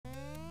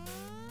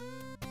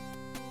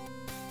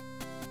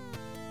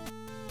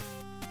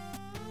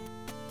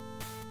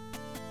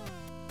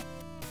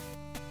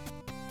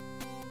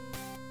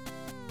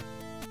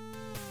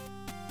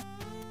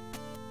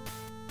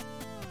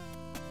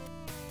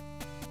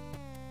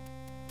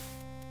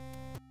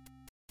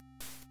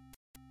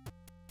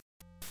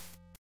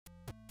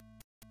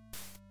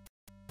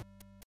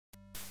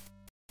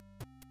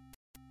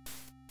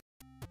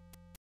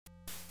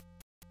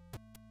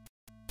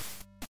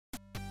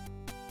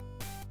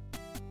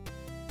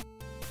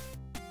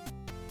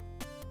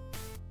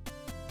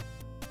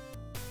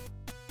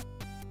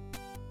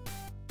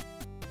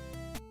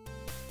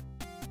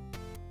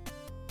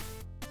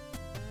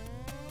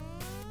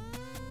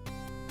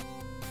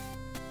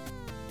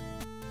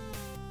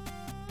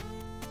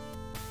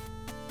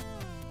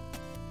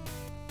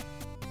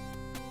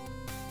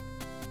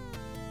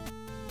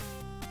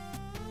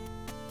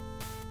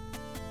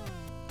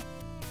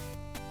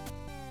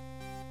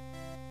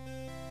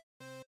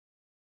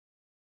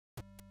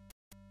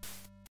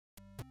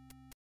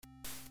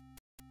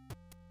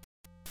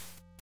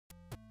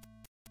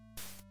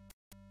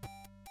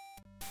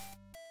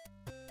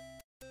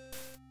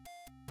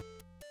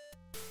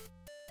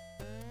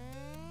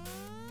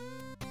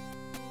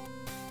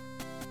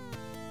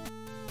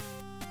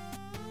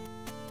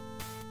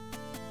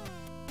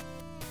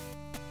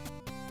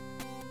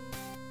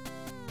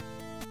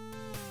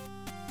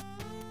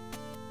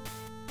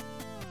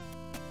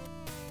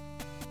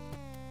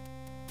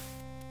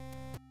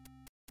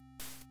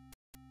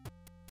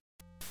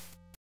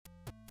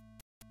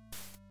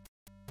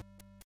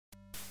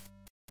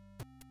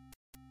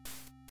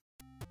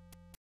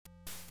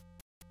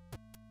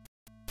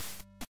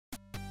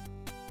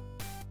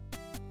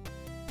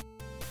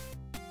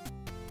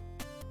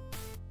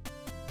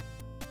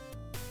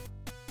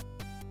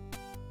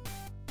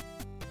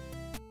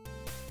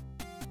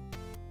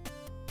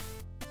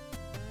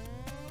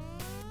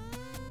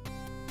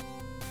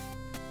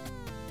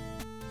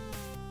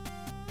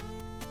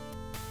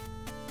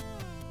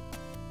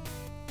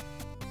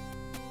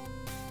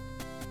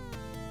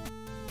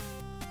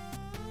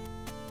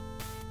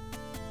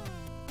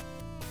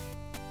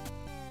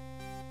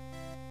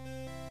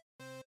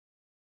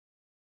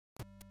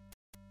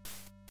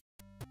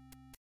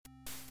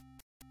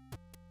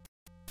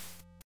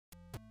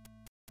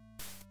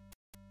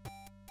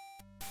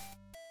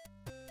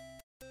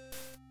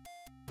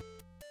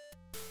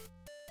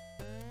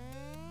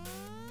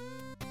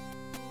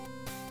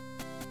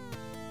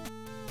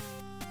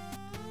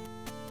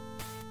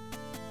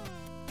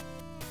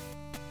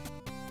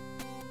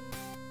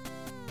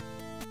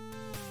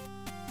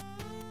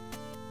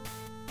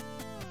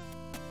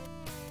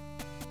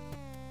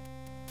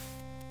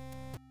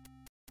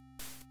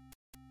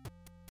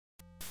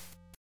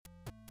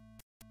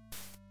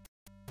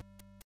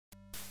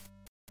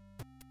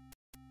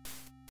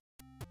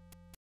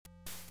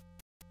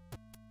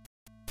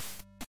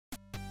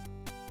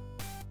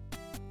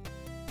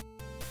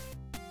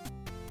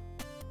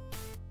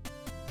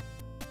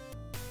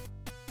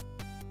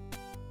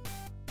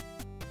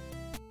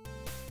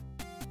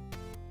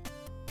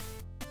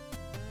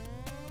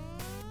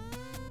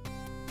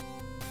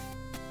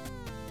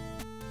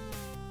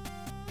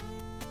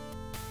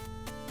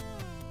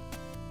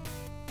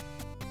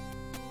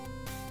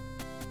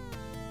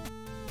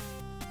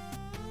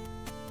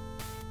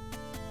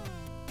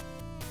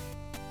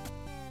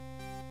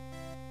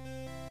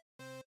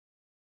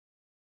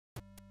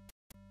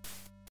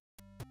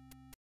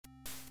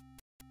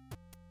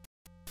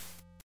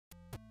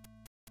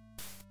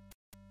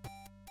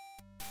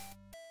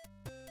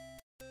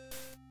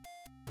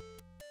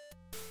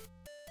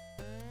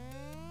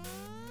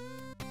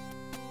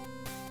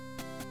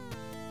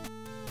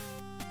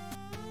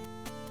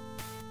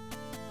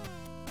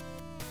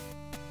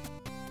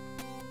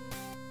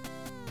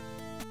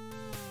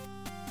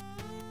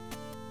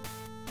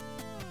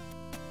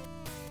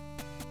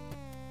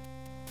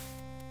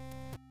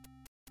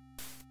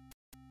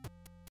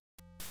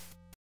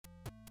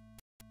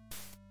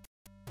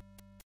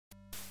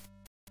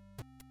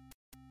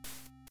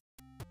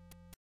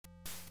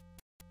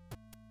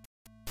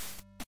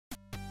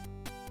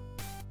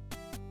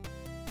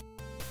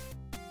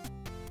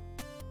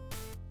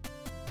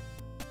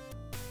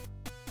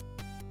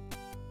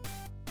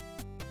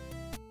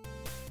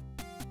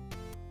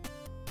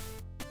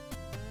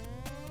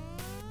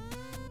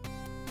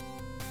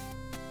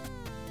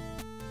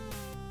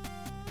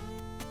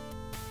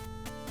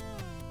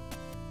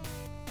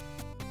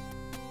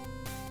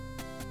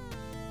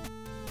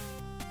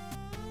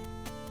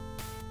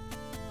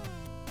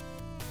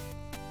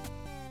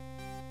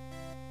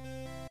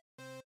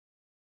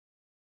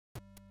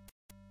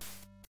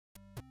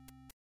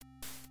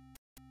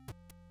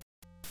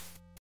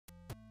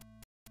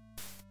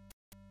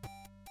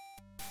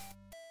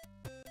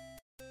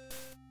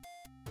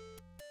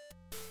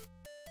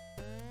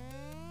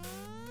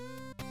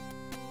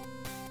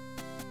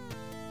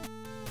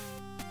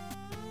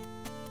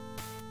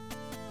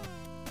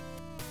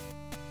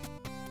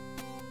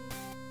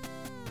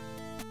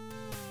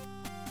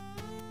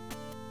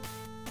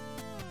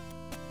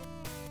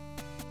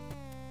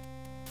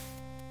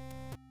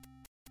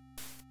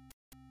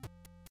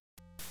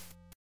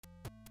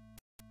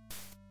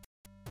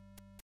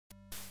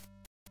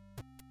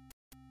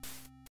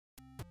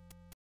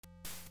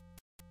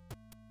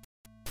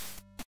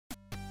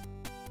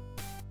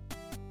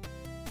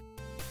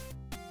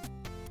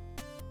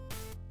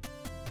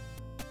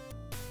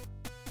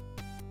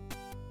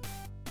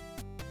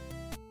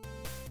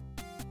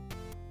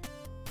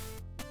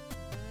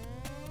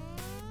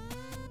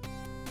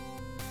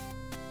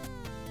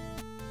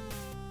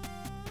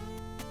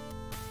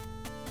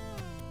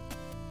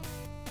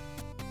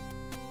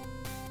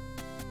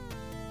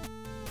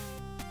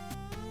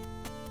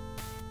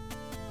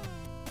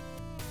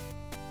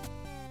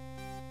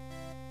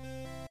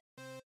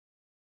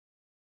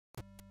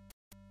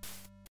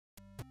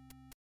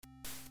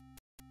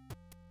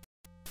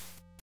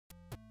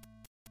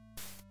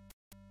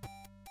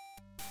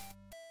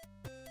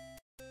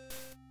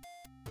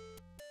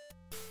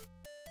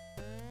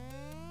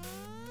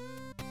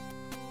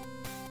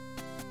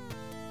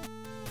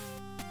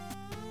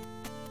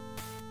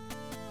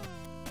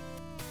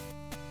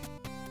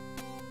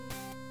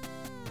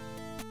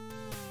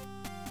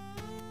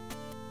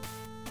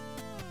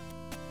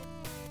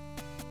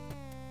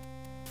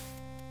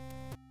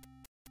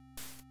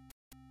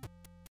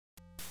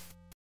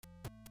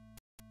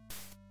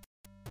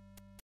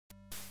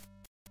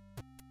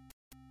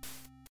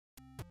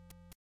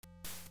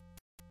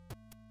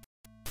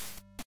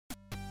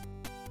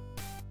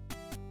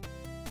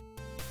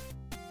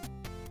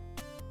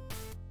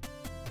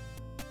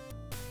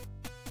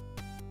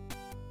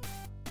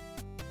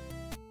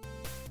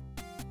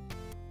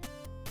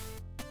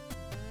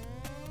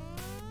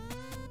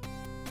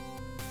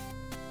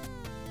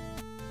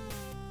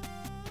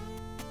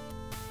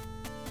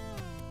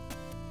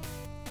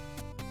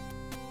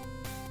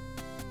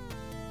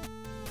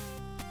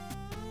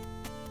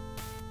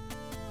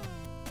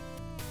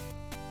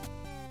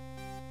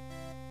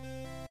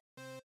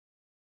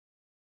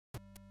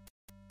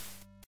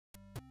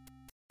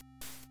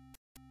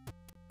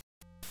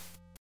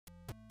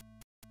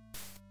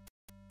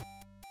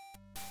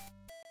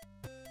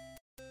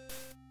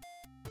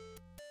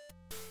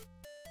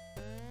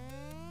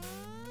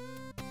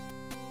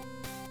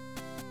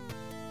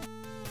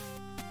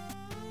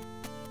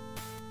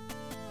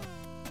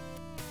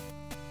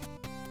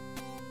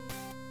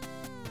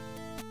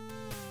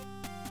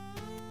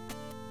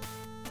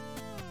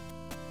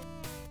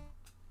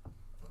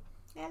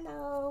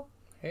Hello.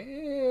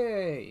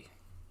 Hey,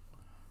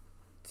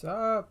 what's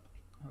up?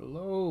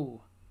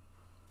 Hello.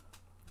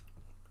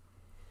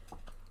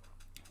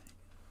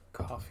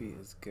 Coffee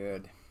is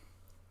good.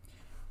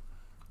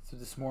 So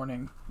this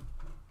morning,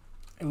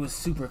 it was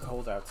super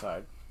cold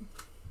outside.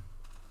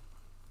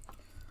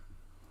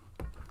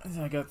 As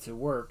I got to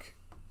work,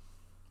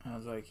 I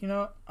was like,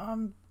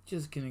 I'm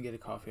just gonna get a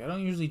coffee. I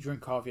don't usually drink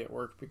coffee at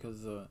work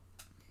because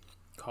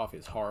coffee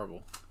is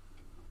horrible.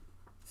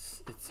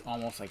 It's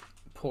almost like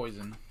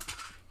poison.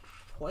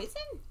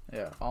 Poison?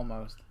 Yeah,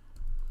 almost.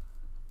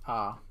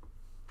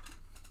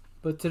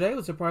 But today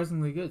was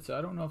surprisingly good, so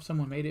I don't know if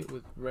someone made it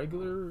with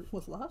regular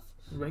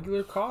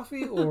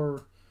coffee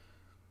or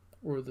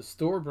the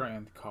store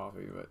brand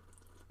coffee, but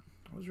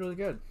it was really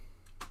good.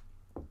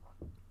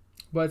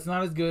 But it's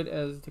not as good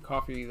as the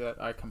coffee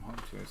that I come home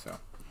to, so.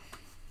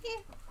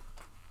 Yeah.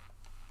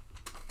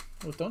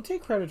 Well, don't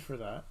take credit for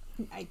that.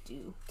 I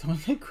do.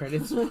 Don't take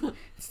credit.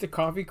 It's the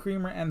coffee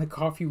creamer and the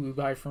coffee we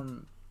buy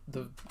from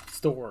the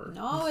store.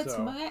 No, it's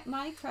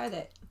my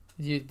credit.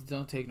 You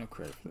don't take no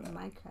credit for that.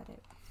 My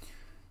credit.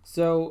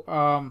 So,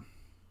 I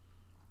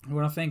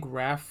want to thank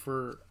Raph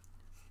for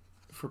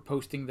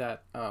posting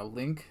that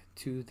link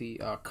to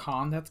the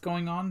con that's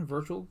going on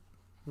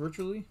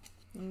virtually.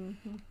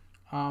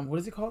 Mm-hmm. What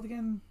is it called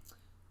again?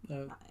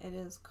 It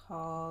is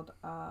called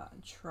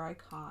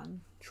Tricon.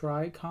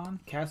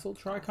 Tricon? Castle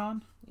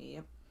Tricon?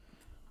 Yep.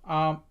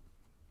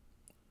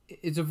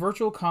 It's a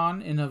virtual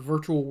con in a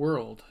virtual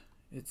world.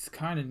 It's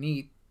kind of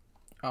neat.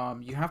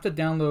 You have to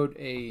download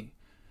a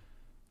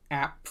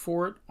app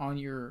for it on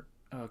your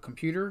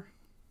computer,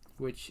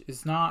 which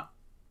is not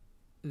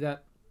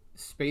that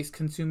space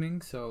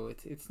consuming, so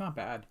it's not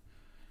bad.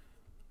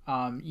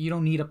 You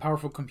don't need a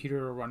powerful computer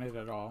to run it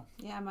at all.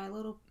 Yeah, my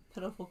little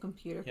pitiful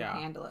computer can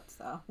handle it,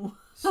 so.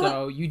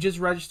 So you just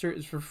register.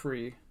 It's for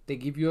free. They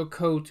give you a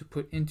code to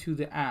put into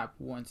the app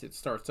once it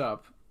starts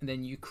up, and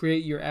then you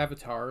create your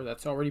avatar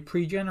that's already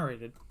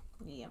pre-generated.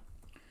 Yep.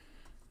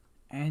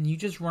 And you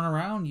just run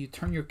around. You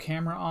turn your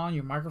camera on,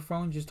 your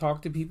microphone, just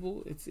talk to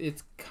people.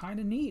 It's kind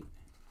of neat.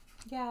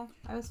 Yeah,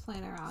 I was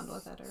playing around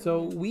with it earlier.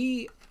 So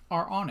we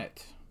are on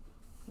it.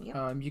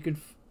 Yep. You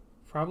can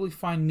probably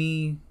find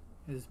me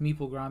as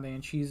Meeple Grande,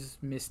 and she's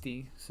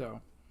Misty. So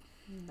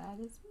that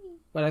is me.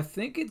 But I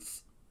think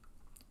it's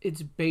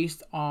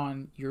based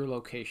on your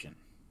location.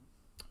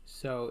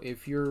 So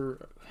if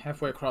you're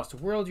halfway across the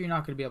world, you're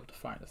not going to be able to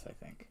find us, I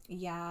think.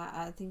 Yeah,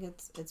 I think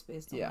it's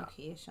based on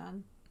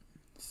location.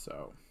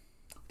 So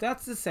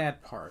that's the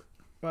sad part.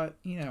 But,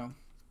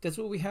 that's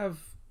what we have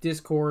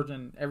Discord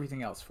and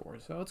everything else for.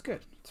 So it's good.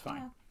 It's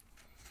fine.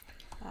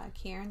 Yeah.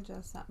 Karen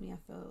just sent me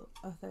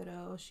a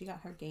photo. She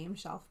got her game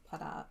shelf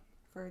put up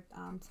for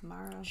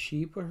tomorrow.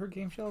 She put her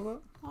game shelf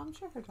up? Well, I'm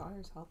sure her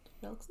daughter's helped.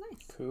 It looks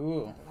nice.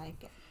 Cool. I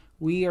like it.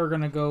 We are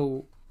going to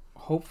go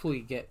hopefully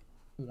get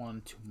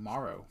one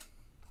tomorrow.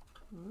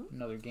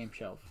 Another game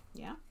shelf.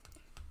 Yeah?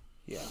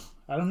 Yeah.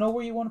 I don't know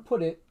where you want to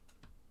put it,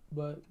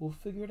 but we'll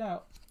figure it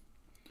out.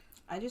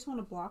 I just want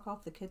to block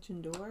off the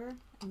kitchen door,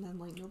 and then,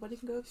 nobody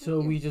can go through So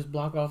here. we just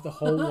block off the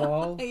whole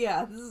wall?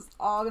 Yeah, this is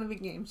all going to be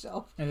game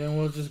shelf. And then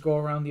we'll just go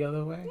around the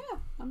other way? Yeah,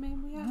 I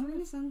mean, we have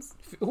reasons.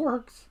 If it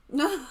works.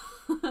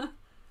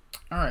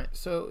 Alright,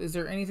 so is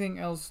there anything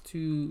else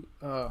to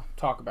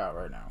talk about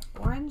right now?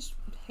 Orange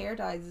hair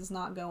dye does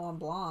not go on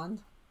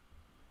blonde.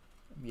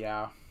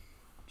 Yeah.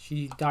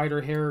 She dyed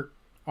her hair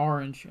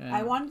orange. And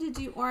I wanted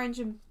to do orange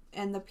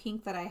and the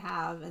pink that I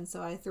have, and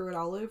so I threw it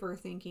all over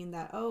thinking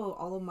that,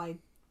 all of my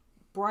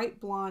bright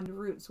blonde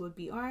roots would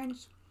be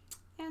orange,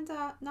 and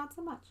not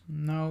so much.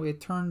 No,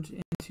 it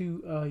turned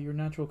into your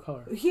natural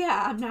color.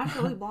 Yeah, I'm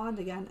naturally blonde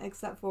again,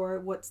 except for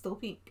what's still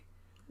pink.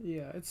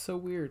 Yeah, it's so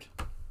weird.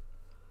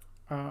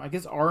 I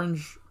guess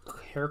orange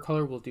hair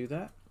color will do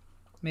that,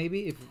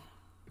 maybe, if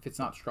it's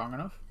not strong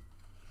enough.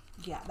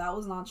 Yeah, that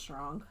was not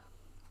strong.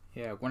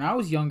 Yeah, when I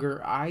was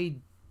younger, I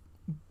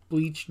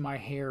bleached my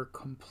hair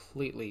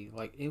completely.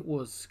 Like, it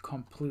was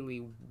completely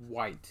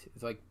white.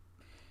 It's like,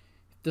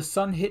 if the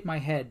sun hit my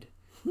head,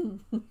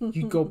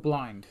 you'd go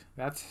blind.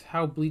 That's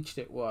how bleached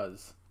it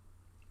was.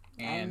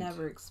 And I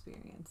never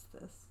experienced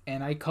this.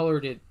 And I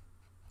colored it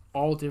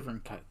all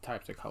different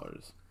types of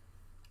colors.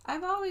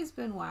 I've always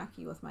been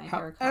wacky with my hair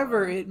color.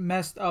 However, it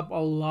messed up a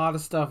lot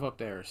of stuff up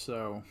there,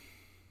 so...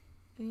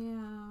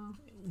 Yeah.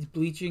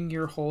 Bleaching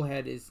your whole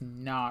head is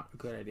not a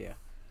good idea.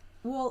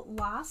 Well,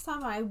 last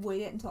time I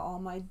waited until all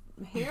my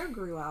hair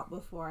grew out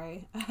before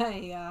I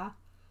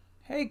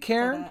Hey,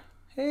 Karen.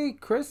 Hey,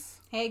 Chris.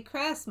 Hey,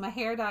 Chris, my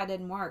hair dye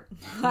didn't work.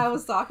 I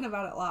was talking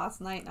about it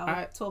last night. And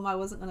I told him I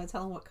wasn't going to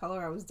tell him what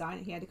color I was dyeing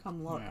it. He had to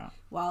come look. Yeah.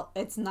 Well,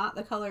 it's not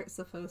the color it's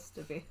supposed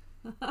to be.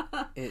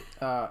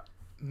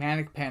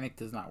 Manic Panic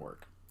does not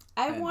work.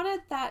 I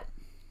wanted that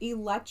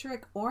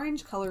electric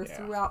orange color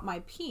throughout my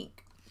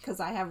pink because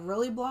I have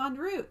really blonde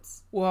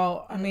roots.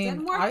 Well, it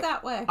didn't work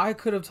that way. I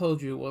could have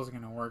told you it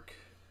wasn't going to work,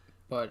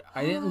 but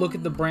I didn't look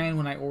at the brand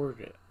when I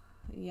ordered it.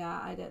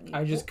 Yeah, I didn't.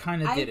 I just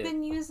kind of did it. I've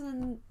been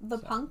using the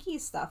punky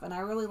stuff, and I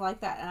really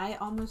like that. And I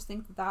almost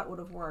think that would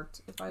have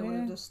worked if I would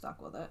have just stuck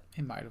with it.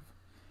 It might have.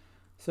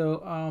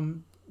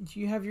 So, do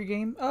you have your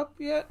game up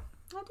yet?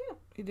 I do.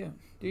 You do.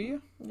 Do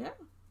you? Yeah.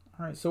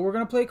 All right. So we're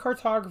gonna play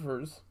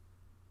Cartographers.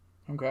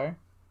 Okay.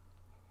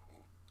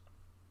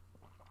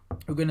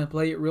 We're gonna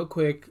play it real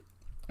quick,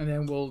 and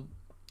then we'll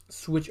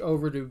switch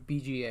over to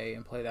BGA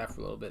and play that for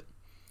a little bit,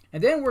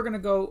 and then we're gonna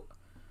go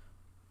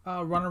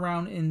run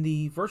around in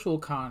the virtual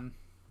con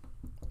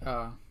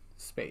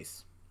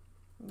space.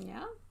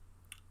 Yeah.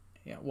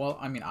 Yeah. Well,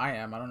 I mean, I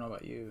am. I don't know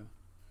about you.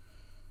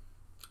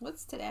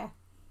 What's today?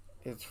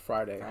 It's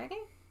Friday. Friday?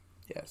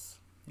 Yes.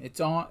 It's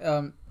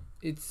on.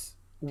 It's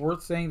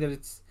worth saying that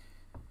it's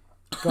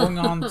going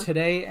on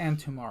today and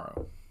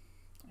tomorrow,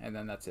 and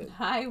then that's it.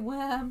 Hi,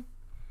 Wim.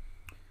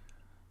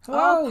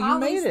 Hello, you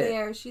Polly's made it.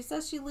 there. She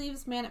says she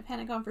leaves Man at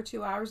Pentagon for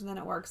 2 hours and then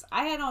it works.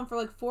 I had on for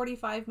like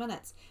 45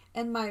 minutes,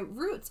 and my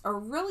roots are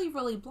really,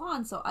 really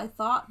blonde, so I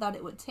thought that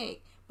it would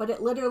take, but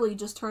it literally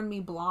just turned me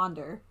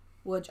blonder,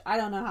 which I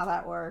don't know how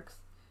that works.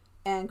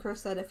 And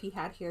Chris said if he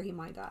had hair, he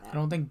might dye it. I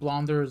don't think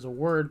blonder is a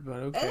word, but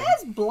okay. It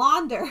is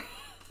blonder.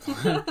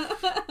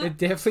 It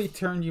definitely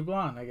turned you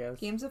blonde, I guess.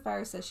 Games of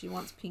Fire says she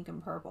wants pink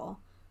and purple.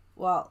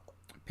 Well,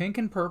 Pink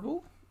and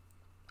purple?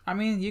 I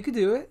mean, you could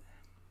do it.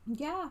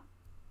 yeah.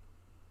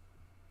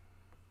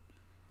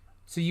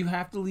 So you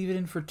have to leave it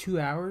in for 2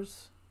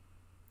 hours?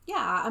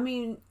 Yeah, I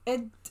mean,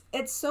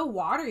 it's so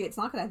watery, it's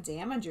not going to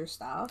damage your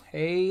stuff.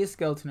 Hey,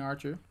 Skeleton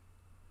Archer.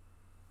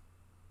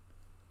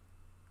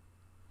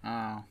 Oh.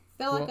 I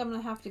feel like I'm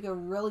going to have to go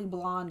really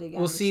blonde again.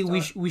 Well, to see,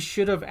 start. we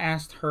should have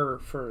asked her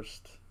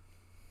first.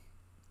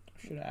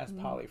 Should have asked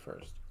Polly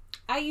first.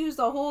 I used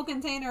a whole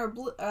container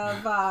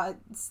of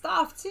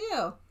stuff,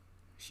 too.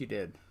 She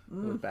did. It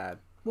was bad.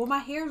 Well, my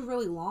hair's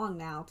really long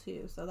now,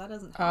 too, so that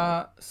doesn't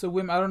help. So,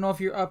 Wim, I don't know if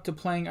you're up to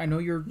playing. I know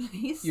you're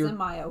He's you're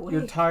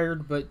semi-awake.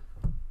 tired, but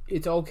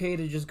it's okay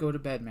to just go to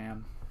bed,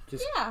 man.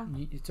 Just Yeah.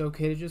 It's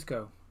okay to just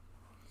go.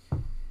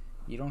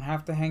 You don't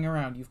have to hang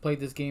around. You've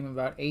played this game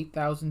about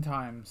 8,000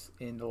 times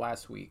in the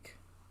last week.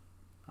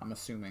 I'm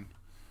assuming.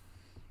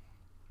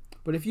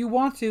 But if you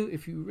want to,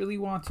 if you really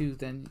want to,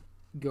 then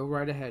go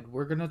right ahead.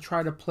 We're going to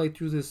try to play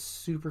through this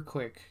super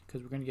quick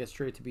because we're going to get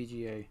straight to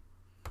BGA.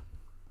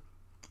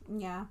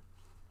 Yeah.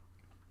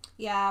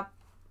 Yeah.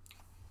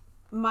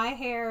 My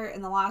hair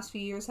in the last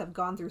few years have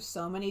gone through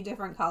so many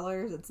different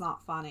colors, it's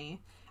not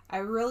funny. I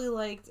really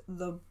liked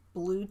the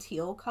blue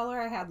teal color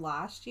I had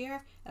last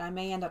year, and I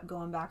may end up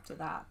going back to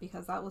that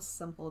because that was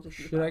simple to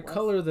keep Should up I with.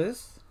 color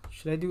this?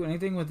 Should I do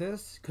anything with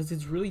this? Because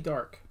it's really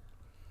dark.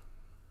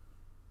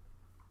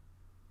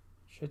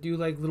 Should I do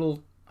like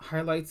little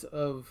highlights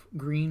of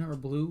green or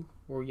blue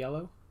or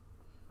yellow?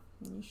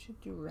 You should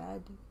do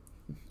red.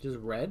 Just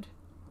red?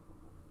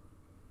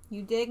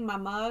 You dig my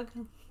mug?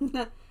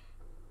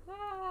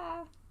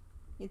 Ah,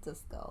 it's a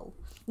skull.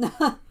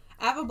 I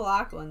have a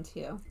black one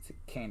too. It's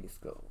a candy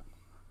skull.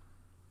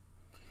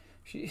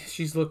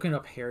 She's looking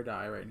up hair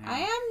dye right now. I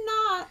am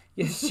not.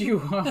 Yes,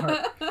 you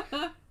are.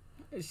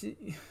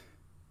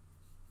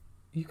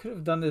 You could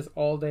have done this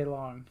all day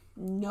long.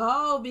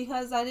 No,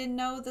 because I didn't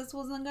know this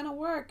wasn't gonna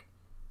work.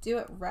 Do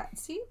it red.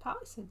 See,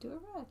 Polly said do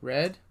it red.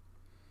 Red?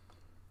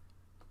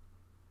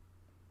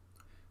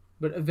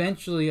 But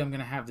eventually I'm going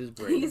to have this He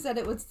braid. said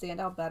it would stand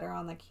out better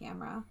on the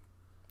camera.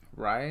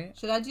 Right?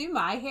 Should I do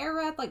my hair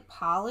red like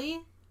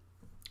Polly?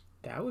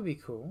 That would be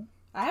cool.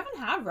 I haven't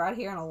had red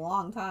hair in a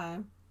long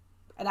time.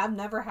 And I've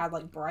never had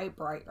like bright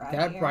red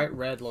That hair. bright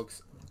red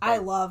looks... I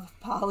love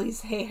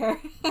Polly's hair.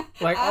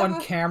 Like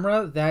on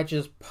camera, that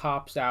just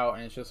pops out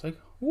and it's just like,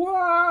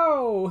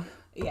 whoa!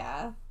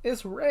 Yeah.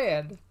 It's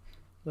red.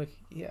 Like,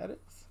 yeah, it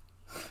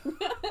is.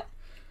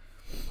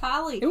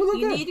 Polly, It would look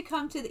you good. need to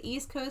come to the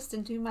East Coast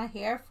and do my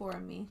hair for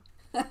me.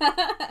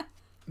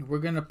 We're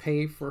going to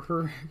pay for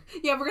her.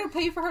 Yeah, we're going to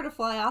pay for her to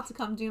fly out to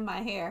come do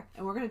my hair.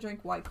 And we're going to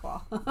drink White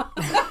Claw.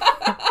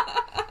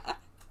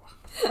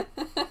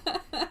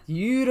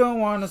 You don't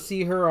want to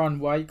see her on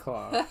White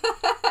Claw.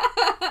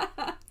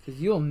 Because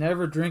you'll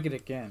never drink it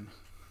again.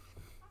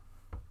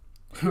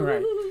 All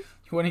right. You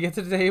want to get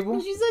to the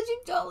table? She said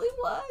you totally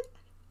would.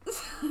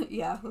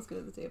 Yeah, let's go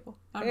to the table.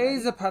 I'm Hey,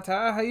 ready.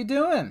 Zapata, how you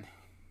doing?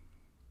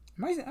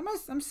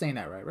 I'm saying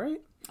that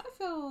right? I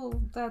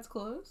feel that's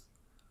close.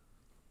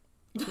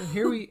 So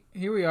here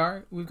we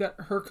are. We've got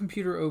her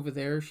computer over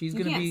there. She's You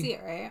gonna can't be. see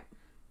it, right?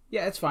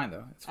 Yeah, it's fine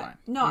though. It's fine.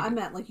 No, You're I good.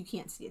 meant like you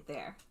can't see it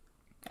there.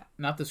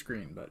 Not the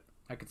screen, but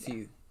I could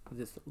see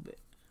this a little bit.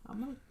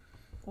 I'm going to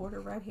order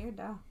red hair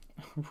now.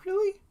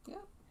 Really? Yeah.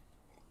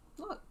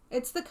 Look,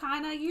 it's the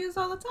kind I use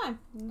all the time.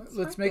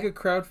 Let's make a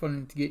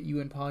crowdfunding to get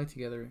you and Polly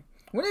together.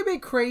 Wouldn't it be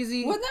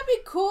crazy Wouldn't that be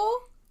cool?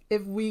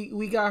 if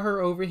we got her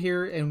over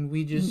here and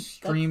we just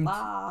streamed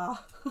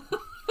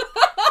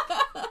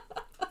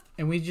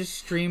and we just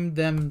streamed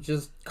them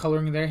just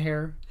coloring their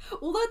hair?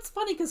 Well, that's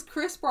funny because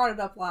Chris brought it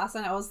up last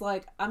night. I was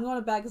like, I'm going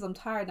to bed because I'm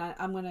tired. And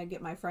I'm going to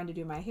get my friend to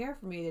do my hair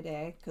for me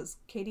today because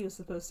Katie was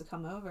supposed to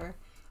come over.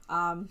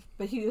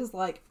 But he was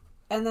like,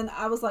 and then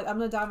I was like, I'm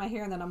going to dye my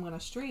hair and then I'm going to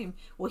stream.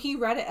 Well, he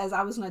read it as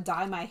I was going to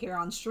dye my hair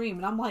on stream.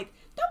 And I'm like,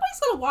 nobody's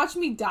going to watch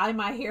me dye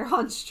my hair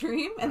on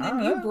stream. And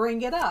then you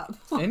bring it up.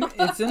 And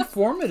it's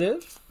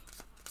informative.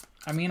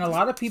 I mean, a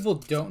lot of people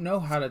don't know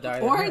how to dye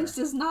their Orange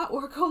hair. does not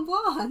work on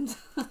blonde.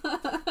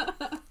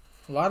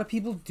 A lot of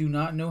people do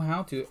not know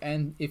how to,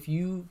 and if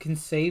you can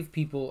save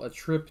people a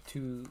trip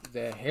to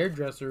the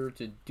hairdresser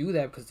to do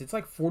that, because it's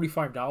like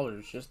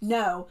 $45 just.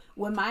 No,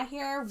 when my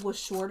hair was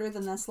shorter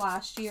than this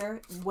last year,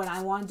 when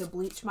I wanted to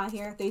bleach my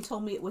hair, they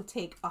told me it would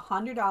take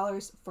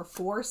 $100 for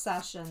 4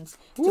 sessions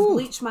to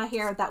bleach my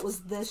hair that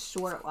was this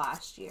short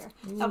last year.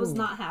 That was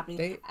not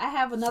happening. I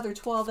have another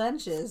 12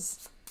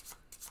 inches.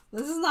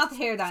 This is not the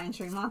hair dyeing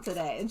stream, not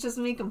today. It's just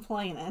me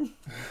complaining.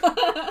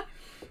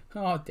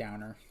 Oh,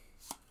 downer.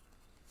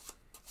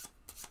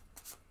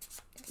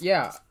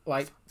 Yeah,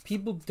 like,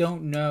 people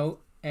don't know,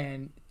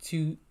 and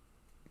to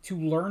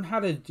learn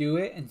how to do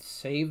it and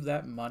save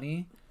that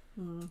money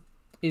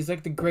is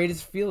like the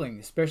greatest feeling,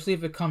 especially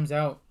if it comes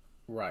out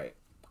right.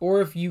 Or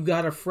if you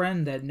got a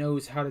friend that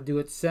knows how to do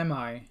it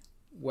semi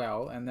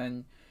well, and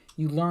then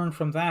you learn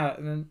from that,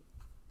 and then,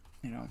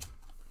 you know.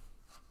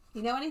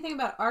 You know anything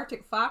about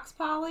Arctic Fox,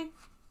 Polly?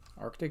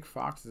 Arctic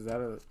Fox, is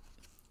that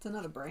It's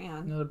another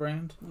brand. another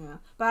brand? Yeah,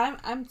 but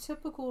I'm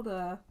typical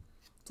to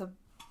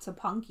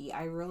punky.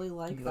 I really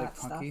like that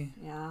punky?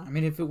 stuff. Yeah. I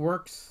mean, if it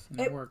works,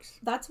 it works.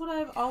 That's what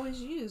I've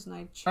always used, and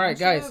I changed All right,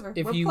 guys, it over.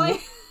 if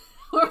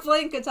We're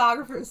playing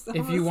Cartographers. So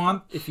if you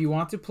want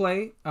to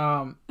play,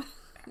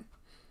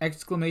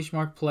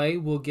 !play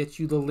will get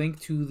you the link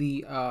to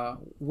the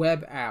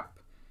web app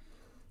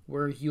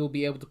where you'll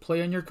be able to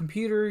play on your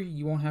computer.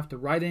 You won't have to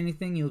write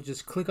anything. You'll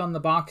just click on the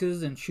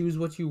boxes and choose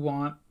what you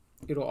want.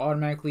 It'll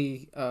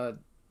automatically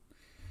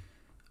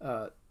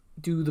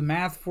do the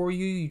math for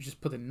you. You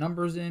just put the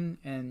numbers in,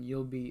 and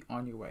you'll be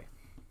on your way.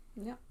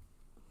 Yep.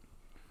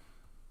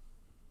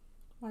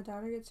 My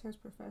daughter gets hers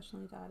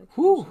professionally dyed.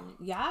 Whew.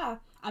 Yeah.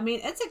 I mean,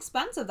 it's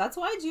expensive. That's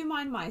why I do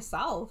mine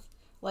myself.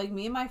 Like,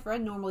 me and my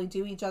friend normally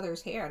do each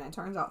other's hair, and it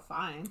turns out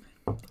fine.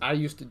 I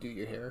used to do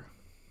your hair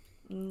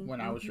when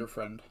I was your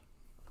friend.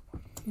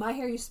 My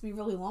hair used to be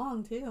really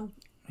long, too.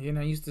 You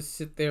know, I used to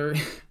sit there.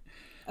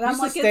 And I'm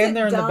like, stand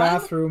there in the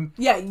bathroom.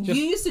 Yeah, you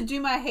used to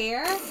do my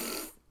hair.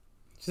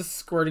 Just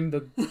squirting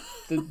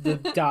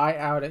the dye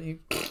out at you.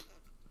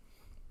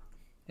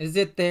 Is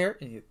it there?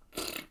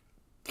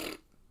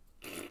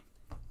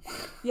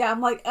 Yeah,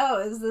 I'm like, oh,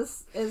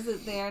 is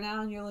it there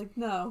now? And you're like,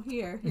 no,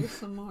 here's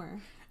some more.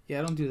 Yeah,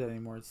 I don't do that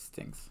anymore. It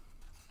stinks.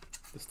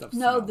 This stuff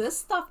No, smells. this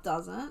stuff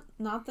doesn't.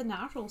 Not the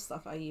natural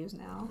stuff I use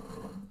now.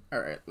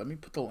 Alright, let me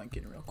put the link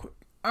in real quick.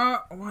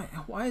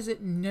 Why is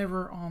it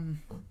never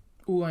on...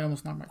 Ooh, I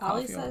almost knocked my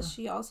Polly coffee says over.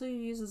 she also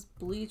uses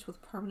bleach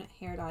with permanent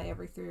hair dye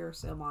every 3 or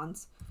so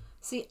months.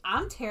 See,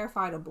 I'm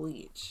terrified of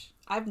bleach.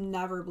 I've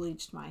never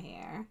bleached my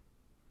hair.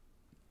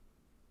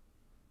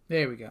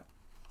 There we go.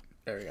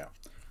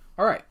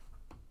 Alright.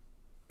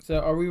 So,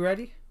 are we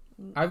ready?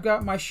 I've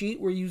got my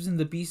sheet. We're using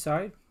the B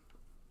side.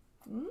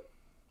 Mm-hmm.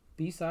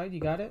 B side, you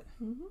got it?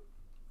 Mm-hmm.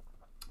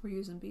 We're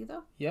using B,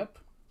 though? Yep.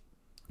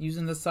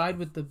 Using the side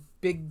with the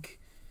big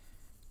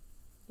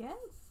Yes.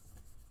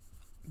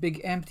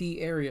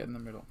 empty area in the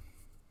middle.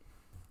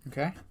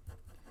 Okay?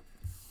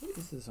 What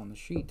is this on the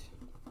sheet?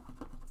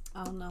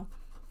 Oh, no.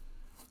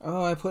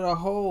 Oh, I put a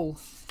hole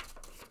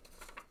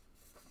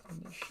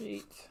in the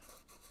sheet.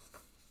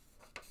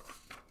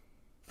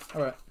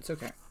 Alright, it's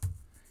okay.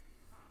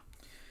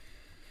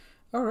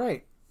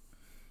 Alright.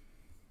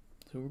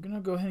 So we're going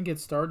to go ahead and get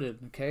started,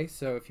 okay?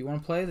 So if you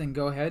want to play, then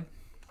go ahead.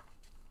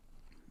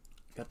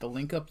 Got the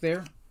link up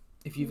there.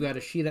 If you've got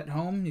a sheet at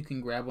home, you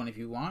can grab one if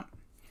you want.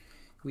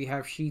 We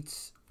have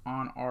sheets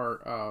on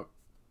our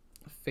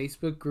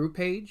Facebook group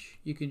page.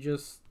 You can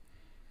just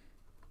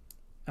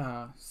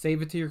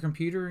save it to your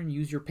computer and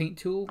use your paint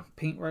tool.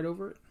 Paint right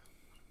over it.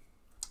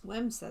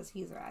 Wim says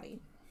he's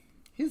ready.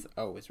 He's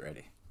always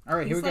ready. All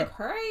right, He's here we like, go.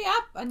 hurry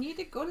up. I need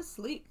to go to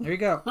sleep. Here we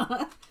go.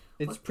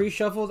 It's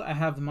pre-shuffled. I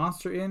have the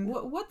monster in.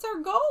 What's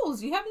our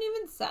goals? You haven't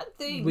even said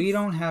things. We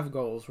don't have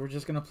goals. We're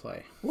just going to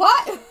play.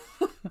 What?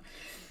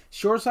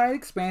 Short side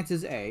expanse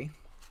is A.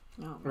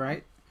 Oh,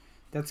 right?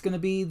 That's going to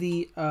be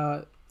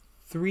the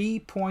 3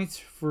 points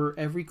for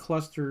every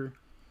cluster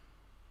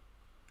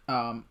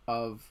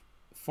of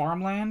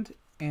farmland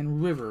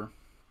and river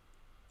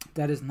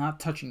that is not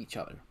touching each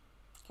other.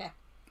 Okay.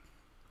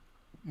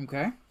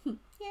 Okay?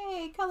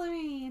 Yay,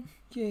 coloring.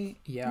 Yay.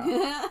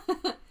 Yeah.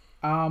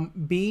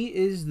 B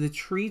is the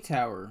tree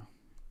tower.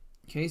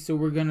 Okay, so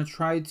we're going to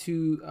try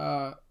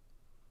to...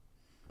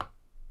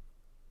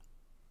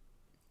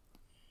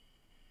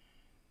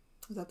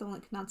 Is that the one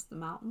that connects the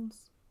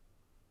mountains?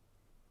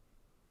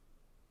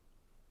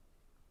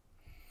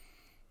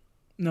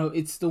 No,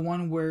 it's the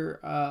one where...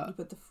 you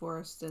put the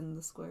forest in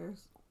the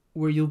squares.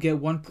 Where you'll get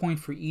 1 point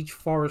for each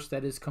forest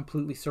that is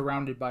completely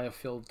surrounded by a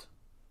filled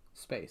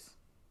space.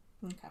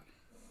 Okay.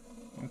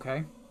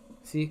 Okay?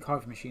 See?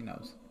 Coffee machine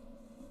knows.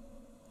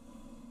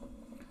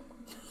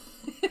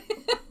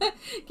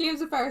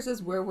 Games of Fire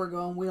says where we're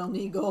going, we don't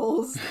need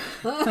goals.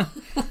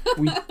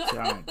 We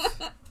don't.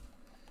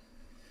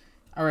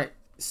 Alright.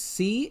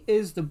 C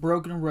is the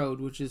broken road,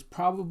 which is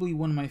probably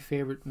one of my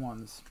favorite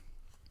ones.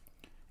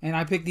 And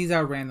I picked these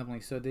out randomly,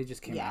 so they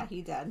just came out. Yeah,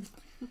 he did.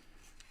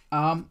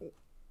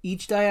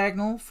 Each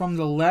diagonal from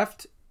the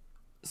left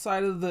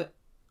side of the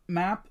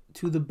map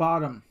to the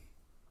bottom.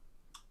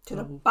 To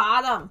the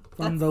bottom.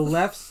 From the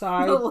left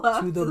side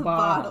to the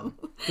bottom.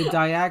 The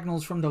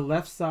diagonals from the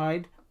left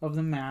side of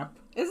the map.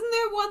 Isn't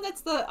there one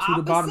that's the opposite? To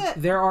the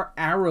bottom. There are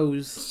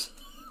arrows.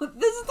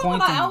 This is the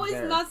one I always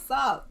mess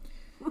up.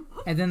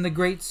 And then the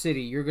Great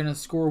City. You're going to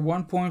score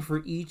 1 point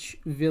for each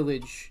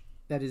village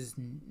that is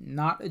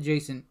not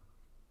adjacent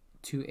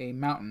to a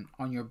mountain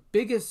on your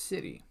biggest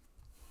city.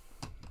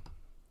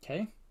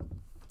 Okay?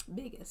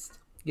 Biggest.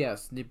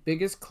 Yes, the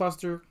biggest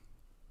cluster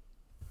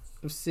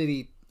of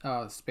city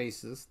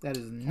spaces that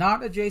is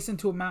not adjacent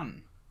to a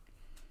mountain.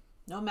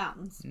 No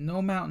mountains.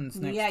 No mountains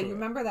next to it. Yeah, you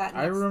remember that.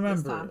 I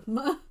remember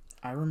it.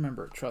 I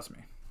remember it, trust me.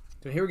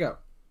 So here we go.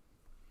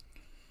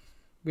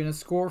 We're going to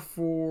score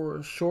for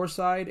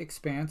Shoreside,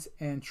 Expanse,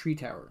 and Tree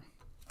Tower.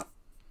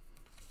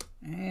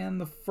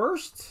 And the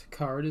first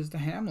card is the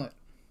Hamlet.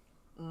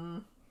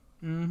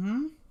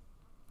 Mm-hmm.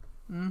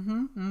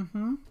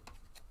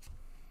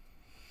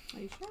 Are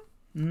you sure?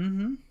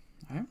 Mm-hmm.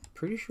 I'm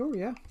pretty sure,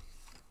 yeah.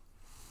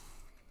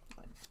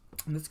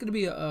 And it's going to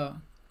be a...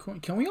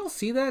 Can we all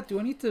see that? Do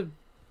I need to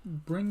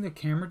bring the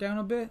camera down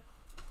a bit?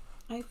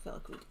 I feel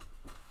like we do.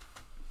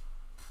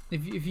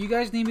 If you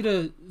guys need me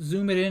to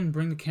zoom it in and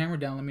bring the camera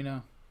down, let me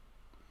know.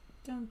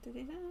 Dun, dun,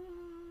 dun, dun.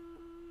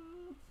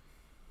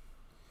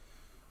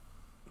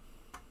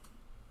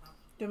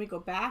 Do we go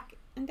back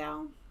and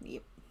down?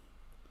 Yep.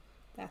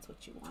 That's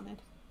what you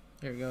wanted.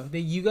 There we go.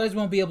 You guys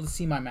won't be able to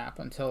see my map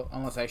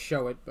unless I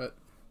show it, but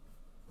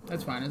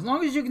that's fine. As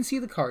long as you can see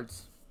the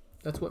cards.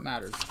 That's what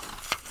matters.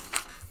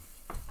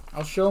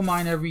 I'll show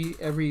mine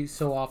every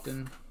so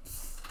often.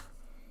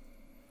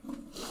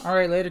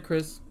 Alright, later,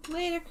 Chris.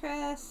 Later,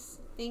 Chris.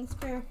 Thanks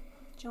for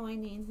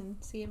joining and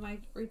seeing my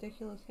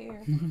ridiculous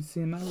hair.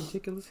 Seeing my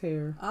ridiculous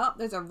hair. Oh,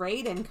 there's a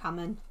raid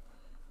incoming.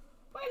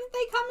 Where did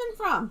they coming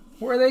from?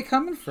 Where are they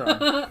coming from?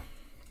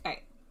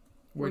 Alright.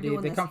 Where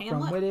did they come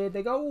from? Where did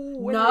they go?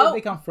 Where did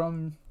they come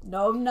from?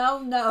 No, no,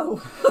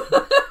 no.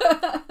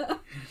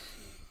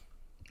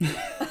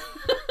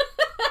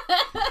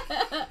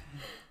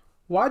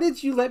 Why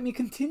did you let me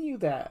continue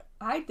that?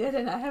 I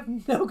didn't. I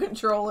have no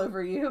control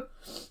over you.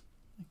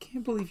 I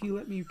can't believe you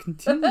let me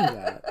continue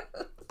that.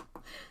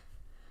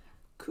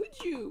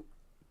 Could you?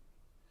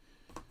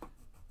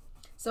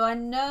 So I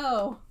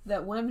know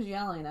that Wim's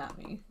yelling at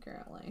me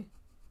currently.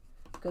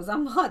 Because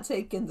I'm not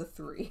taking the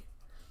 3.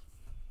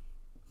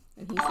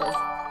 And he says,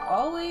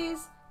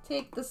 always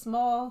take the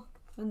small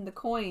and the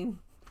coin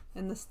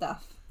and the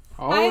stuff.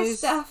 Always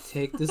stuff.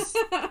 Take this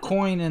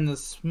coin and the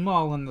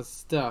small and the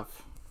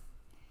stuff.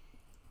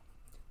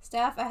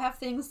 Staff, I have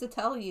things to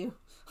tell you.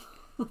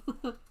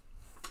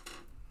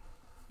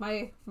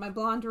 My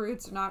blonde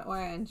roots are not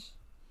orange.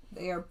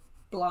 They are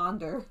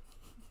blonder.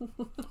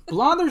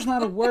 Blonder's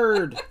not a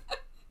word.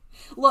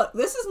 Look,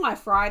 this is my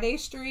Friday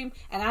stream,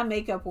 and I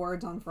make up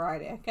words on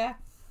Friday, okay?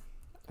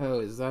 Oh,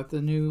 is that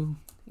the new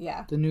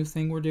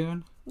thing we're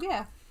doing?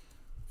 Yeah.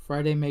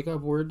 Friday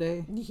makeup word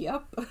day?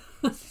 Yep.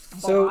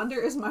 So,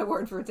 blonder is my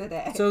word for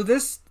today. So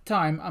this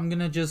time, I'm going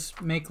to just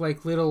make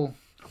like little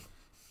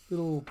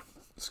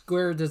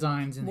square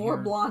designs in More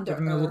here. blonder.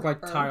 They're going to look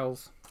like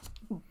tiles.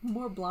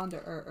 More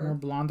blonder. More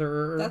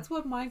blonder. That's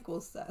what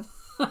Michael said.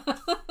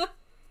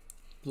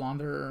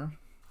 Blonder.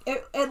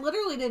 It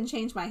literally didn't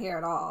change my hair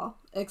at all,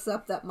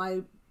 except that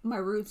my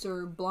roots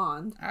are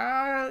blonde.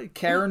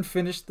 Karen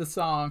finished the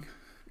song.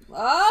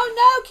 Oh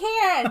no,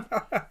 Karen!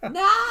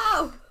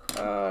 No.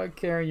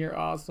 Karen, you're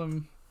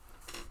awesome.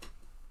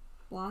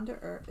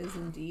 Blonder is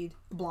indeed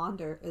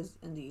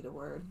a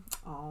word.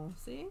 Oh,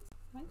 see,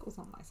 Michael's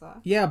on my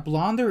side. Yeah,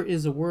 blonder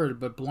is a word,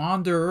 but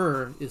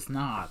blonder is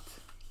not.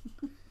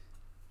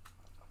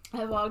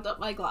 I logged up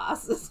my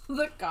glasses with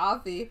the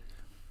coffee.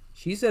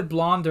 She said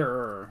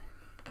blonder.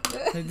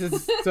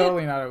 It's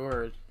totally not a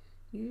word.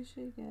 You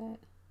should get.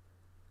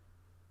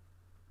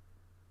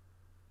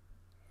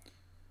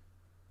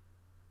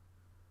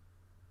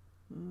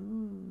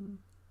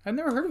 I've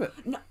never heard of it.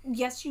 No,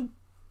 yes you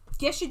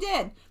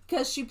did,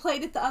 because she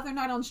played it the other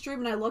night on stream,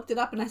 and I looked it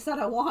up, and I said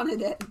I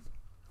wanted it.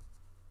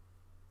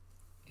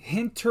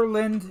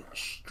 Hinterland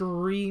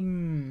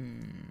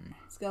Stream.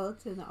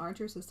 Skeleton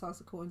Archer says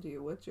toss a coin to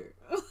your Witcher.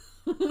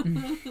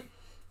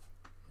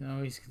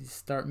 No, he's gonna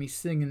start me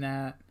singing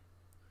that.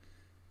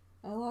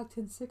 I locked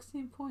in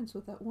 16 points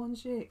with that one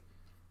shake.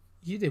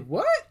 You did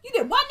what? You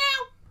did what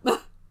now?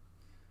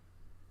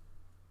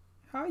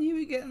 How are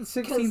you getting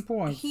 16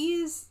 points?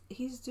 He's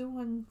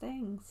doing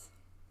things.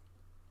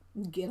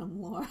 Get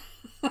him, Laura.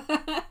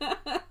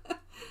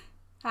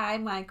 Hi,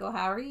 Michael.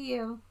 How are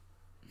you?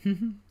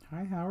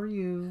 Hi, how are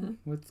you?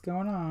 What's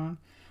going on?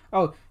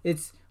 Oh,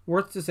 it's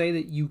worth to say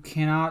that you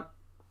cannot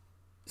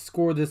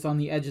score this on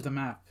the edge of the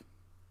map.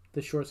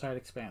 The short side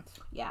expanse.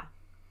 Yeah.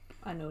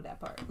 I know that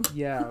part.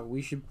 Yeah,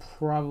 we should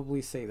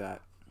probably say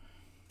that.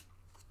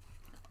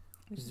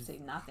 We should say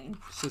nothing.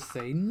 Just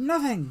say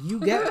nothing. You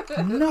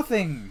get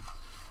nothing.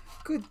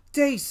 Good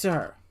day,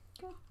 sir.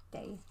 Good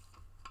day.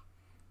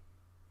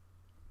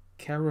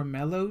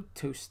 Caramello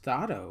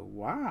Tostado.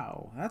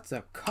 Wow, that's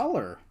a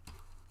color.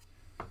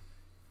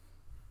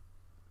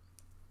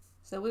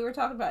 So we were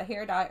talking about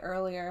hair dye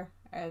earlier,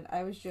 and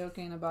I was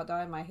joking about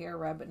dyeing my hair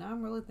red, but now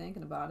I'm really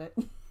thinking about it.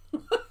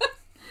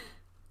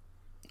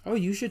 Oh,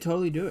 you should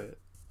totally do it.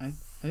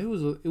 It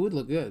would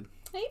look good.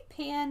 Hey,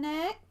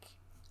 Panic.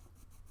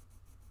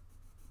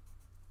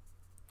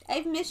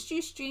 I've missed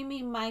you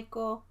streaming,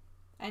 Michael.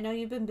 I know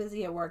you've been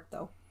busy at work,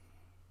 though.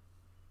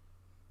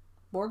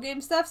 Board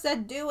Game Stuff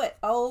said do it.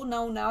 Oh,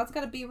 no, now it's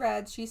got to be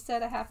red. She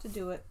said I have to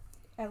do it.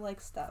 I like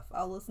Stuff.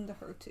 I'll listen to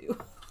her, too.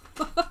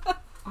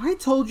 I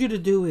told you to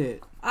do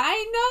it.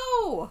 I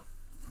know.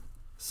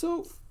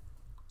 So,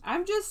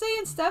 I'm just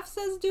saying Steph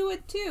says do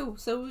it, too.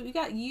 So we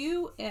got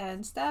you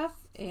and Steph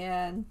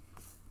and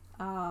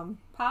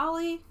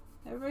Polly.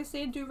 Everybody's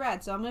saying do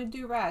red. So I'm going to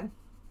do red.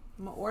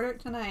 I'm going to order it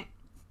tonight.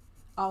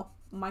 Oh,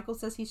 Michael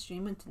says he's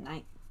streaming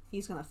tonight.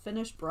 He's going to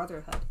finish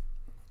Brotherhood.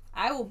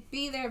 I will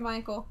be there,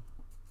 Michael.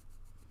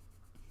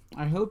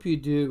 I hope you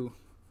do.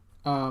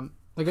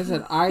 Like I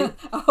said, I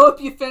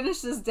hope you finish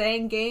this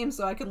dang game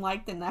so I can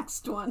like the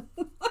next one.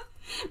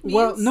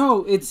 Well,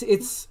 no,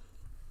 it's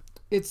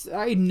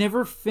I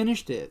never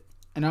finished it,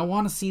 and I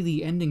want to see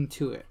the ending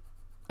to it.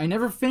 I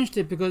never finished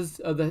it because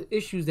of the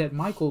issues that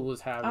Michael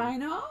was having. I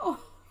know.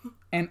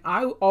 And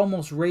I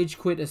almost rage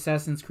quit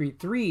Assassin's Creed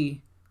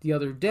 3 the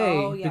other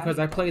day because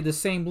I played the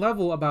same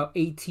level about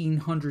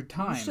 1,800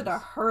 times. You should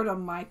have heard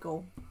him,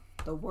 Michael.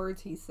 The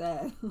words he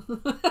said.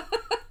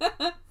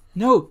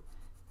 No,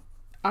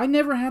 I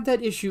never had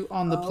that issue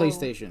on the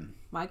PlayStation.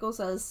 Michael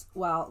says,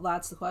 well,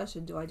 that's the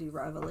question. Do I do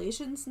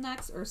Revelations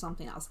next or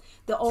something else?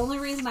 The only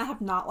reason I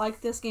have not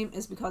liked this game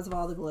is because of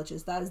all the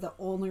glitches. That is the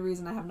only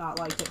reason I have not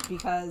liked it,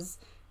 because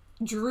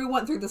Drew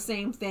went through the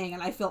same thing,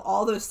 and I feel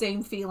all those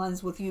same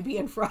feelings with you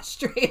being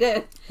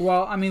frustrated.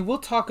 Well, I mean, we'll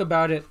talk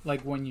about it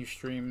like when you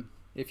stream,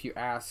 if you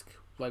ask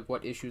like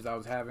what issues I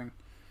was having.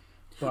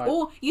 But...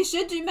 Oh, you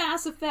should do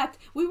Mass Effect.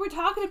 We were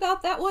talking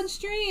about that one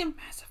stream.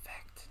 Mass Effect.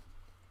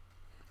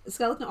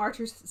 Skeleton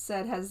Archer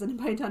said, has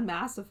anybody done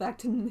Mass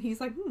Effect? And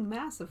he's like,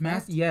 Mass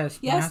Effect. Yes,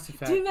 Mass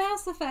Effect. Do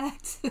Mass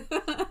Effect.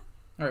 All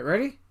right,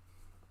 ready?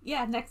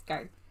 Yeah, next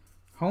card.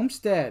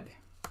 Homestead.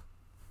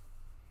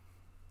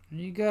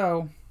 There you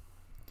go.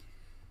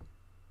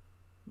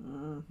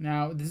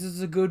 Now, this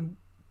is a good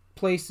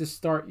place to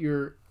start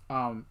your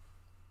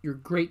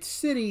great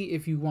city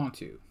if you want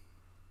to.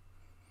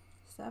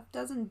 Steph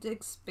doesn't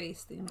dig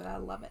space theme, but I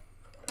love it.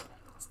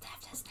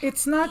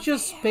 It's not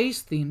just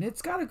space themed.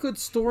 It's got a good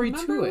story to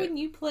it. Remember when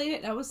you played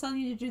it and I was telling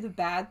you to do the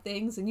bad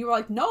things and you were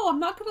like, no, I'm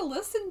not going to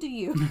listen to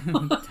you.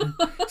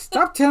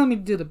 Stop telling me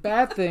to do the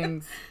bad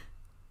things.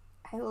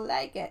 I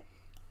like it.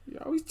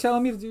 You're always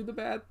telling me to do the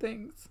bad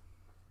things.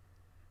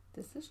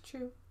 This is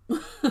true.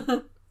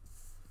 Alright,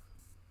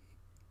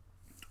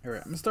 I'm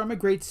going to start my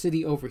great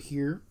city over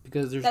here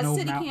because there's no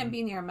mountain. That city can't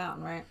be near a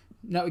mountain, right?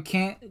 No, it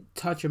can't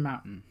touch a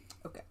mountain.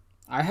 Okay.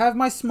 I have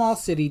my small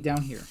city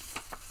down here.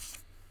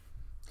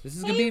 This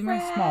is going to be my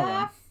small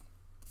one.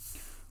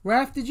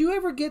 Raph, did you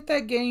ever get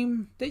that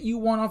game that you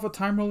won off a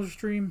Time Roller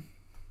stream?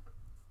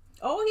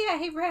 Oh, yeah.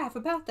 Hey, Raph,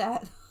 about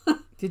that.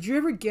 Did you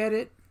ever get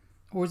it?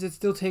 Or is it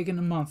still taking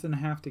a month and a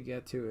half to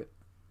get to it?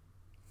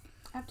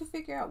 I have to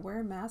figure out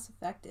where Mass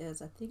Effect is.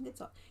 I think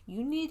it's...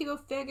 You need to go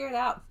figure it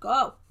out.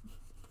 Go.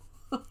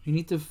 You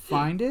need to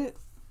find it?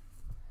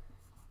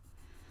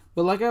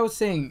 But like I was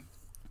saying,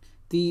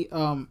 the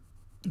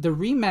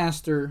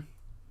remaster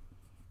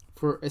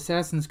for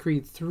Assassin's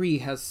Creed 3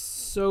 has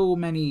so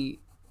many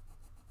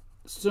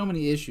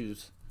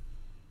issues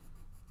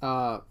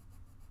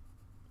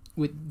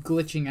with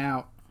glitching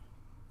out.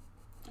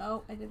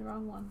 Oh, I did the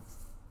wrong one.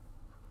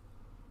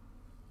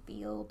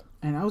 Field.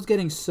 And I was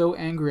getting so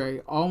angry,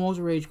 I almost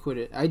rage quit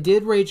it. I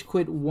did rage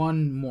quit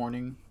one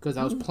morning because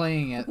I was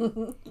playing it.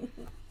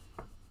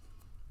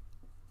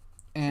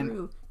 And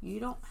Drew, you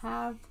don't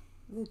have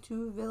the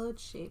 2 village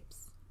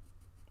shapes.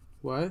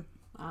 What?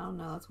 I don't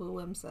know. That's what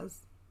Wim says.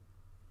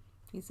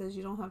 He says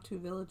you don't have 2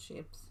 village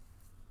shapes.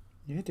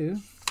 Yeah, I do.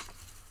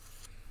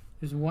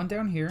 There's one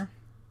down here,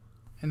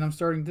 and I'm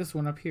starting this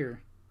one up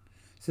here.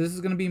 So this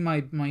is going to be my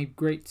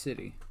great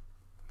city.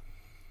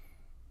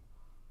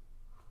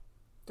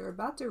 They're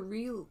about to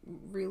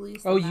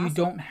release. Oh, you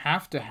don't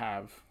have to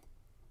have.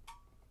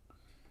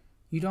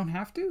 You don't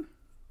have to?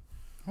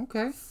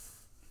 Okay.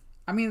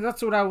 I mean,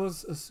 that's what I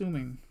was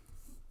assuming.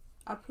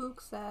 Apook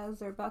says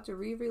they're about to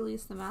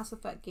re-release the Mass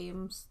Effect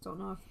games. Don't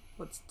know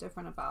what's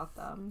different about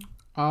them.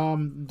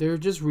 They're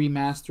just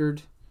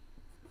remastered.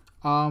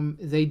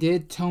 They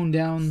did tone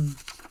down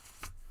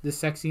the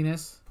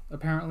sexiness,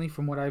 apparently,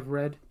 from what I've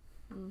read.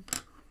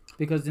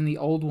 Because in the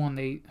old one,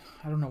 I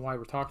don't know why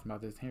we're talking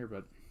about this here,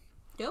 but...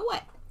 Do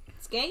it.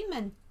 It's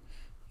gaming.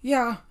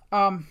 Yeah,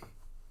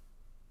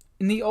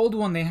 in the old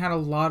one, they had a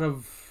lot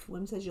of...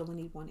 Wim says you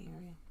only need one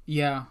area.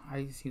 Yeah,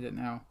 I see that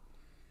now.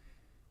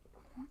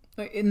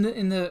 In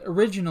the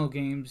original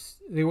games,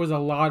 there was a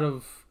lot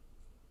of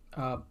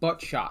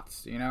butt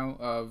shots,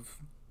 of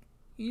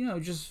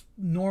just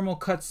normal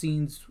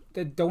cutscenes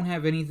that don't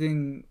have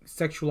anything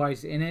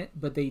sexualized in it,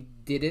 but they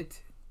did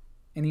it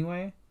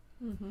anyway,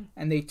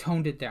 and they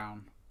toned it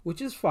down,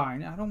 which is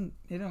fine.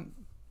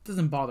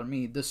 Doesn't bother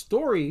me. The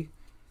story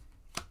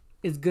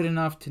is good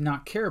enough to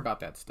not care about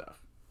that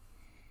stuff.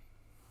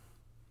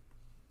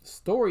 The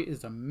story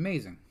is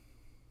amazing,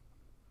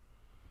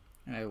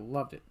 and I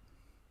loved it,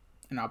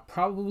 and I'll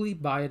probably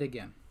buy it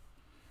again.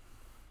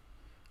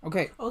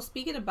 Okay. Oh,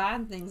 speaking of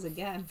buying things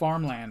again.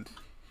 Farmland.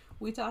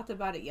 We talked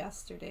about it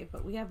yesterday,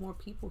 but we have more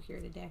people here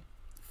today.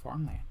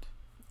 Farmland.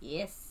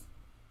 Yes.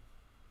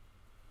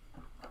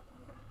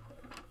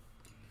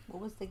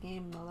 What was the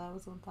game, though, that I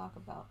was going to talk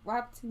about?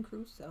 Robinson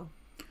Crusoe.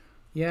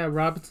 Yeah,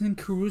 Robinson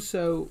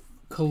Crusoe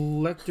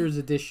Collector's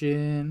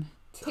Edition.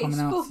 Coming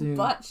out Tasteful soon.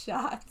 butt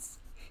shots.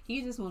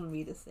 He just wanted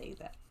me to say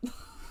that.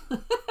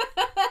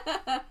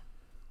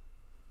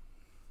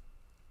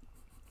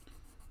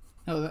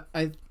 No,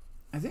 I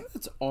think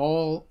that's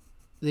all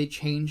they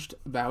changed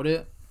about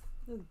it.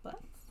 His butts?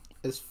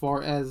 As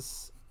far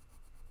as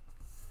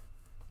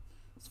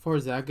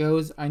that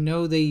goes, I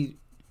know they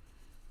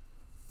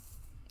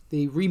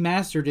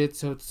remastered it,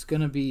 so it's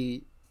gonna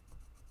be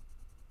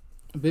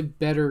a bit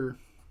better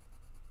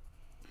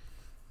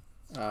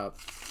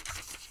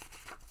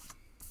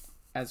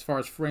as far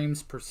as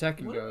frames per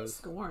second goes. What are we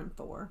scoring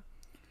for?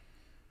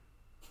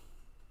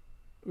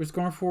 We're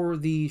scoring for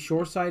the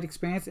Shoreside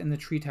Expanse and the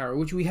Tree Tower,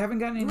 which we haven't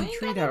gotten any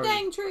Tree Tower.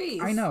 Dang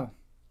trees. I know,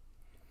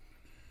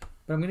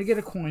 but I'm gonna get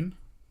a coin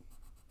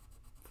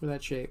for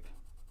that shape.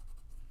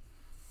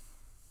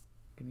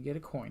 Gonna get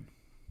a coin.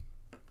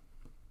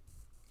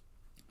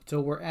 So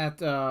we're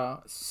at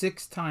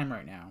 6 time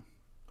right now.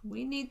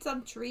 We need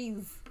some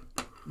trees.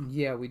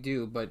 Yeah, we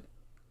do, but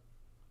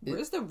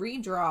where's the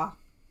redraw?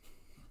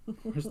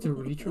 Where's the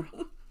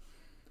redraw?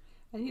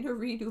 I need a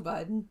redo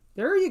button.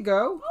 There you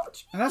go. Oh,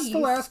 geez. And that's the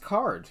last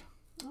card.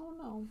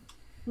 Oh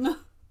no.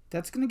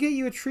 That's gonna get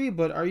you a tree,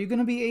 but are you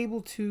gonna be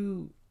able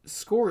to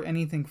score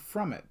anything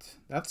from it?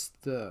 That's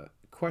the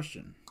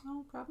question.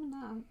 Oh, probably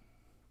not.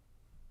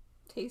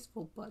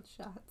 Tasteful butt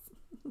shots.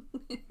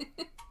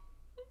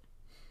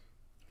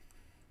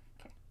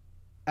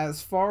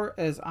 As far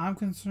as I'm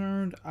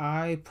concerned,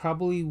 I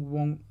probably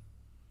won't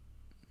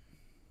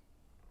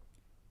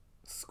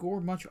score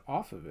much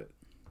off of it.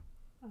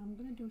 I'm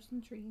gonna do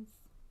some trees.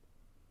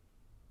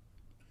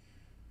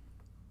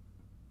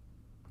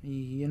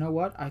 You know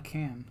what? I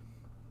can.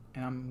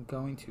 And I'm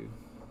going to.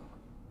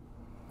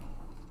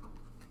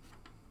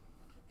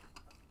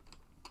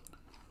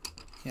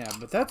 Yeah,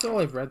 but that's all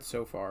I've read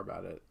so far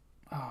about it.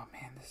 Oh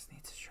man, this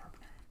needs a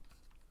sharpener.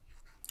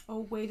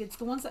 Oh wait, it's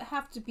the ones that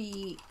have to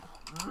be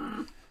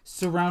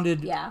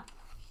surrounded. Yeah.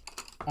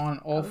 On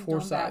all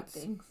 4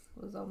 sides.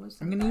 Was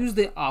almost I'm gonna use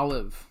the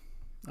olive,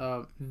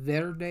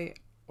 Verde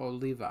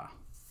Oliva.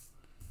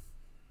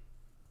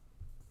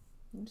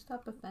 You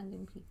stop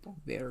offending people.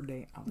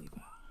 Verde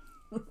Oliva.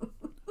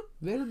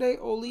 Verde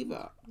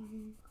Oliva.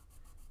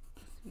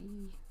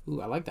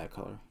 Ooh, I like that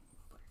color.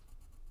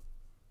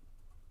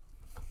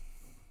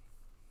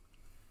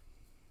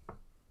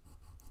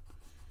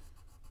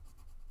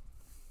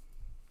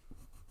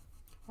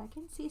 I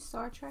can see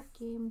Star Trek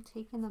game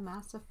taking the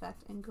Mass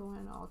Effect and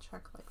going all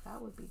Trek like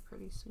that would be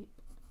pretty sweet.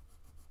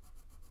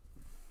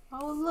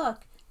 Oh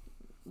look,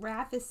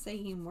 Raph is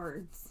saying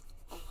words.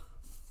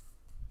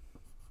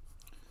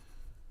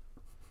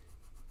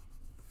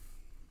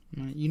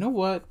 You know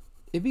what?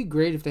 It'd be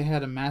great if they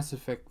had a Mass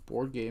Effect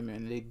board game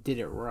and they did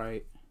it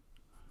right.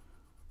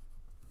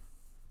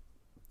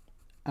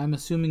 I'm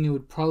assuming it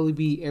would probably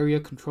be area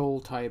control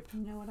type.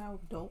 You know what I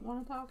don't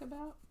want to talk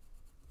about?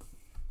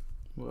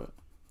 What?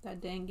 That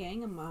dang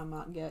game I'm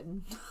not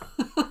getting.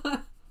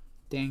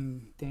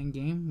 Dang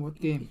game? What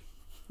game?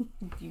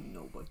 You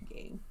know what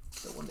game.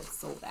 The one that's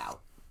sold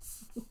out.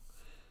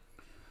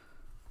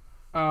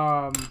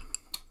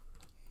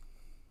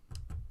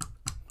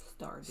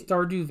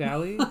 Stardew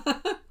Valley?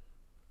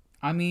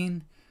 I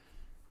mean,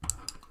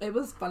 it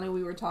was funny.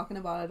 We were talking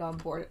about it on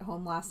Board at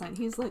Home last night.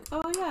 He's like,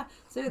 "Oh yeah,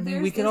 so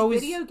there's this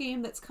video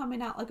game that's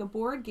coming out, like a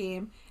board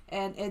game,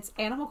 and it's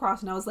Animal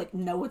Crossing." I was like,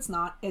 "No, it's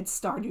not. It's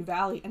Stardew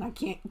Valley, and I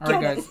can't get it."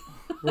 All right, guys,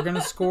 we're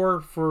gonna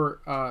score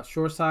for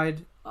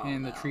Shoreside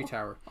and the Tree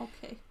Tower.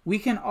 Okay. We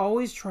can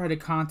always try to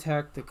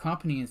contact the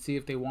company and see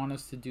if they want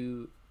us to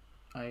do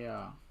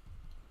a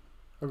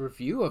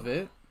review of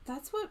it.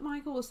 That's what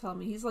Michael was telling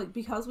me. He's like,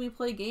 because we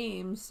play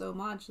games so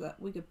much that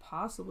we could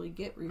possibly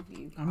get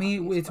reviewed. I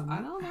mean,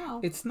 I don't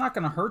know. It's not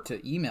going to hurt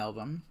to email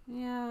them.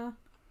 Yeah.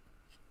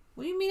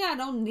 What do you mean I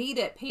don't need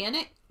it?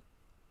 Panic?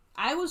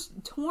 I was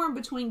torn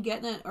between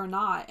getting it or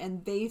not,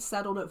 and they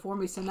settled it for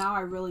me, so now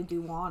I really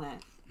do want it.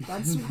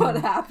 That's what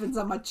happens.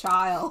 I'm a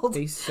child.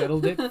 They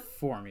settled it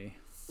for me.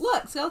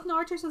 Look, Skeleton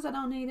Archer says I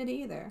don't need it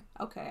either.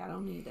 Okay, I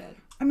don't need it.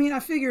 I mean, I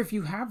figure if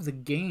you have the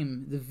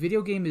game, the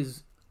video game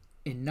is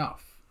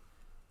enough.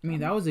 I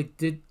mean, that was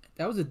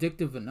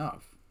addictive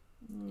enough.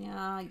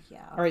 Yeah.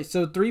 All right,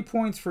 so 3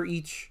 points for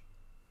each.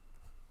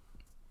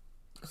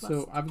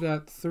 So I've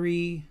got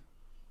 3,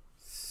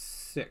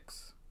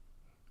 6.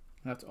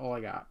 That's all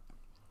I got.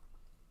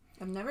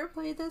 I've never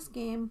played this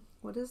game.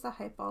 What is the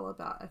hype all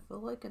about? I feel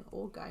like an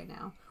old guy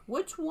now.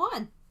 Which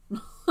one?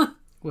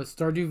 What,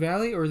 Stardew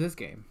Valley or this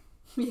game?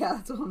 Yeah,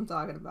 that's what I'm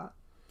talking about.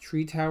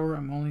 Tree Tower,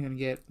 I'm only going to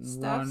get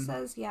Steph one.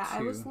 says, yeah, I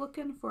two. was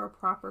looking for a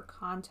proper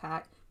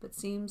contact, but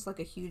seems like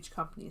a huge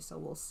company, so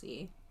we'll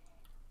see.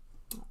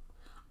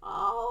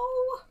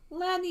 Oh,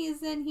 Lenny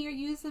is in here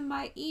using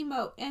my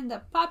emote and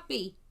the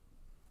puppy.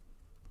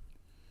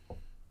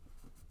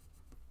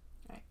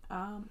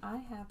 Alright, I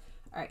have...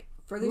 Alright,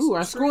 for this Ooh, I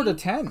tree, scored a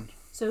 10.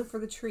 So for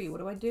the tree, what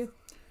do I do?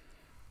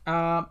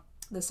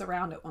 The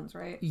surrounded ones,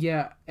 right?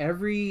 Yeah,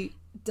 every...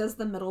 Does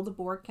the middle of the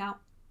board count?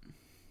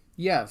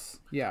 Yes,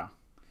 yeah.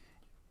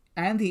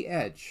 And the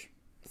edge.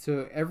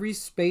 So every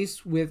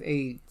space with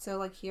a... So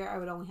like here, I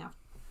would only have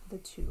the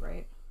 2,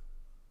 right?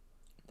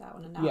 That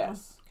one and that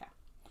yes. one? Okay.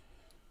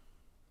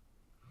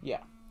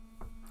 Yeah.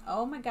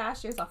 Oh my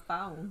gosh, there's a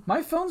phone.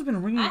 My phone's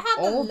been ringing I have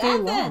all 11. day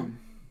long.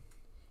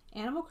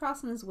 Animal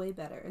Crossing is way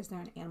better. Is there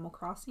an Animal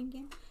Crossing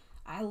game?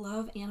 I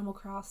love Animal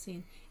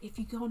Crossing. If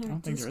you go in our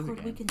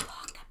Discord, we can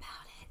talk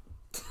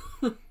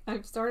about it.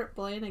 I've started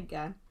playing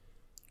again.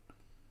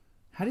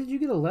 How did you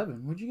get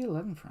 11? Where'd you get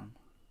 11 from?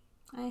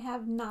 I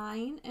have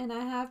 9 and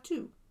I have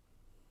 2.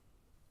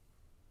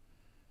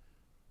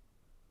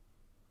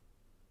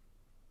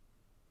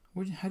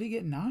 How do you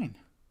get 9?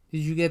 Did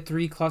you get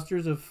 3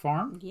 clusters of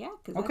farm? Yeah,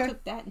 because I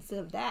took that instead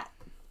of that.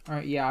 All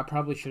right, yeah, I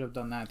probably should have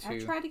done that too. I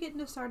tried to get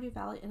into Stardew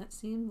Valley and it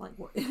seemed like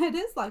work. It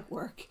is like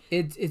work.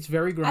 It's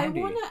very grindy. I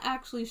want to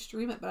actually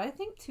stream it, but I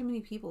think too many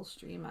people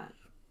stream it.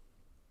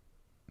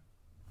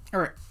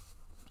 All right.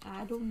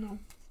 I don't know.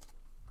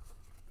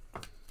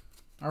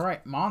 All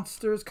right,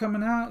 monsters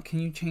coming out. Can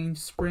you change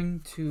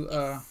spring to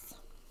Yes.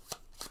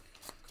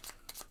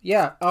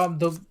 Yeah,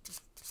 the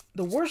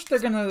worst they're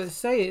going to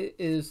say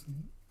is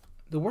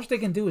the worst they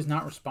can do is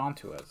not respond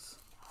to us.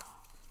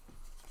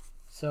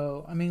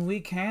 So, I mean,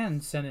 we can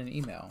send an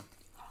email.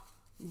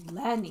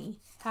 Lenny,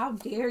 how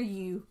dare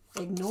you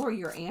ignore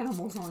your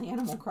animals on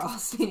Animal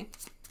Crossing?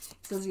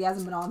 Says he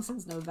hasn't been on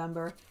since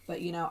November,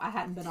 but you know, I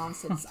hadn't been on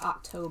since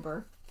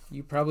October.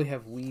 You probably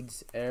have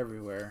weeds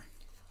everywhere.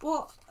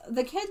 Well,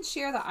 the kids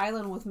share the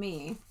island with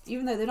me,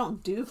 even though they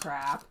don't do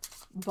crap,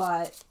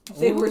 but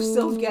they were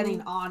still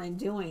getting on and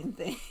doing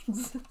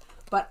things.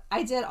 But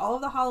I did all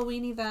of the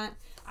Halloween event.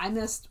 I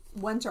missed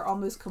winter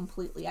almost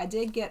completely. I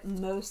did get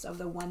most of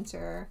the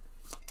winter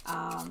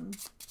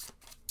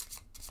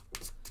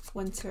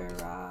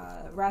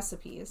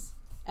recipes.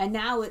 And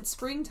now it's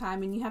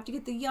springtime and you have to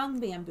get the young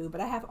bamboo,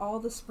 but I have all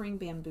the spring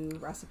bamboo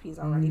recipes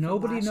already.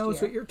 Nobody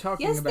knows what you're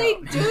talking about. Yes,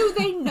 they do.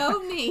 They know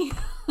me.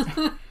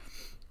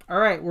 All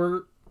right,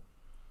 we're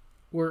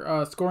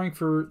scoring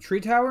for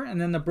Tree Tower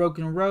and then the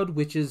Broken Road,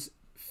 which is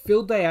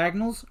fill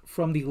diagonals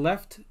from the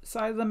left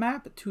side of the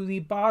map to the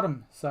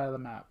bottom side of the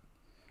map.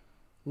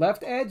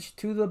 Left edge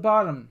to the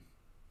bottom.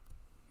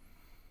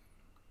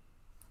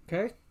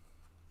 Okay?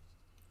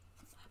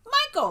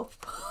 Michael!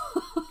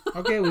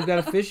 Okay, we've got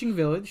a fishing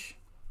village.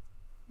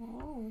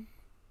 Oh.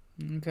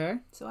 Okay.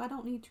 So I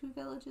don't need 2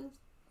 villages?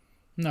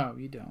 No,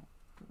 you don't.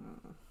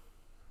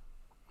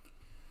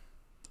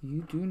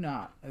 You do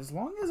not. As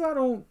long as I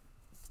don't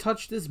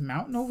touch this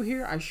mountain over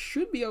here, I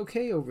should be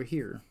okay over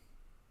here.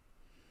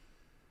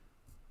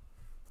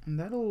 And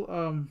that'll,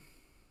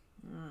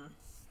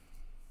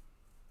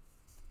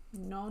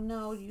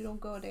 No, you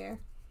don't go there.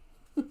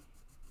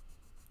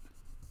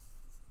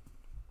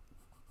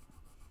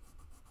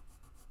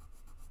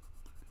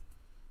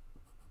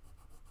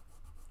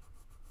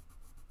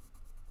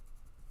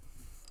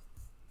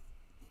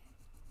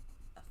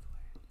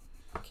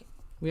 Okay.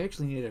 we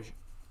actually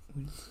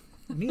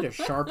need a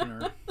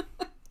sharpener.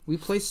 We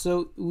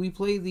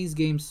play these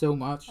games so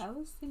much. I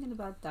was thinking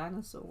about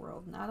Dinosaur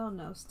World, and I don't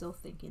know, still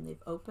thinking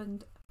they've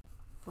opened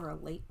for a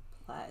late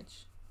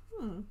pledge.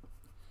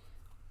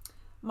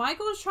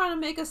 Michael's trying to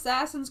make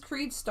Assassin's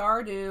Creed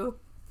Stardew.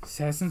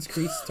 Assassin's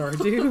Creed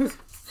Stardew?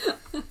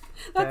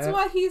 That's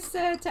what he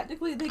said.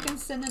 Technically, they can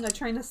send in a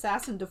trained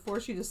assassin to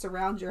force you to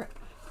surround your...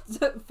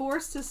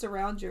 Force to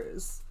surround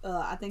yours.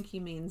 I think he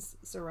means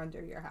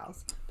surrender your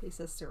house. But he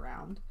says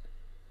surround.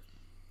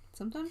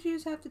 Sometimes you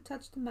just have to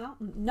touch the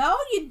mountain. No,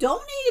 you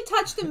don't need to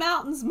touch the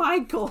mountains,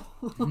 Michael.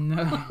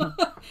 No.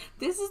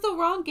 This is the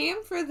wrong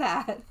game for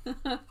that.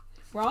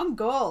 Wrong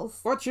goals.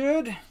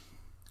 Orchard.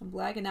 I'm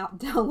lagging out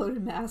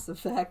downloaded Mass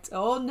Effect.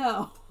 Oh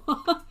no.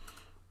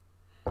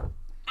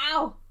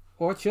 Ow.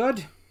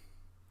 Orchard.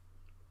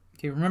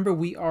 Okay, remember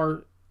we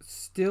are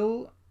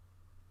still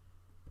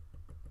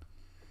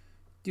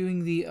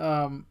doing the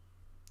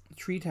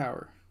tree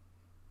tower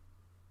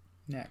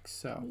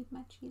next, so Leave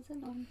my cheese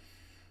alone.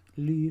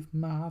 Leave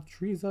my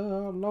trees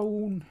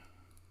alone.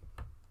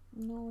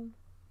 No.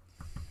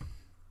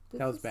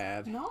 That was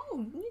bad. No,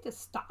 you need to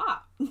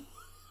stop.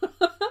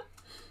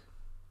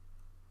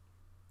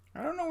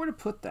 I don't know where to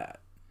put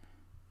that.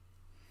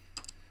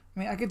 I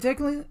mean, I could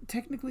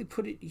technically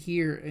put it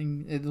here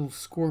and it'll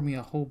score me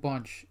a whole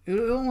bunch.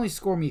 It'll only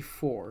score me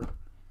 4.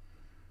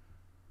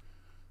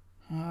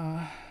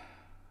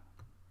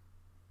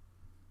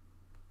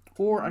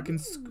 Or I can...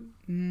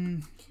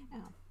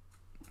 Ow.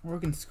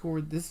 Oregon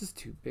scored. This is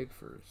too big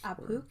for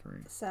Apuk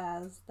 3.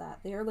 says that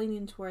they're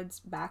leaning towards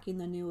backing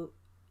the new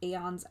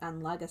Aeons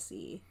and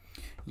Legacy.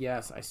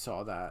 Yes, I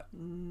saw that.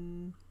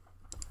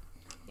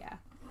 Yeah.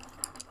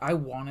 I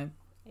want it.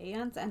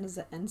 Aeons End is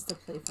an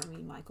insta-play for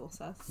me, Michael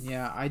says.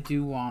 Yeah, I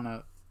do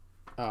want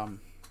to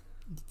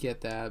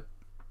get that.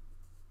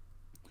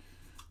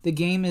 The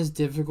game is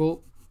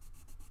difficult,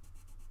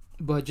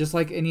 but just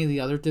like any of the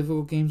other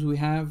difficult games we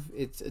have,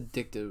 it's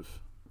addictive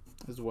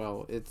as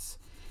well. It's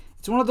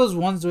one of those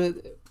ones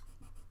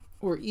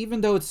where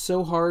even though it's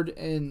so hard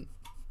and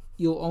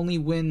you'll only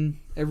win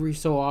every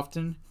so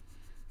often,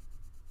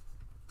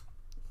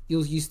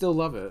 you still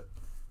love it.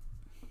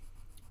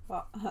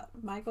 Well,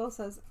 Michael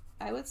says,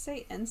 I would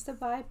say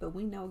insta-buy, but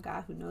we know a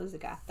guy who knows a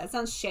guy. That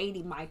sounds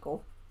shady,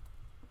 Michael.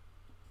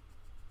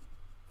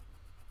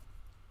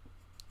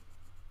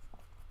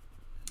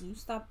 You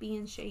stop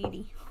being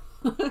shady.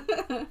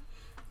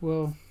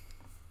 Well,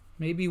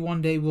 maybe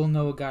one day we'll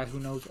know a guy who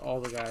knows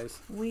all the guys.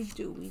 We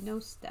do. We know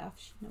Steph.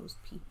 She knows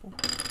people.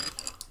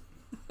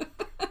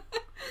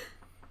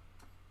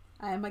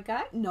 I am a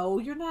guy? No,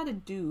 you're not a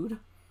dude.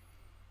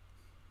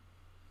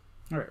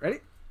 All right, ready?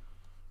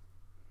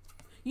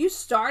 You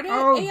started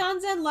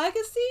Aeons and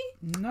Legacy?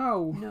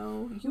 No.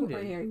 No, you were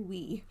very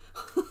wee.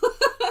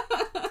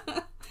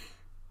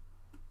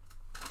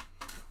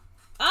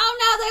 Oh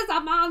no, there's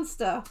a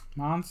monster.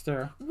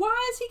 Monster.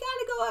 Why is he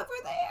gotta go over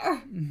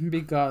there?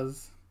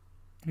 Because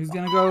he's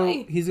gonna go.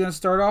 He's gonna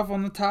start off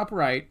on the top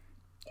right.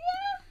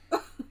 Yeah.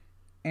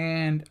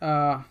 And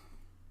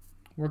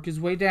work his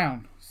way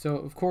down. So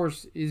of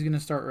course he's gonna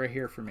start right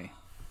here for me.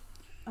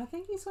 I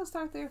think he's gonna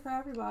start there for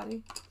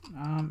everybody.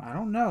 I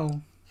don't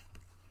know.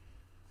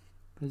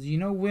 Because you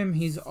know Wim,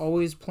 he's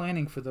always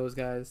planning for those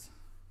guys.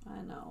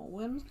 I know.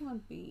 Wim's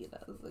gonna beat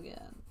us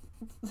again.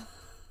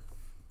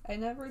 I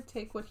never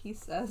take what he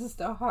says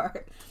to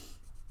heart.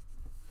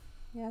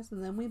 Yes,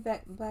 and then we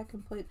back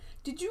and played.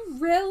 Did you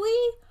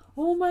really?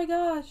 Oh my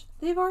gosh.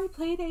 They've already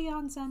played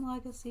Aeon's End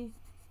Legacy.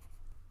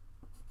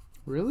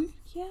 Really?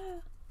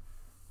 Yeah.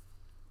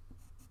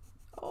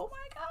 Oh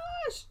my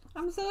gosh.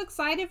 I'm so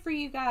excited for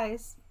you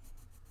guys.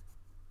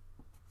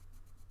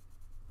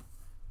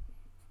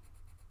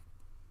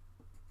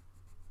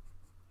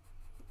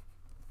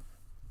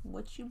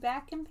 What, you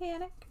back in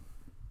panic?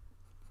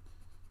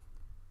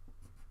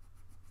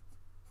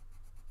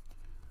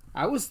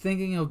 I was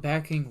thinking of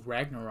backing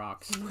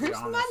Ragnarok's. Where's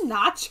my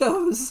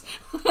nachos?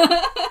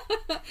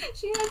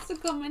 She has to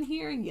come in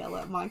here and yell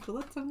at Michael.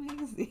 That's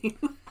amazing.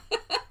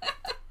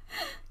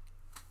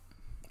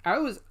 I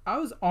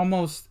was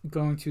almost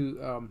going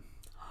to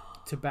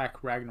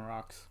back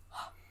Ragnarok's.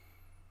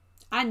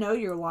 I know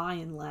you're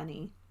lying,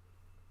 Lenny.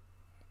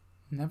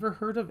 Never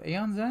heard of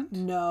Aeon's End?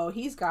 No,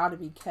 he's got to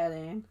be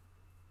kidding.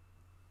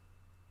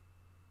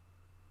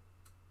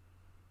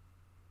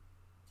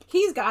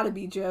 He's got to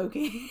be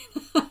joking.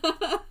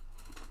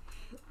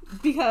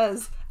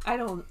 Because I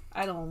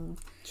don't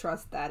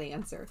trust that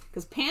answer.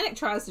 Because Panic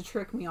tries to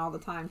trick me all the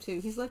time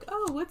too. He's like,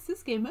 "Oh, what's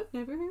this game? I've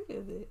never heard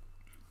of it."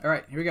 All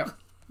right, here we go.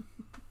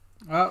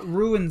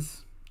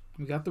 Ruins.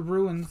 We got the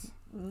ruins.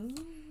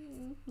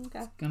 Okay.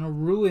 It's gonna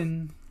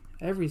ruin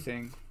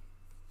everything.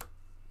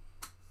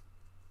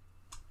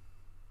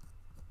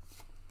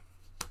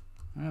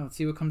 All right, let's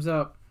see what comes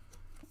up.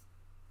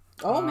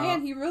 Oh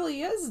man, he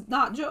really is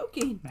not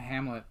joking.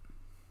 Hamlet.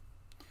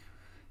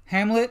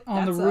 Hamlet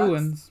on That the sucks.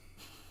 ruins.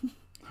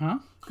 Huh?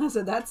 I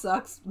said that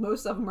sucks.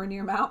 Most of them are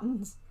near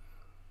mountains.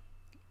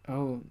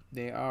 Oh,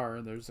 they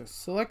are. There's a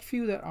select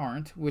few that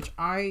aren't, which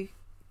I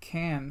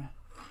can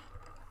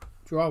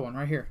draw one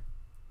right here.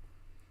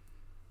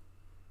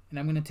 And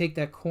I'm going to take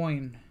that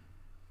coin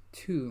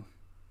too.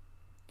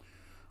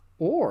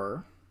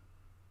 Or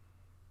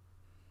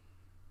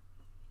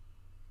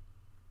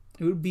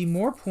it would be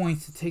more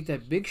points to take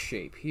that big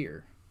shape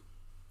here.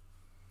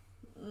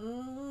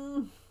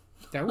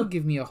 That would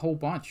give me a whole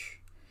bunch.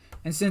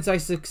 And since I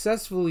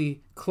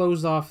successfully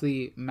closed off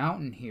the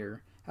mountain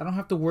here, I don't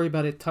have to worry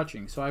about it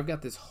touching. So I've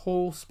got this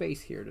whole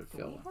space here to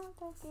fill.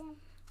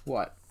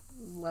 What?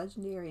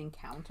 Legendary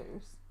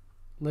encounters.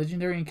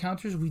 Legendary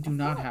encounters? We do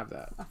not have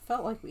that. I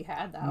felt like we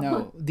had that.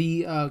 No,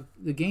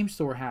 the game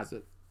store has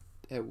it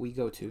that we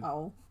go to.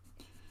 Oh.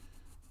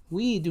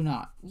 We do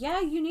not. Yeah,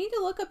 you need to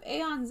look up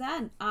Aeon's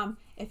End.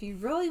 If you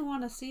really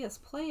want to see us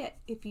play it,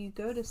 if you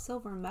go to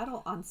Silver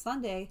Medal on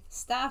Sunday,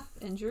 Steph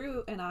and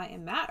Drew and I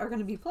and Matt are going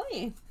to be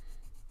playing.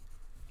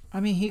 I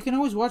mean, he can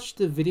always watch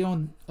the video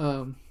on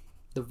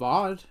the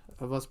VOD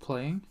of us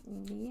playing.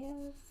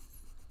 Yes.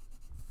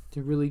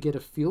 To really get a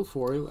feel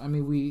for it. I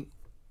mean, we've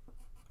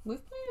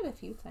played it a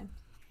few times.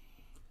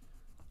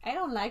 I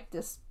don't like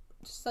this,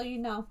 just so you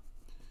know.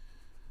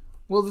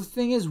 Well, the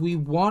thing is, we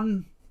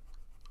won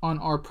on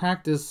our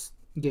practice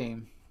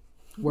game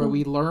where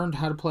we learned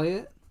how to play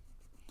it.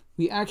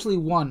 We actually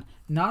won,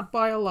 not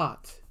by a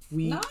lot.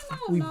 We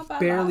not by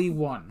barely a lot.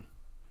 won.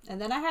 And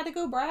then I had to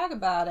go brag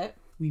about it.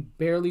 We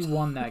barely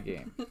won that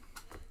game.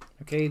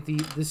 Okay,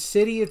 the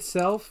city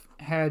itself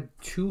had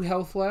 2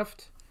 health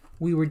left.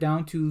 We were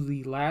down to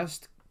the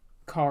last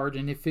card,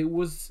 and if it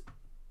was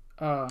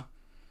if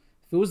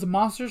it was the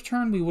monster's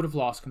turn, we would have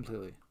lost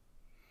completely.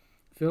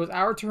 If it was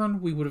our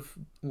turn, we would have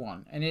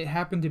won, and it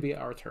happened to be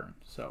our turn.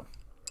 So,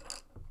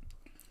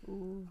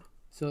 Ooh.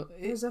 it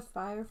There's a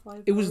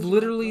Firefly. was version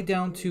literally of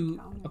down Legendary to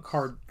Encounters. a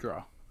card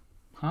draw,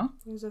 huh?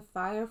 There's a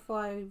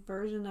Firefly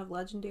version of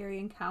Legendary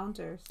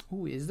Encounters.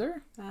 Oh, is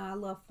there? I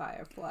love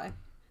Firefly.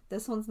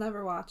 This one's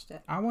never watched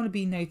it. I want to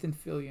be Nathan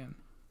Fillion.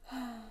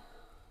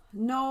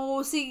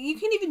 No, see, you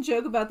can't even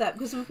joke about that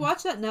because we've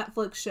watched that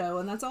Netflix show,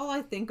 and that's all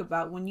I think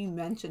about when you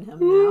mention him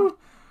now. Ooh,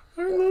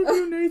 I love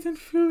you, Nathan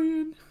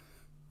Fillion.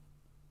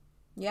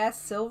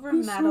 Yes, Silver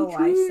He's Medal, so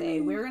I say.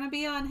 dreamy. We're going to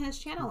be on his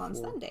channel on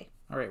Sunday.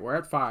 All right, we're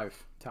at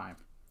 5 time.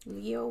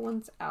 Leo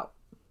one's out.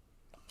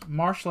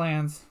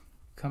 Marshlands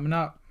coming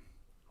up.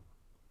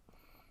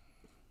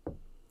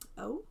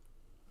 Oh?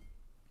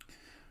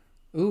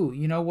 Ooh,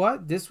 you know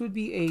what? This would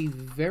be a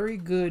very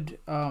good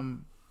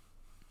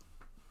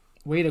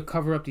way to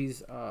cover up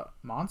these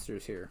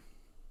monsters here.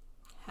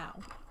 How?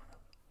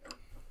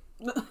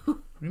 What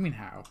do you mean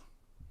how?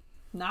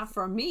 Not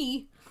for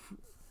me.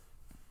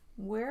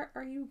 Where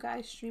are you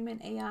guys streaming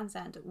Aeon's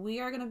End? We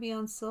are going to be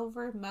on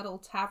Silver Medal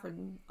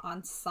Tavern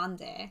on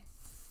Sunday.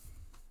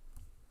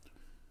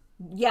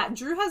 Yeah,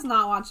 Drew has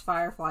not watched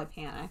Firefly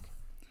Panic.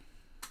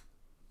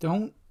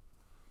 Don't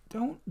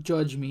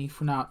judge me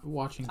for not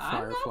watching I'm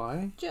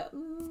Firefly.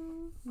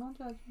 Not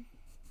judging.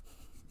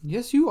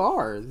 Yes, you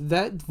are.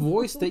 That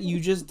voice that you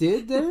just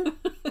did there,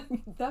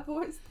 that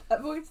voice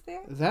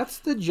there? that's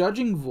the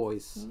judging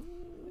voice.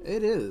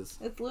 It is.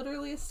 It's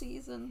literally a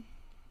season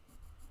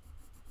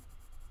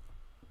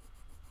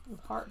of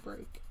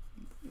heartbreak.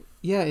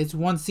 Yeah, it's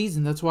one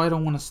season. That's why I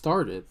don't want to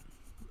start it.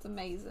 It's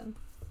amazing.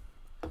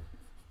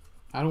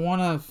 I don't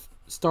want to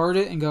start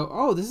it and go,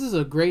 oh, this is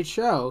a great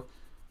show.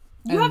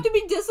 You And have to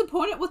be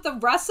disappointed with the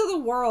rest of the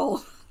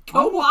world.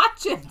 Go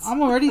watch it.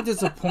 I'm already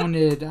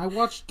disappointed. I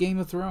watched Game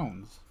of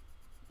Thrones.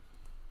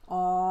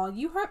 Aw,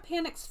 you hurt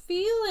Panic's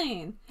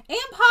feeling. And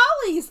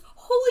Polly's.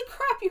 Holy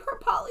crap, you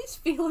hurt Polly's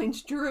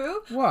feelings,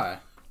 Drew.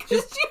 What?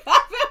 Because you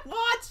haven't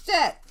watched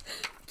it.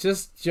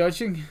 Just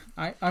judging?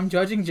 I'm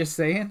judging, just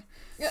saying?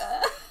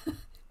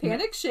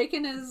 Panic's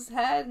shaking his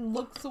head and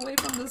looks away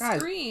from the Guys,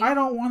 screen. I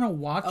don't want to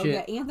watch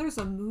it. Yeah, and there's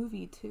a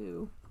movie,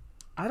 too.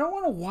 I don't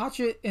want to watch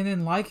it and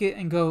then like it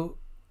and go,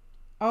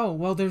 oh,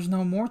 well, there's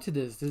no more to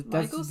this.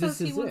 Michael says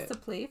he wants it. to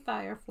play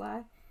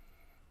Firefly.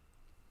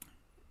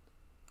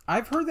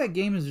 I've heard that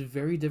game is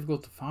very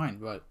difficult to find,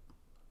 but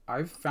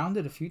I've found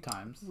it a few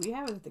times. We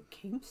have it at the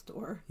game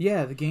store.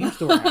 Yeah, the game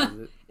store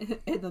has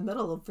it. In the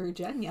middle of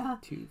Virginia.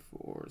 2,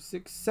 4,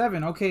 6,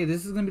 7. Okay,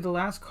 this is going to be the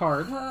last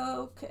card.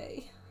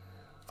 Okay.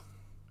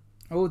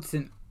 Oh, it's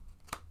in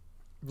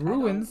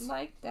ruins. I don't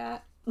like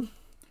that.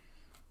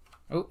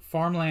 Oh,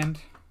 farmland.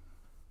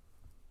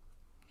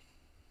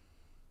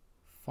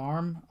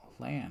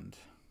 Farmland.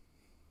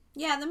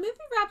 Yeah, the movie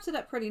wraps it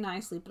up pretty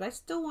nicely, but I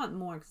still want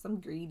more because I'm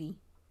greedy.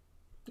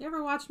 You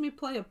ever watch me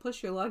play a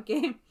push your luck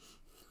game?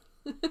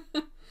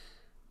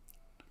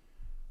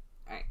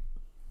 Alright.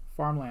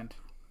 Farmland.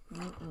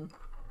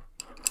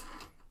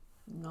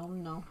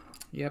 No.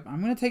 Yep,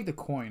 I'm going to take the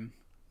coin.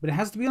 But it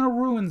has to be on the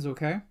ruins,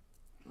 okay?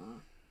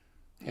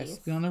 It has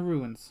to be on the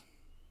ruins.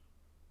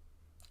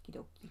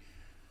 Okie-dokie.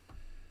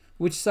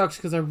 Which sucks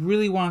because I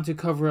really wanted to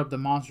cover up the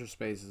monster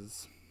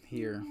spaces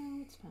here.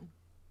 No, it's fine.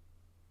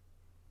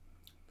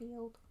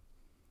 Field.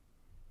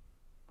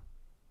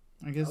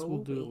 I guess Oh,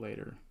 we'll do it wait.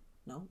 later.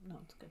 No,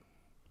 it's good.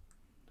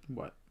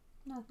 What?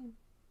 Nothing.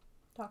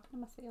 Talking to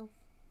myself.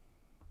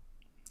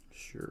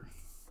 Sure.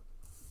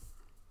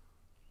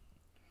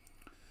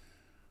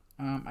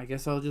 I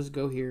guess I'll just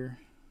go here.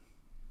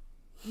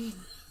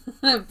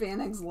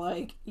 Panic's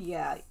like,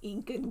 yeah,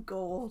 ink and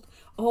gold.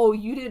 Oh,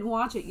 you didn't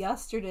watch it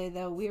yesterday,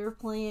 though. We were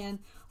playing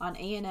on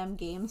A&M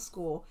Game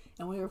School,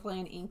 and we were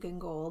playing ink and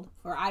gold.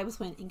 Or I was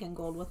playing ink and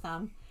gold with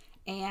them.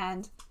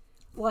 And,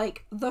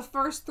 like, the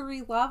first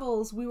 3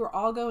 levels, we were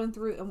all going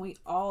through, and we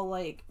all,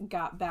 like,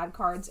 got bad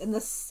cards. And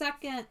the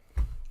second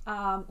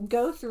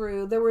go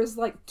through, there was,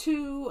 like,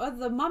 2 of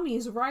the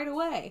mummies right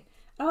away.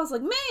 And I was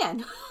like,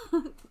 man,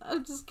 I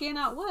just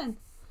cannot win.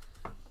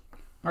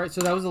 Alright,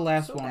 so that was the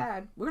last So one.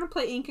 bad. We're gonna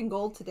play Ink and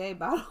Gold today,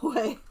 by the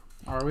way.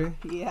 Are we?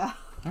 Yeah.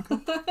 Okay.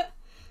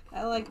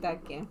 I like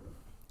that game.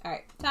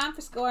 Alright, time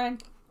for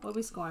scoring. What are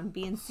we scoring?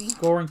 B and C?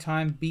 Scoring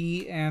time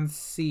B and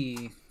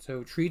C.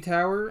 So Tree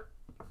Tower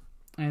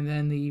and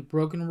then the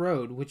Broken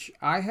Road, which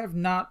I have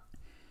not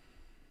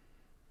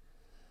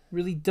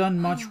really done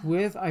much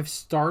with. I've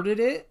started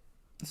it,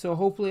 so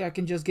hopefully I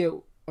can just get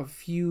a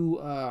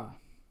few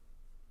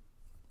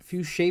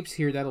shapes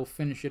here that'll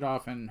finish it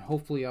off, and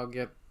hopefully I'll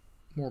get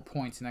more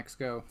points next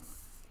go.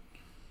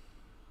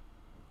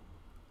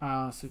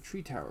 So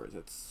Tree Towers,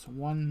 that's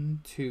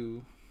 1,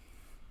 2,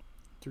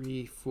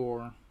 3,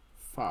 4,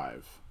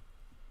 5.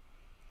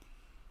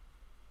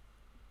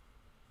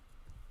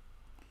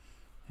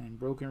 And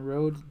Broken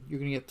Road, you're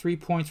going to get 3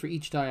 points for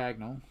each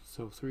diagonal.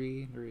 So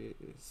 3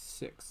 is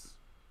 6.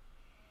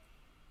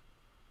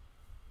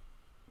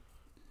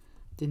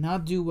 Did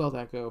not do well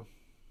that go.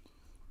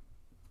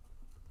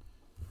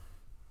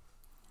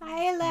 Hi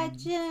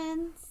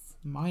Legends.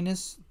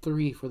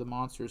 -3 for the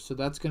monsters, so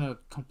that's gonna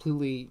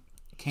completely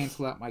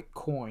cancel out my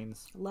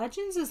coins.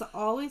 Legends is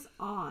always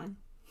on.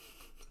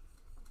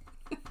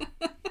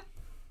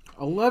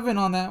 11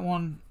 on that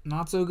one.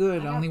 Not so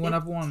good. I only went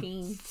up 1.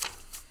 15.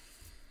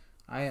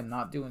 I am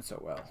not doing so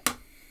well.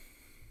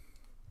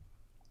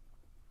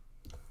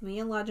 Me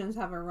and Legends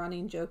have a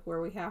running joke where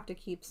we have to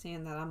keep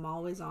saying that I'm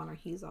always on or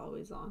he's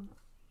always on.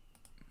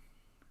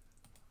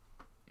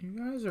 You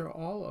guys are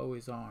all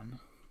always on.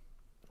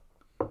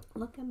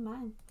 Look at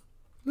mine.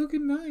 Look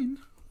at mine.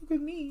 Look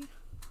at me.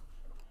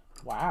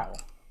 Wow.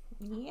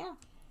 Yeah.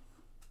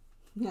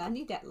 Yeah, I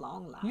need that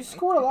long line. You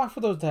scored a lot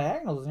for those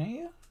diagonals, didn't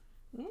you?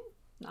 Yeah,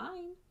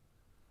 9.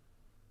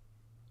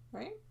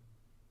 Right?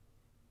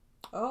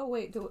 Oh,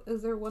 wait.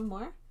 Is there one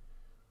more?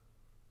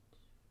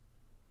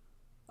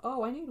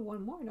 Oh, I need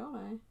one more, don't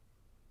I?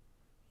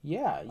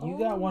 Yeah, you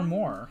got one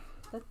more.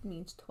 That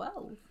means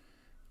 12.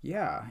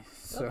 Yeah,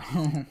 so...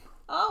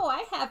 Oh,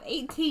 I have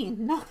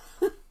 18.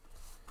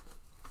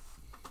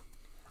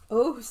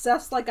 Oh,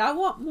 Seth's like, I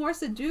want more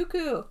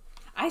Sudoku.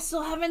 I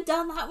still haven't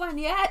done that one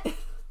yet.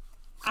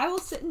 I will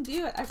sit and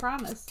do it, I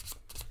promise.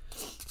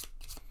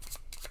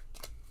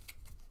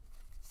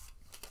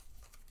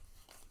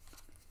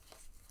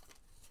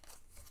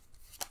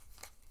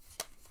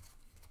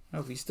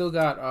 Oh, we still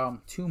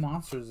got 2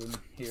 monsters in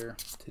here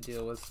to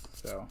deal with,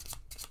 so...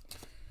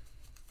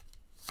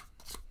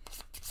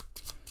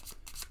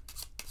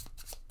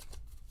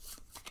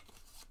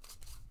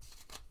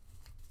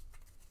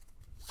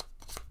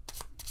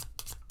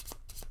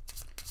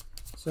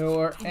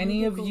 So are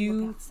any of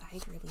you... Look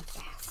outside really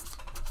fast.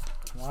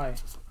 Why?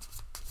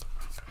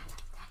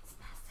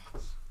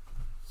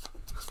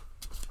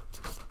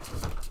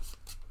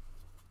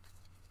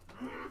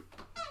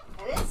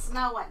 It is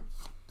snowing.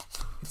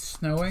 It's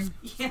snowing?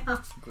 Yeah.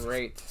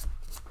 Great.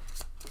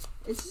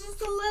 It's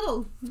just a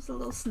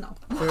little snow.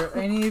 Are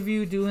any of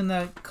you doing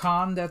that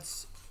con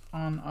that's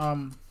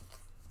on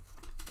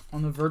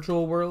the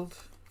virtual world?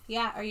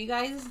 Yeah, are you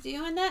guys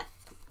doing it?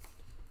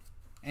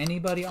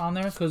 Anybody on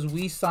there? Because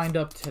we signed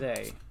up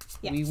today.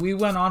 Yeah. We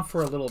went on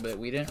for a little bit.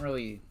 We didn't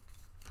really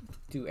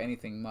do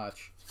anything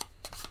much.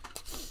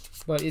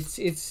 But it's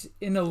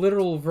in a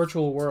literal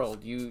virtual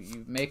world.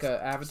 You make an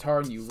avatar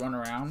and you run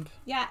around.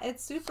 Yeah,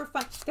 it's super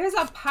fun. There's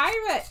a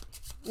pirate.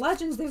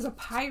 Legends, there's a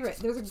pirate.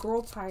 There's a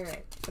girl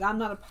pirate. But I'm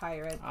not a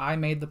pirate. I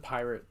made the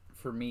pirate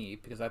for me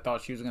because I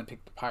thought she was going to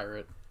pick the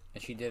pirate.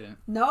 And she didn't.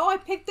 No, I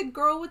picked the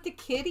girl with the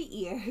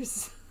kitty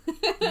ears.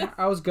 Yeah,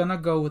 I was going to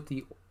go with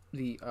the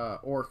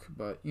orc,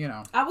 but you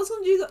know. I was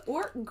going to do the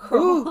orc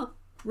girl. Ooh,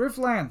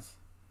 Riftlands.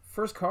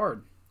 First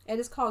card. It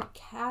is called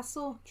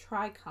Castle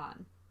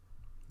Tricon.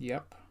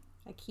 Yep.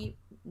 I keep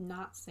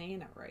not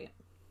saying it right.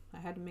 I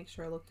had to make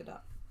sure I looked it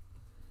up.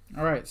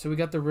 Alright, so we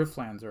got the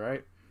Riftlands,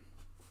 alright?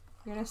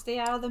 You're going to stay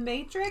out of the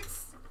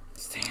Matrix?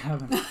 Stay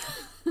out of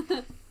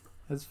the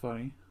That's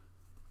funny.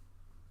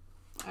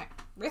 Alright.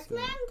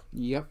 Riftland? So,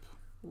 yep.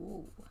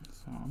 Ooh.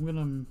 So I'm going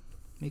to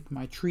make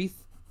my tree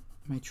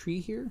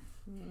here.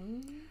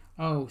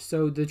 Oh,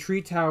 so the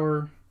tree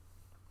tower...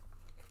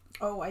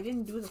 Oh, I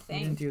didn't do the I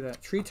thing. didn't do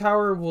that. Tree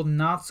tower will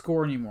not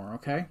score anymore,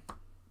 okay?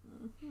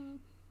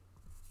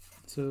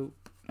 So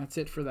that's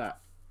it for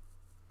that.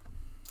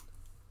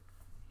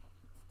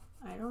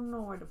 I don't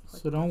know where to put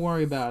it. So don't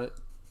worry about it.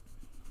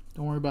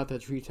 Don't worry about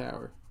that tree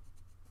tower.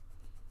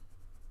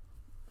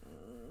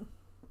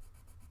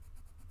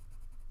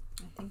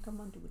 I think I'm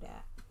going to do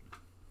that.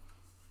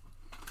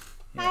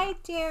 Yeah. Hi,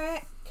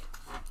 Derek.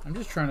 I'm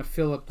just trying to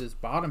fill up this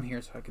bottom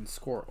here so I can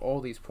score all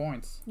these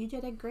points. You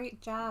did a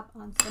great job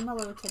on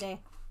Similo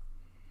today.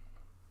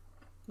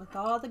 With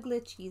all the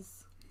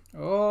glitchies.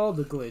 All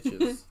the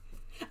glitches.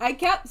 I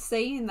kept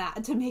saying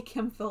that to make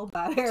him feel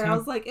better. I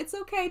was like, it's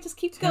okay, just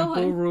keep Temple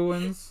going.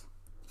 ruins.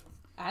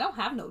 I don't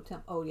have no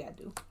temp. Oh, yeah, I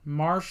do.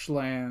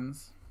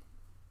 Marshlands.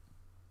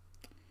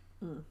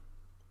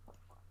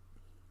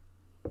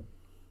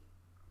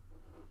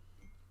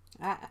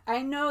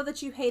 I know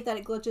that you hate that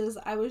it glitches.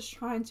 I was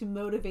trying to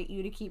motivate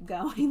you to keep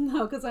going,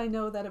 though, because I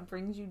know that it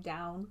brings you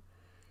down.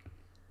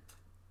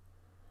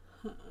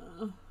 I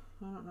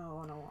don't know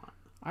what I want.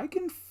 I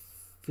can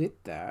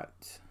fit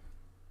that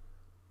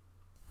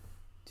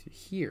to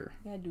here.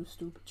 Yeah, do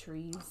stupid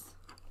trees.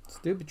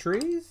 Stupid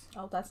trees?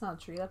 Oh, that's not a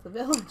tree. That's a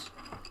village.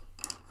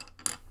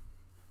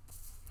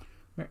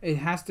 It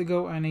has to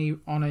go on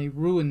a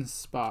ruin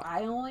spot.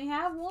 I only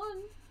have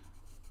one.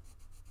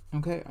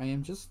 Okay, I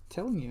am just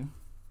telling you.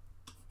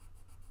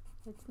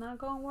 It's not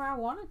going where I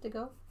want it to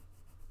go.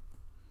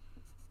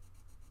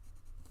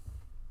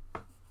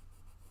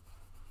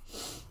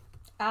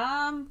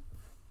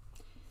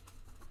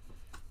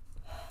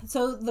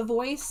 So the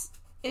voice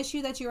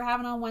issue that you were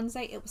having on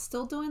Wednesday, it was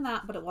still doing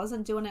that, but it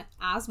wasn't doing it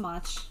as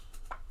much.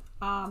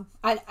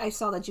 I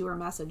saw that you were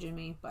messaging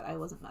me, but I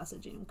wasn't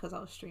messaging because I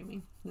was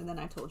streaming. And then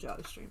I told you I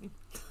was streaming.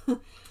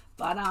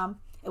 But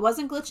it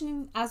wasn't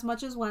glitching as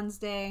much as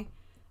Wednesday.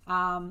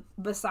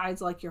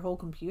 Besides like your whole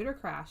computer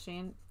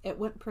crashing, it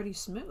went pretty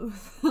smooth.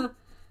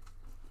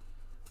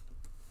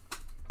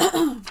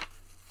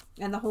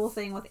 And the whole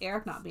thing with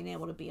Eric not being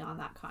able to be on,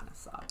 that kind of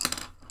sucks.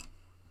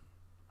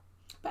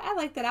 But I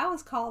like that I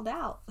was called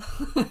out.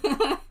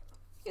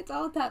 It's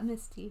all about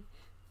Misty.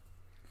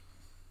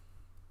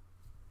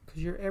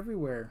 Because you're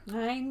everywhere.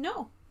 I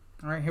know.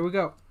 All right, here we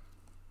go.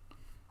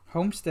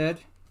 Homestead.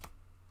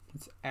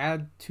 Let's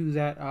add to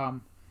that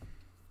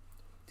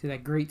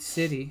great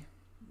city.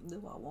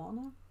 Do I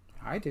wanna?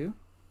 I do.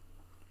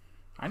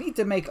 I need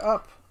to make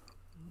up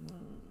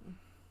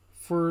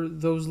for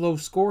those low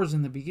scores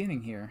in the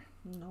beginning here.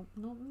 Nope,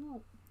 nope,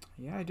 nope.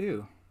 Yeah, I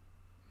do.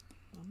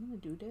 I'm gonna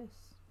do this.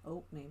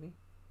 Oh, maybe.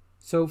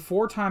 So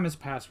 4 time has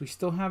passed. We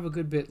still have a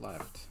good bit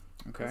left.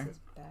 Okay. This is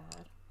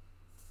bad.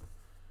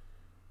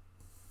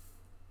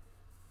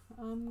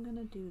 I'm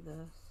gonna do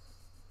this.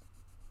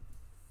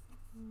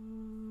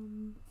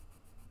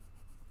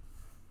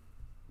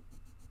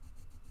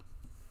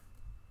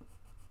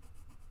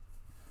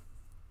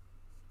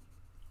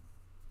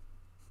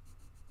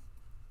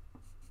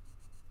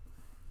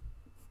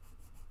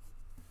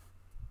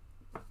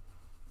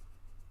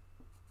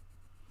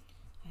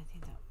 I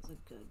think that was a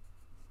good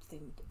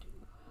thing to do.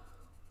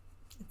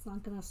 It's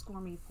not gonna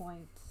score me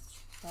points,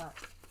 but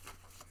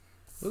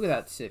Look at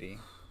that city.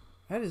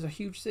 That is a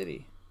huge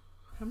city.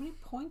 how many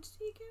points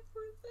do you get for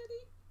a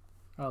city?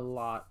 A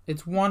lot.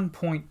 It's 1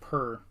 point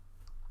per.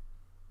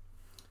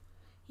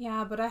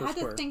 Yeah, but I Per had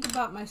square. to think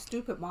about my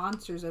stupid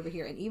monsters over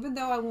here, and even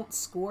though I won't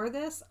score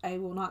this, I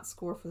will not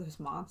score for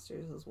those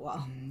monsters as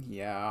well.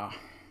 Yeah,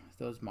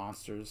 those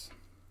monsters.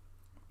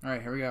 All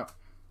right, here we go.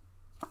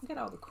 Look at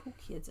all the cool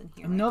kids in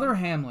here. Another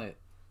Hamlet.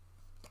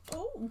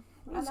 Oh,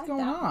 What's I like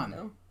going that one, on?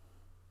 though.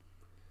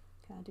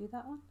 Can I do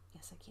that one?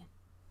 Yes, I can.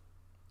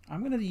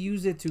 I'm gonna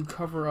use it to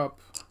cover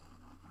up.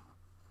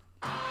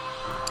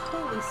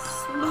 Holy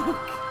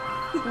smoke!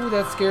 Ooh,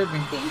 that scared me.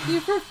 Thank you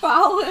for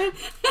following.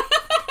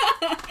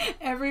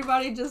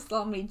 Everybody just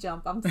saw me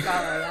jump. I'm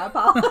sorry. I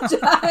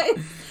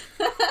apologize.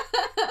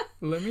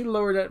 Let me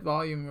lower that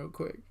volume real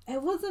quick.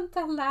 It wasn't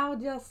that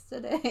loud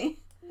yesterday.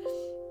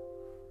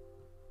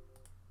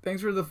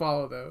 Thanks for the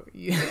follow, though.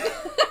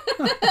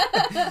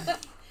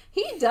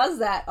 He does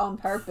that on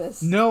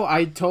purpose. No,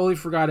 I totally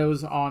forgot it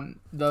was on.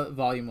 The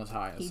volume was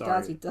high. He Sorry.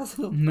 does. He does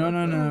it on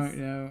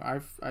No.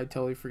 purpose. I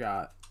totally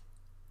forgot.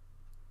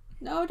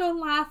 No, don't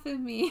laugh at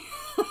me.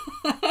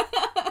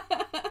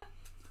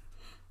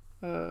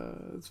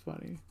 It's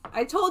funny.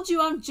 I told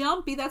you I'm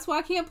jumpy. That's why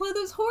I can't play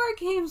those horror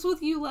games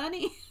with you,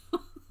 Lenny.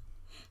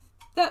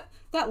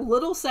 That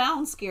little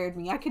sound scared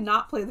me. I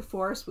cannot play the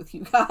forest with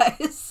you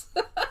guys.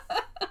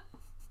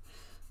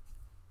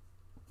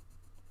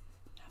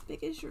 How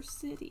big is your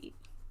city?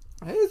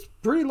 It's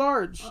pretty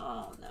large.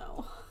 Oh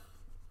no.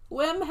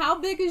 Wim, how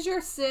big is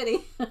your city?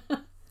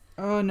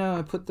 Oh no,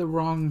 I put it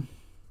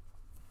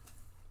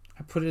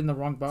in the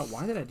wrong bot.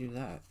 Why did I do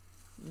that?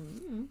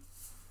 Mm-hmm.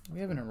 We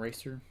have an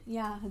eraser.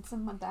 Yeah, it's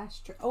in my dice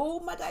tray. Oh,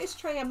 my dice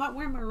tray. I'm not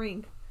wearing my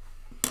ring.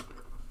 You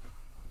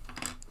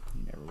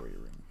never wear your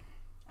ring.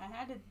 I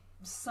had to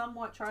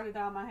somewhat try to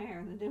dye my hair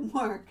and it didn't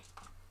work.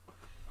 I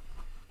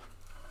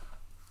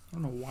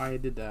don't know why I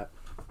did that.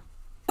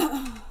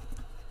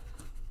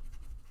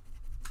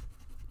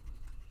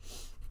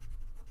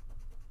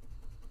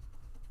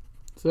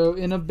 So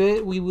in a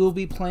bit, we will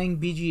be playing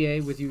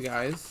BGA with you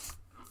guys.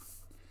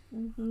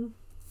 Mm-hmm.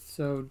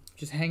 So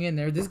just hang in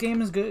there. This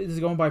game is good. This is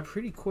going by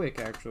pretty quick,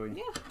 actually.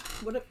 Yeah.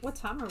 What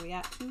time are we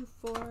at? 2,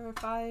 4,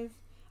 5?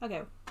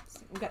 Okay. So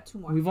we got 2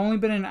 more. We've only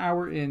been an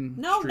hour in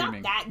No,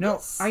 streaming. not that. No,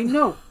 This. I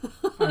know.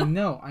 I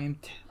know. I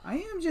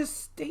am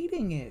just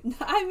stating it.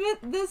 I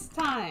meant this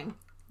time.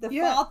 The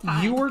Yeah, fall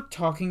time. you were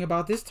talking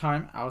about this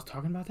time. I was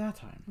talking about that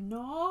time.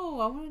 No,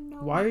 I want to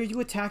know. Why are you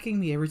attacking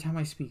me every time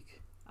I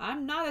speak?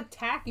 I'm not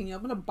attacking you.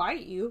 I'm going to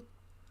bite you.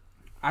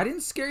 I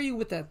didn't scare you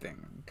with that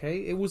thing,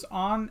 okay? It was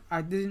on.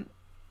 I didn't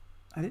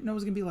know it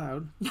was going to be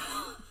loud.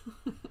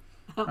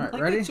 I'm right,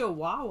 like ready? a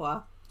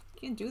chihuahua. You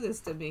can't do this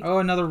to me. Oh,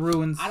 another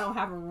ruins. I don't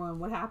have a room.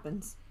 What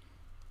happens?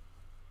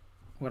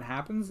 What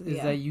happens is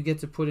Yeah. that you get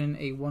to put in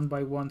a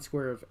 1x1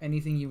 square of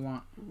anything you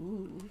want.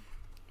 Ooh.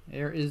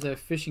 There is a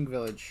fishing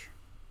village.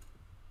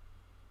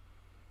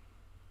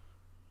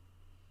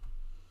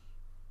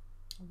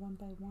 A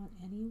 1x1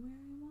 anywhere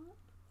you want?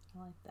 I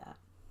like that.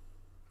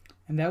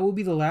 And that will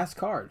be the last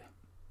card.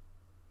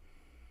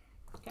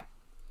 Okay.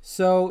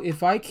 So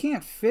if I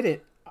can't fit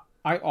it,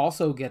 I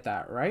also get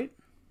that, right?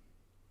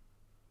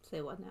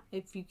 Say what now?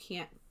 If you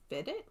can't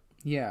fit it?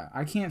 Yeah,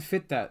 I can't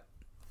fit that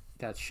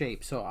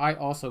shape, so I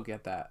also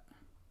get that.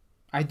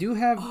 I do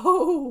have...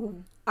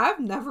 Oh,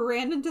 I've never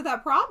ran into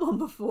that problem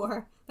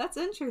before. That's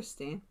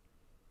interesting.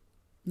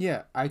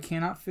 Yeah, I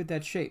cannot fit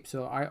that shape,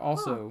 so I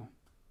also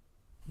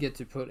get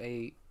to put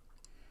a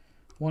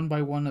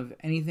 1x1 of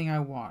anything I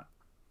want.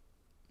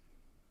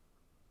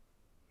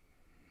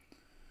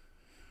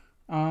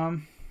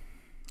 I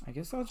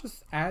guess I'll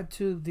just add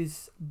to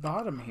this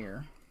bottom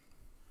here.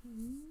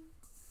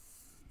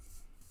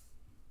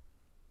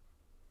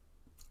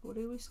 What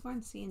are we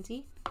scoring? C and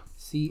D?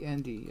 C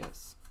and D,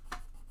 yes.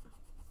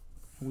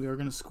 We are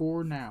going to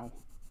score now.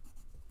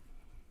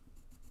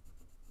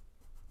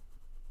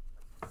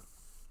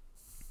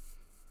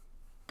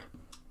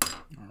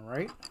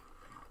 right.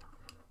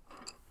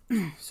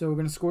 So we're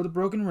going to score the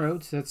broken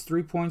road. So that's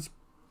 3 points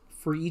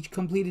for each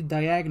completed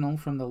diagonal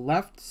from the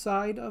left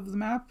side of the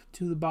map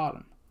to the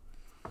bottom.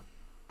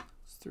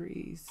 It's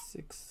 3,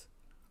 6,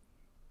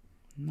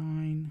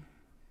 9,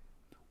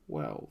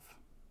 12.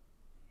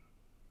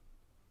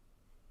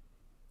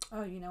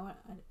 Oh, you know what?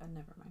 I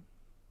never mind.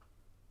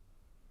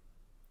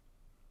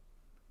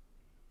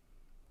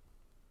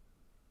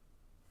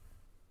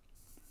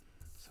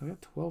 So I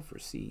got 12 for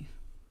C.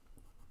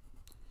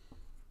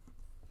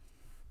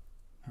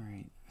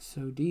 Alright,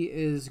 so D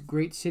is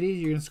great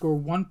cities. You're going to score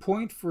 1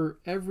 point for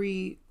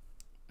every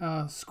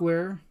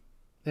square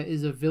that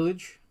is a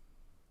village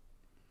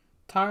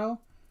tile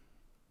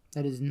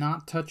that is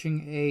not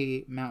touching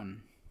a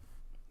mountain.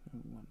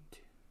 1, 2.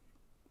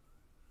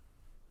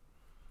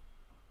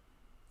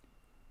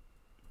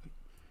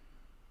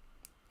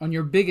 On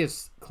your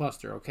biggest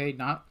cluster, okay?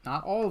 Not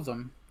all of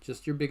them,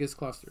 just your biggest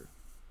cluster.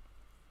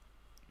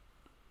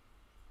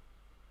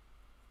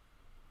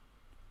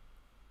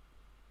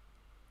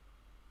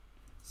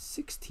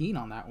 $16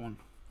 on that one.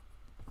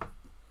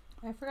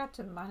 I forgot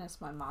to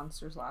minus my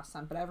monsters last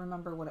time, but I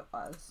remember what it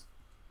was.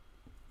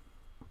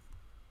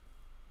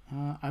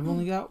 I've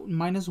only got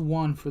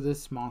 -1 for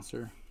this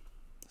monster.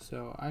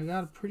 So I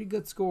got a pretty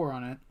good score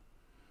on it.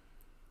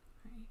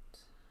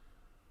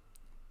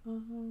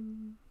 Right.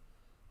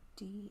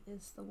 D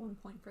is the 1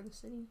 point for the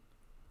city.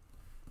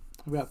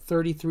 I've got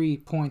 33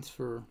 points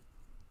for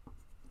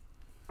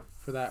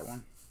that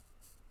one.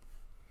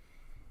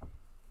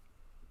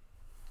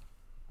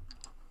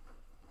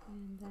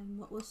 And then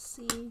what was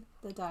C?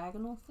 The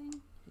diagonal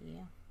thing?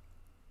 Yeah.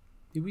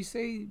 Did we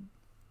say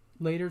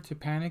later to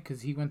Panic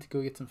because he went to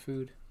go get some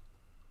food?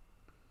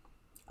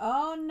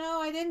 Oh no,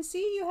 I didn't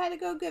see you had to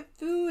go get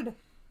food.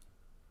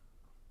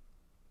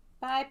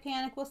 Bye,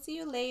 Panic. We'll see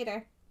you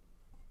later.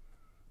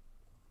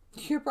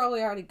 You're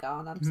probably already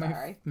gone. I'm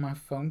sorry. My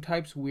phone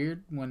types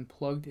weird when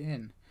plugged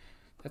in.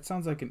 That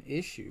sounds like an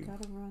issue.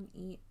 Gotta run,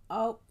 eat.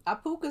 Oh,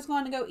 Apuka's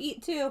going to go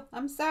eat too.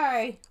 I'm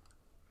sorry.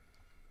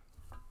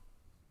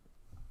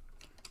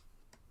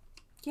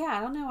 Yeah,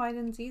 I don't know why I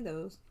didn't see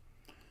those.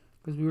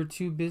 Because we were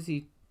too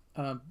busy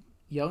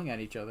yelling at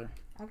each other.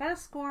 I gotta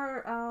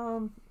score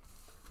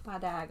my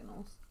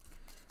diagonals.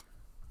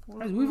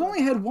 Guys, we've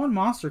only had one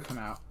monster come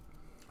out.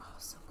 Oh,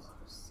 so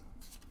close.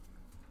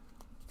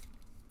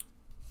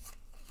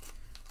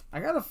 I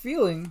got a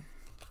feeling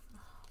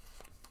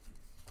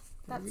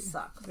That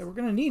sucks. that we're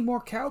going to need more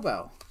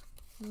cowbell.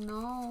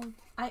 No,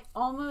 I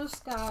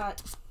almost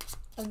got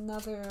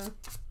another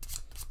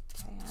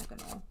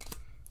diagonal.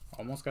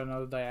 Almost got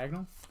another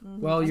diagonal?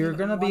 Mm-hmm. Well, you're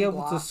going to be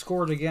able to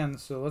score it again,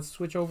 so let's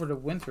switch over to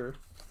winter.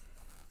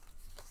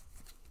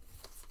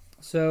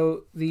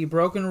 So the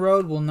broken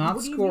road will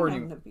not score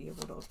I'm gonna be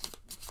able to.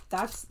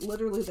 That's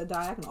literally the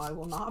diagonal. I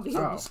will not be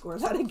able to score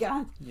that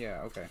again.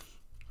 Yeah, okay.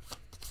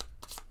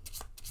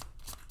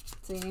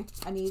 See,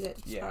 I need it.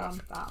 Yeah.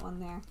 That one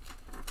there.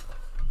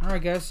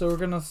 Alright guys, so we're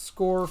going to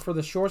score for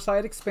the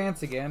Shoreside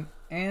Expanse again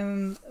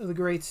and the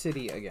Great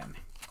City again.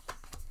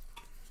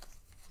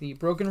 The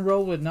broken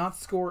road would not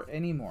score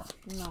anymore.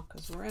 No,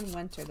 because we're in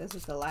winter. This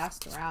is the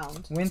last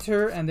round.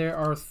 Winter, and there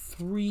are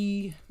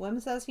 3...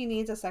 Wim says he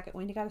needs a second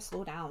wind. You gotta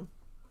slow down.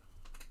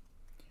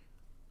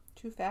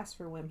 Too fast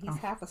for Wim. He's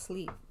half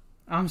asleep.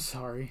 I'm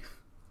sorry.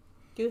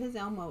 Do his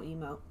Elmo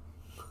emote.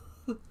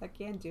 I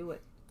can't do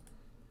it.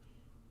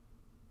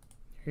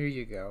 Here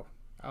you go.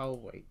 I'll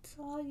wait.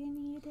 All you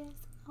need is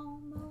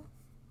Elmo.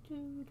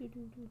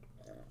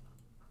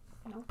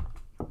 No.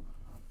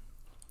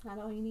 Not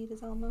all you need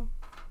is Elmo.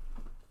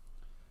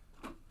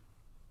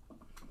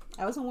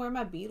 I wasn't wearing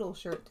my Beatles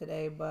shirt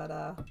today, but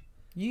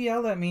You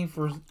yelled at me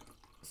for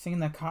singing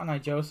that Cotton Eye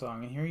Joe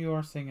song, and here you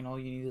are singing All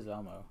You Need Is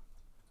Elmo.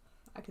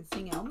 I could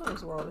sing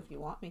Elmo's World if you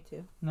want me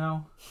to.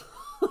 No.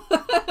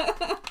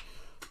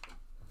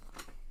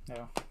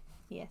 No.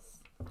 Yes.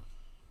 No,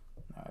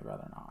 I'd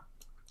rather not.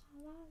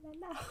 La, la,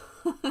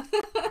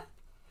 la.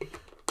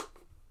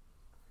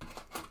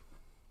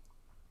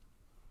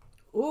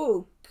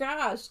 Oh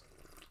gosh.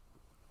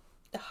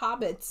 The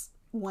Hobbits,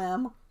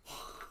 Wim.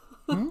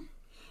 Hmm?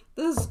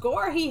 The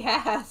score he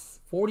has.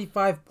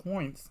 45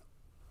 points.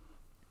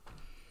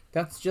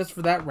 That's just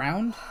for that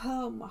round?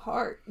 Oh, my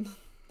heart.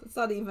 That's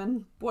not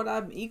even what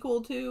I'm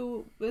equal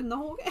to in the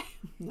whole game.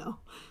 No.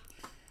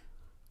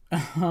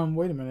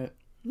 Wait a minute.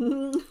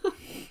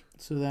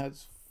 So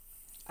that's...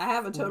 I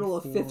have a total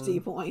 44. of 50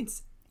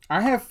 points.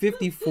 I have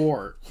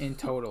 54 in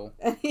total.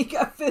 And he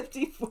got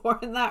 54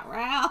 in that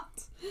round.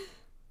 You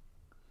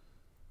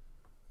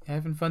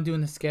having fun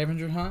doing the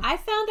scavenger hunt? I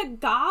found a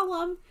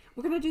golem.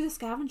 We're going to do the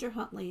scavenger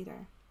hunt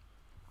later.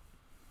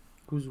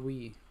 Who's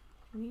we?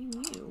 Me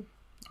and you.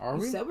 Are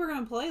we? You said we're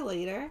going to play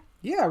later.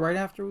 Yeah, right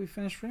after we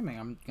finish streaming,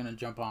 I'm going to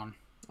jump on.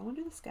 I want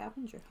to do the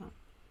scavenger hunt.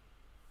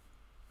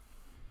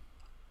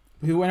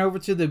 We went over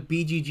to the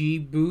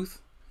BGG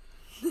booth.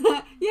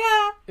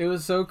 Yeah. It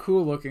was so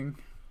cool looking.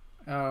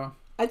 I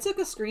took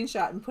a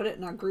screenshot and put it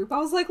in our group. I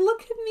was like,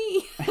 look at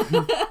me.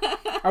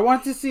 I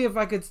wanted to see if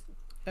I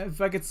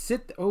could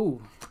sit.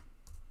 Oh,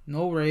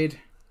 no raid.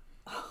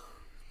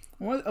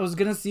 I was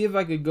gonna see if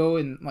I could go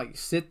and like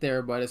sit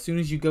there, but as soon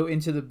as you go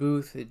into the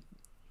booth,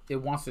 it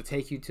wants to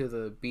take you to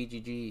the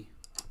BGG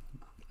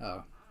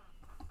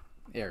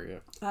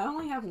area. I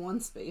only have one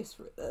space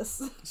for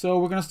this. So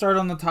we're gonna start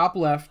on the top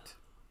left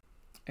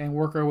and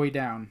work our way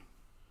down.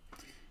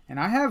 And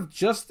I have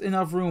just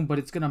enough room, but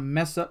it's gonna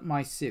mess up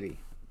my city.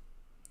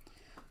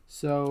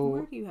 So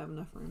Where do you have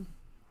enough room?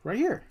 right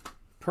here,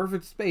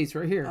 perfect space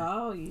right here.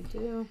 Oh, you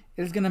do.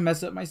 It's gonna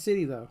mess up my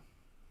city though.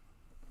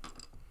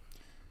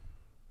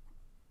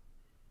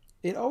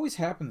 It always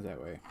happens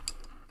that way.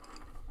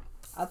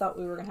 I thought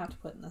we were gonna have to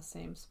put in the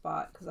same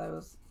spot because I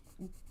was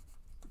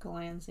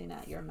glancing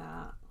at your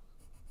map.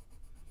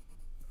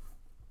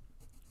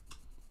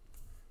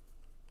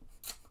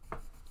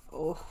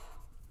 Oh.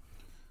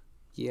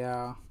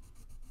 Yeah.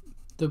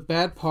 The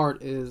bad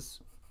part is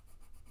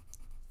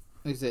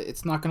that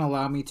it's not going to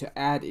allow me to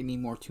add any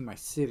more to my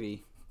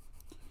city.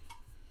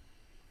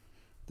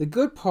 The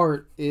good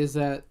part is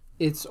that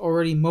it's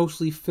already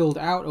mostly filled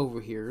out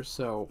over here,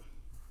 so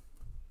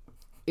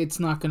it's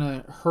not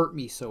going to hurt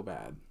me so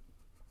bad.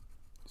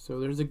 So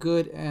there's a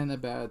good and a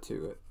bad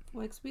to it.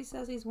 Wixby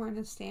says he's wearing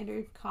a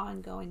standard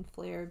con-going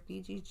flare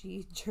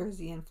BGG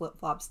jersey and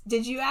flip-flops.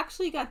 Did you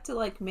actually get to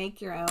like make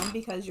your own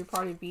because you're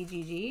part of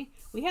BGG?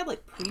 We had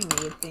like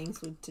pre-made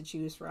things to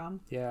choose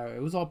from. Yeah,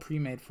 it was all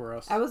pre-made for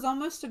us. I was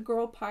almost a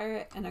girl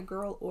pirate and a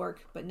girl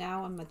orc, but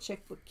now I'm a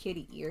chick with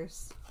kitty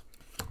ears.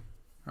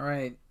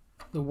 Alright,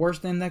 the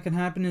worst thing that can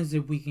happen is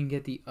if we can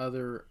get the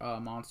other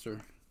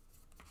monster.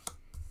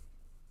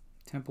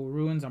 Temple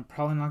Ruins, I'm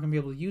probably not going to be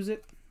able to use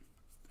it.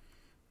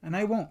 And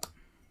I won't.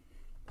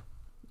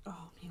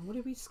 Oh man, what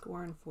are we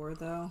scoring for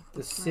though?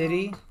 The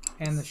city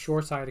and the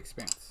shoreside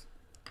expanse.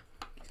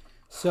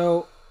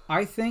 So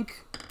I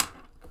think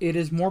it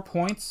is more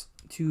points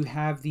to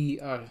have the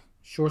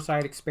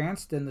shoreside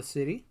expanse than the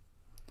city.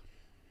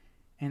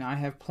 And I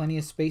have plenty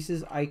of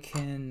spaces I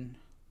can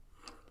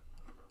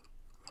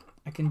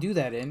do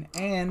that in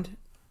and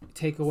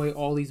take away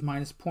all these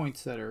minus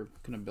points that are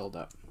going to build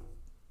up.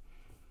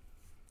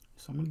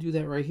 So I'm going to do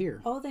that right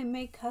here. Oh, they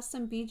make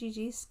custom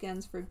BGG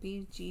skins for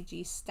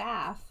BGG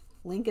staff.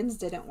 Lincoln's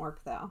didn't work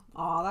though.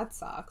 Oh, that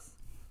sucks.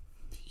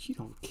 You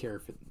don't care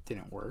if it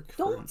didn't work.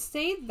 Don't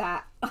say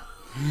that.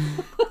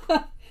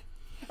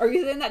 Are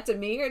you saying that to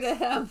me or to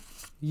him?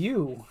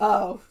 You.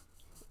 Oh.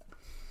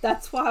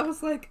 That's why I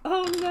was like,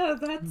 oh no,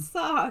 that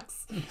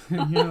sucks.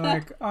 You're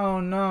like, oh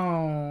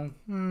no.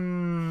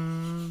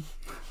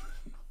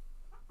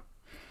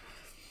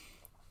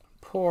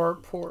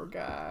 Poor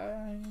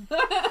guy.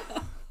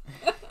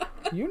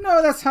 You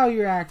know that's how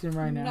you're acting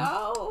right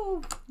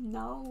now.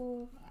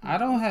 No. I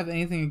don't have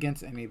anything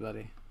against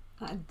anybody.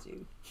 I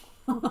do.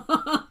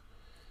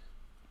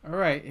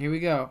 Alright, here we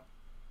go.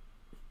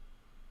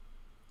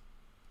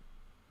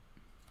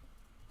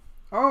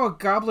 Oh, a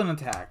goblin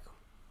attack.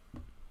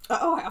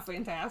 Oh, how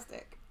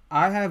fantastic.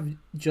 I have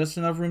just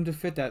enough room to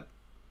fit that.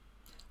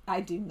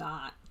 I do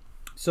not.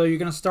 So you're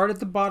going to start at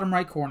the bottom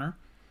right corner,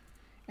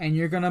 and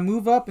you're going to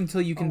move up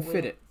until you can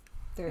fit it.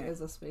 There is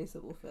a space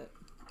that will fit.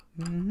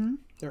 Mm-hmm.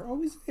 There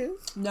always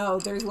is. No,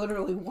 there's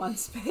literally one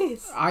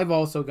space. I've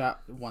also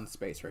got one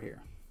space right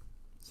here.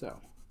 So.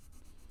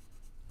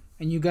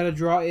 And you got to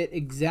draw it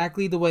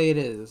exactly the way it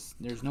is.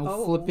 There's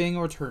no flipping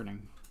or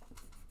turning.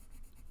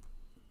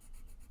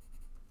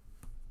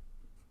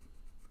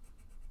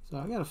 So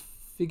I got to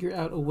figure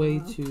out a way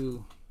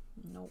to...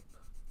 Nope.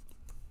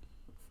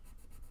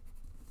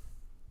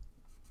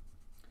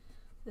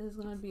 This is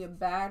going to be a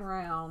bad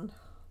round.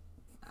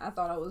 I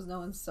thought I was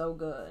doing so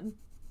good.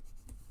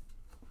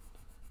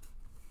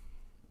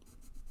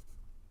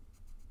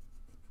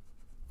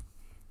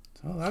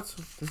 So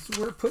this is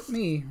where it put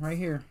me, right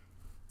here.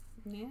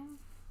 Yeah.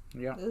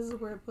 Yeah. This is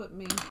where it put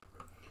me.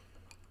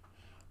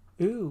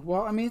 Ooh,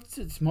 well, I mean,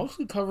 it's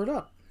mostly covered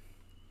up.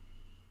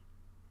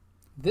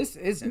 This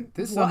isn't.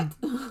 This what?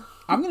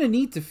 I'm gonna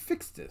need to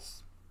fix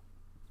this.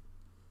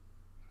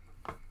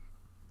 All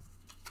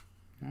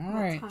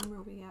right. What time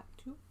are we at?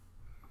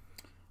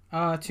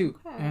 2.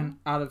 Okay. And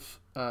out of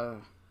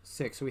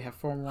 6, so we have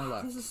 4 more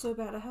left. This is so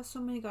bad. It has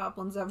so many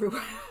goblins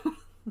everywhere.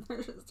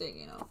 They're just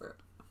taking over.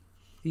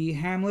 The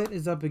Hamlet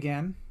is up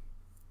again.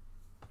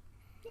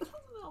 It doesn't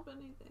help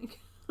anything.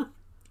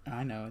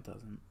 I know it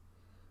doesn't.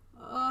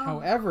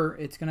 However,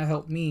 it's gonna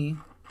help me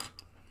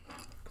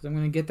because I'm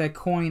gonna get that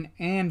coin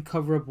and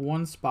cover up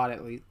one spot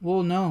at least.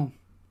 Well, no,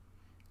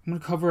 I'm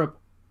gonna cover up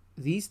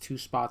these 2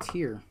 spots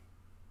here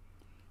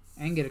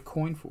and get a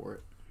coin for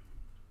it.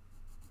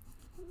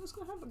 I'm just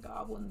gonna have a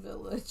goblin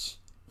village.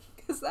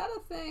 Is that a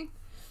thing?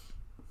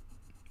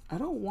 I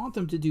don't want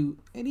them to do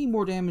any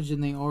more damage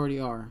than they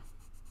already are.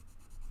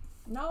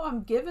 No,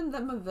 I'm giving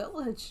them a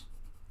village.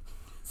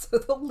 So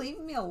they'll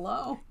leave me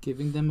alone.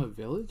 Giving them a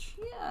village?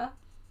 Yeah.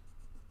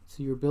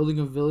 So you're building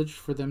a village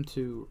for them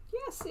to...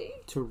 Yeah, see?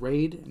 To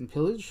raid and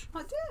pillage?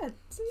 I did.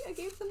 See, I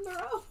gave them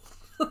their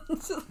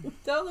own. So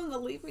tell them to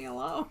leave me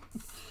alone.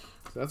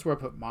 So that's where I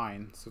put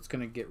mine. So it's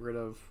going to get rid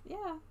of...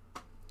 Yeah.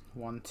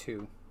 1,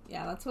 2.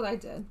 Yeah, that's what I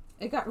did.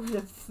 It got rid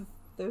of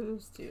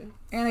those 2.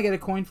 And I get a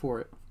coin for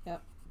it.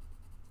 Yep.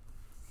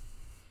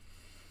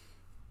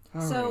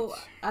 All So right.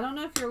 I don't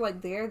know if you're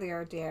like there,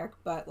 Derek,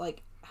 but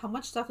like, how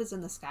much stuff is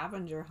in the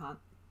scavenger hunt?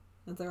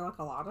 Is there like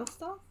a lot of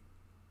stuff?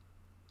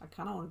 I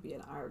kind of want to be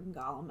an iron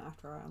golem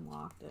after I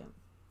unlocked it.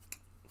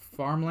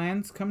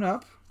 Farmlands coming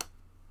up.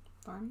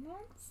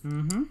 Farmlands?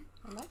 Mm-hmm.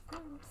 I like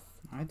farms.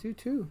 I do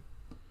too.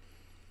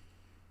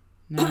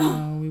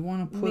 Now we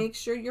want to put. Make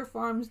sure your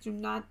farms do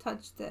not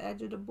touch the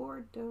edge of the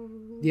board, though.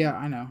 Yeah,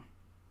 I know.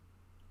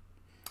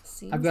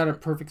 Seems I've got a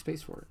like... perfect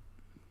space for it.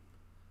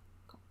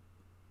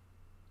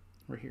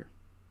 Right here.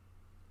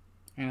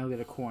 And I'll get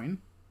a coin.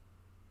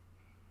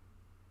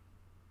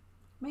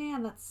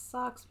 Man, that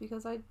sucks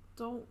because I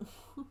don't.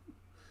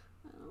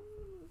 I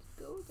don't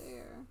go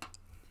there.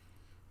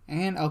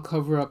 And I'll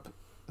cover up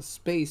a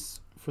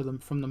space for them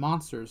from the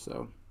monsters,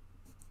 so.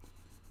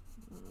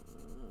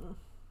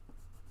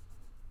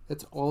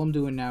 That's all I'm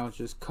doing now is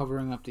just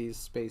covering up these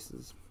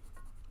spaces.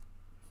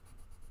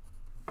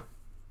 I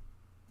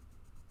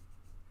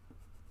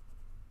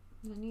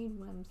need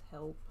Wim's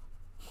help.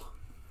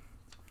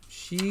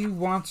 She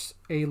wants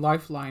a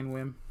lifeline,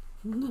 Wim.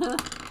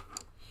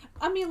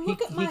 I mean,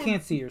 look at my... He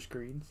can't see your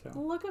screen, so.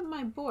 Look at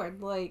my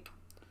board. Like,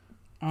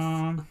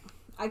 I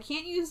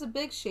can't use a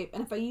big shape,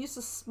 and if I use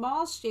a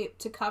small shape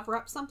to cover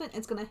up something,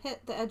 it's going to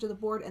hit the edge of the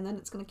board, and then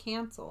it's going to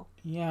cancel.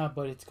 Yeah,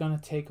 but it's going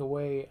to take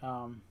away,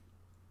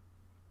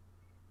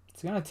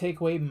 it's going to take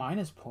away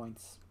minus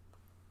points.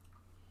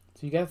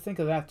 So you got to think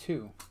of that,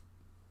 too.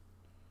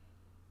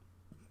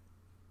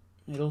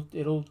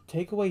 It'll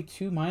take away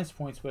 2 minus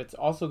points, but it's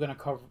also going to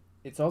cover...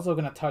 It's also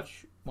going to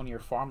touch one of your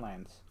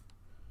farmlands.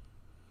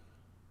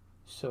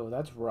 So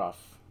that's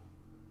rough.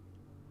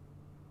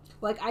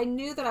 Like, I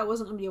knew that I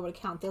wasn't going to be able to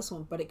count this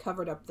one, but it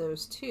covered up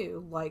those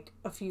two, like,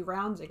 a few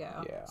rounds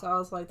ago. Yeah. So I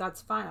was like,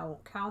 that's fine. I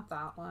won't count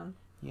that one.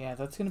 Yeah,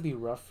 that's going to be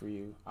rough for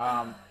you.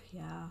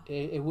 Yeah.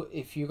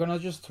 If you're going to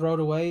just throw it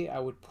away, I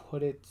would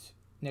put it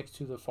next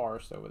to the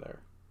forest over there.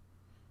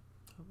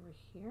 Over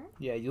here?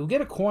 Yeah, you'll get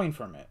a coin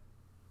from it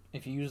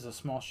if you use a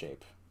small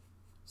shape.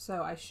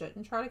 So I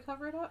shouldn't try to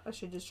cover it up? I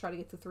should just try to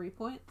get the 3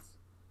 points?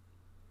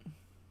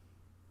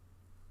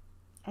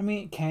 I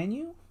mean, can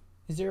you?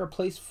 Is there a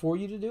place for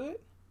you to do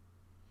it?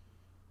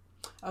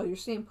 Oh, you're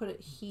saying put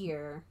it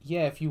here.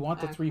 Yeah, if you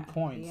want the 3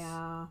 points.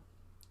 Yeah.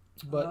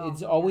 But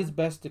it's always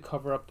best to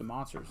cover up the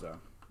monsters, though.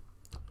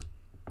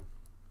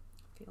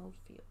 Field.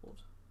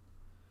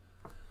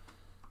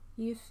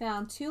 You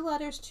found 2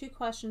 letters, 2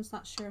 questions.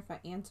 Not sure if I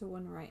answer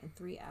one right, and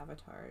 3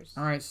 avatars.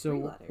 All right,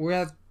 so we're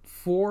at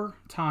 4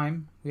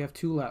 time. We have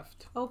 2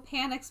 left. Oh,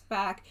 Panic's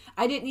back.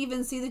 I didn't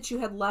even see that you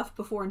had left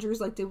before, and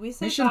Drew's like, did we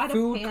say Mission bye to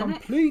food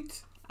Panic?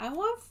 complete. I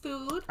want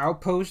food.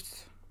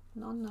 Outpost.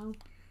 No.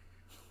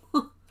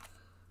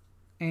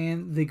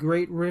 And the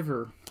Great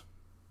River.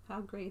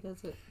 How great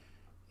is it?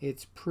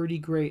 It's pretty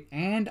great,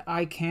 and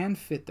I can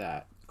fit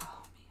that. Oh,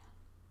 man.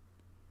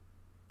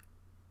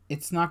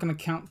 It's not going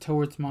to count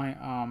towards my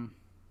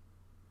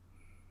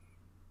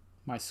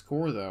my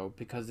score, though,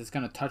 because it's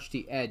going to touch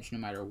the edge no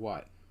matter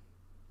what.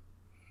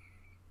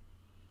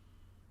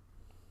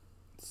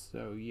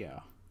 So, yeah.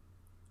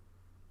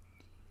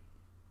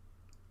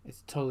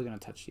 It's totally going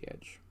to touch the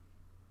edge.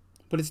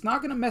 But it's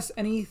not going to mess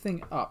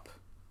anything up.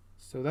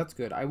 So that's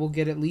good. I will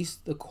get at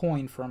least the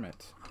coin from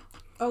it.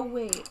 Oh,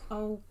 wait.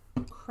 Oh,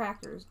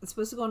 crackers. It's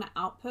supposed to go on an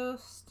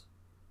outpost?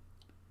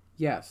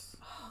 Yes.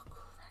 Oh,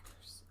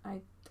 crackers.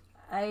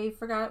 I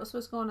forgot it was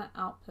supposed to go on an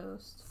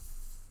outpost.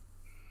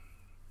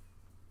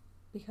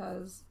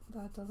 Because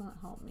that doesn't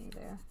help me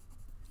there.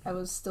 I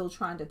was still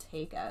trying to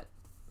take it.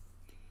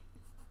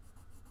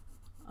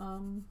 I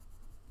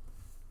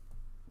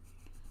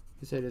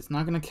said it's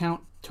not going to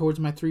count towards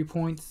my 3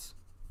 points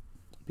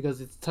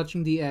because it's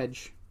touching the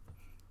edge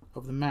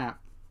of the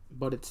map,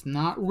 but it's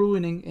not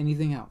ruining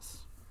anything else.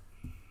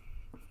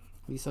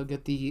 At least I'll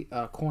get the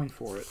coin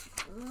for it.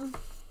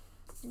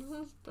 This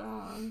is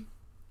bad.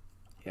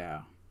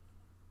 Yeah.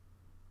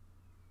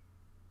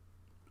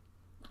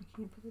 I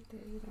can't put it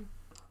there either.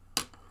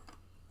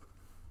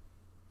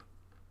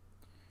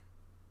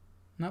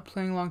 Not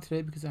playing along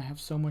today because I have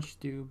so much to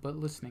do, but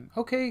listening.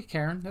 Okay,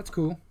 Karen, that's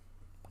cool.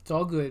 It's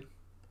all good.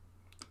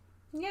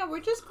 Yeah, we're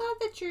just glad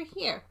that you're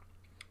here.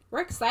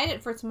 We're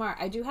excited for tomorrow.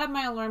 I do have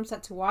my alarm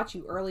set to watch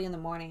you early in the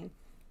morning.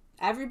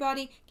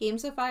 Everybody,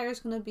 Games of Fire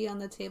is going to be on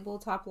the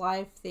Tabletop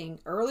Live thing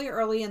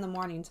early in the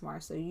morning tomorrow,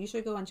 so you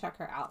should go and check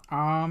her out.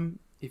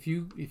 If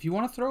you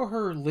want to throw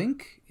her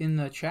link in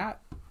the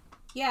chat.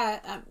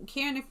 Yeah,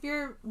 Karen, if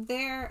you're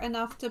there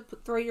enough to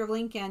throw your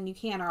link in, you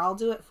can, or I'll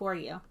do it for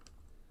you.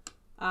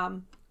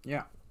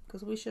 Yeah.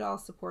 Because we should all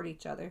support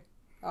each other.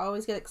 I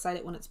always get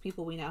excited when it's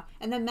people we know.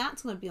 And then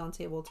Matt's going to be on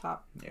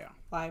Tabletop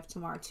Live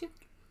tomorrow, too.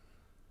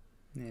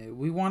 Yeah,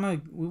 we wanna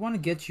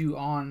get you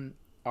on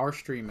our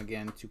stream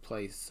again to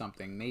play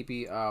something.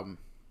 Maybe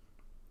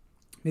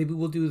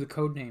we'll do the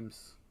code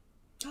names.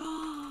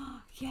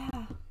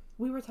 Yeah,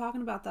 we were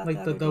talking about that.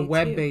 Like the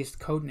web-based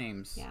code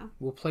names. Yeah,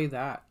 we'll play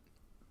that.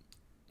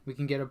 We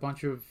can get a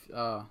bunch of.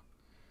 Well,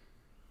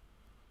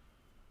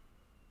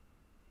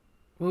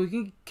 we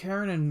can get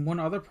Karen and one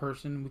other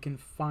person. We can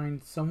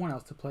find someone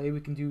else to play.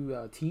 We can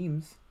do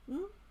teams.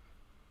 Mm-hmm.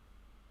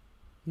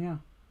 Yeah.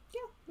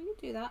 Yeah, we can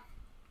do that.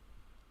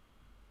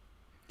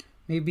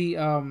 Maybe,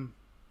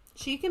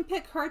 She can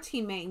pick her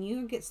teammate and you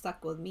can get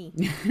stuck with me.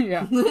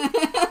 yeah.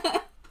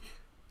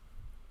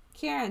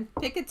 Karen,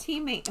 pick a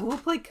teammate and we'll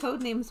play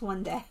Codenames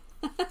one day.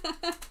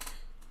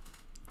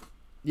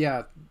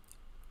 Yeah.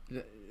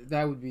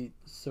 That would be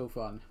so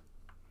fun.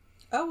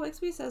 Oh,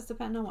 Wixby says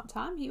depending on what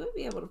time he would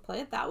be able to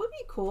play it. That would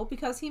be cool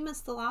because he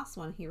missed the last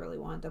one he really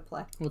wanted to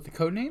play. With the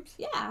code names?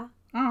 Yeah.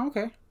 Oh,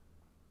 okay.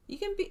 You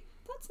can be...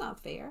 That's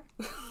not fair.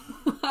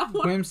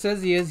 Wim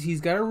says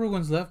he's got a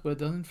ruins left, but it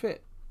doesn't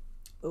fit.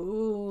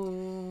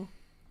 Ooh.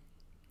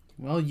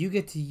 Well, you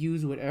get to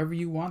use whatever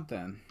you want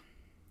then.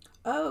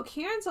 Oh,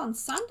 Karen's on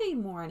Sunday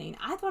morning.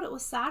 I thought it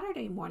was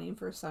Saturday morning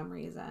for some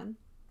reason.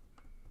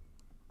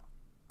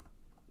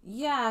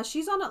 Yeah,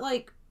 she's on at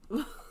like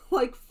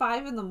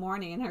 5 in the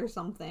morning or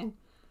something.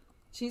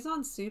 She's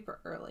on super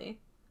early.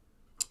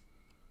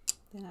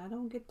 Then I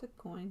don't get the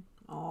coin.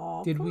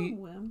 Oh, Did poor we?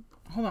 Wim.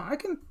 Hold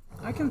on,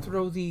 I can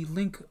throw the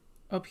link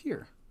up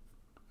here.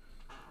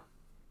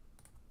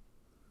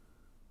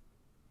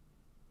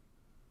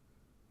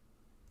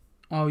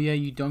 Oh yeah,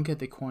 you don't get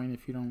the coin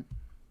if you don't.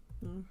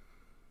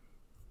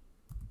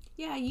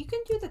 Yeah, you can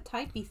do the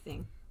typey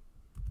thing.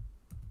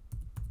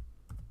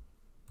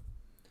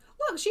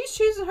 Look, she's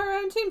choosing her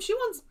own team. She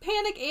wants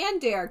Panic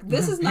and Derek.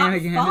 This is not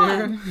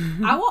fun.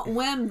 I want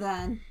Wim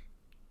then.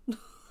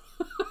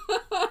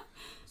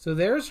 So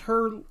there's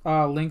her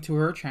link to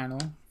her channel.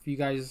 If you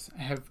guys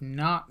have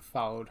not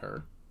followed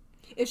her.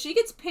 If she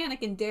gets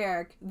Panic and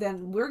Derek,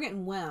 then we're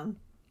getting Wim.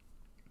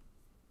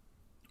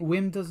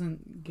 Wim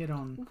doesn't get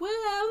on.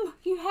 Wim,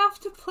 you have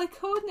to play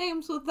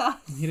Codenames with us.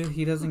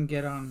 He doesn't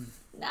get on.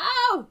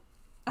 No!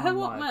 I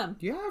want live. Wim.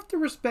 You have to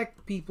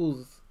respect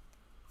people's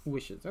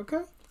wishes,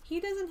 okay? He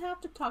doesn't have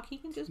to talk. He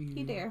can just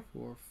be there.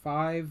 4,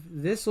 5.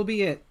 This will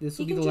be it. This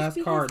will be the last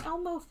He card. can just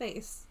be his Elmo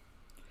face.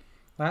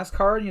 Last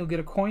card, and you'll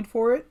get a coin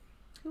for it.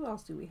 Who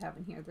else do we have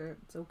in here that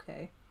it's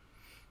okay?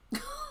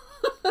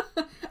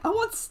 I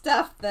want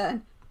Steph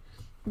then.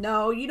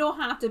 No, you don't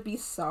have to be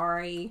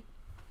sorry.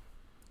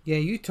 Yeah,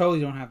 you totally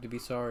don't have to be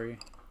sorry.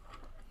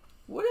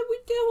 What are we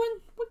doing?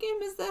 What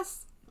game is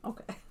this?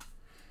 Okay.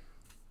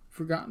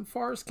 Forgotten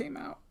Forest came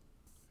out.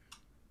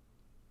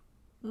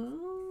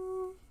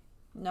 No,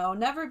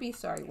 never be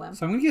sorry, Wim.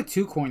 So I'm going to get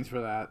 2 coins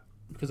for that.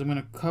 Because I'm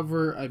going to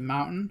cover a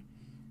mountain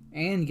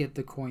and get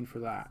the coin for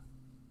that.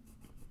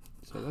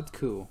 So that's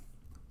cool.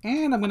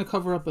 And I'm going to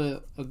cover up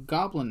a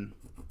goblin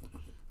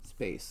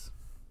space.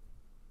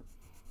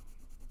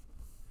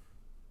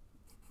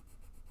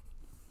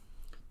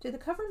 Do the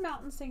covered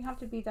mountains thing have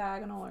to be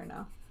diagonal or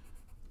no?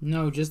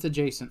 No, just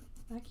adjacent.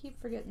 I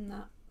keep forgetting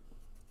that.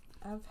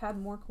 I've had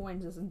more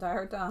coins this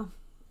entire time.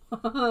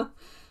 Alright,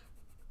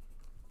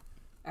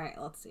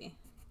 let's see.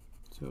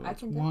 So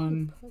that's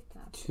 1,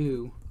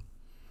 2.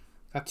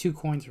 Got 2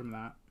 coins from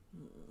that.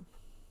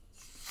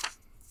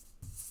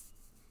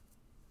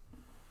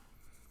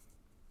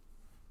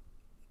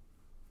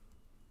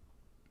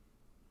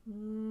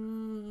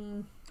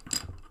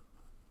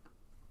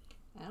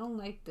 I don't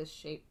like this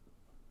shape.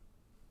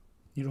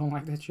 You don't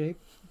like that shape?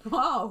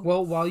 Oh.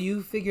 Well, while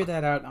you figure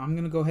that out, I'm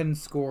going to go ahead and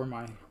score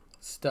my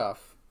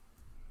stuff.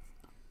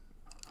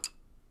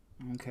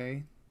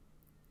 Okay.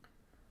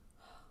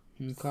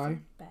 Okay. So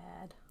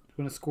bad. I'm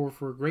going to score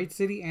for Great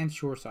City and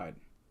Shoreside.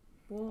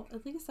 Well,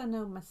 at least I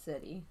know my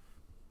city.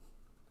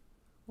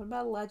 What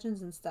about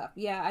legends and stuff?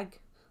 Yeah,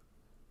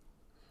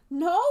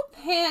 No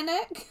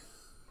panic!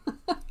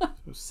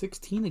 So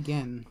 16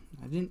 again.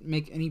 I didn't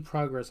make any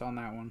progress on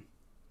that one.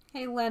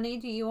 Hey, Lenny,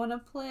 do you want to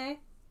play?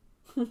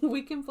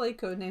 We can play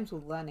Codenames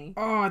with Lenny.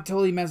 Oh, I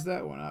totally messed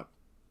that one up.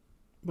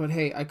 But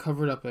hey, I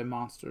covered up a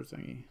monster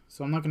thingy.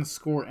 So I'm not going to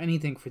score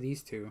anything for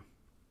these two.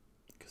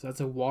 Because that's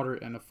a water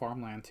and a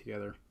farmland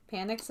together.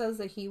 Panic says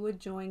that he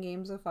would join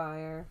Games of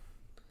Fire.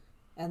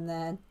 And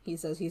then he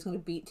says he's going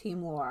to beat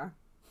Team Lore.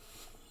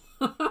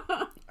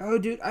 Oh,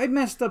 dude, I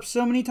messed up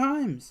so many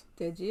times.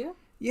 Did you?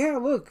 Yeah,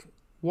 look.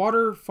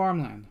 Water,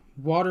 farmland.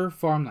 Water,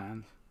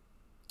 farmland.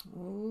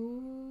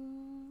 Oh,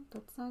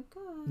 that's not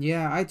good.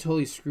 Yeah, I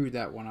totally screwed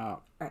that one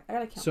up. Alright, I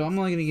gotta count. So I'm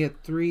only going to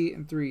get 3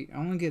 and 3.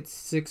 I'm going to get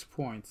 6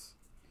 points.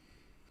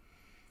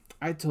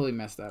 I totally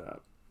messed that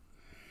up.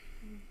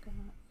 I've got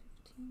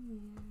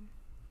 15 there.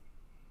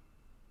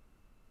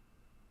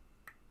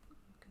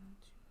 I've got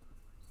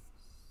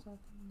 7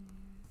 there.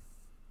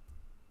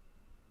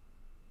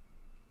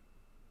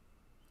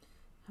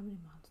 How many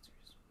monsters?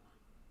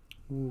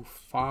 Ooh,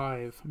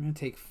 5. I'm going to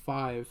take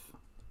 5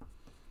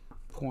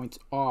 points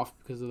off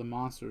because of the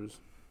monsters.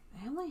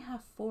 I only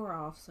have 4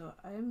 off, so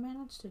I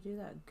managed to do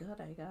that good,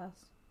 I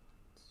guess.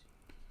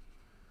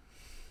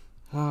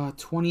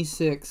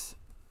 26.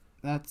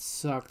 That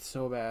sucked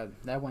so bad.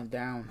 That went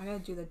down. I gotta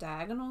do the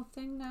diagonal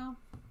thing now.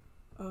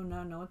 Oh,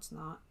 no, it's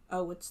not.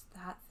 Oh, it's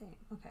that thing.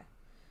 Okay.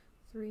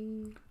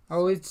 3.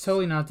 Oh, it's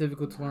totally not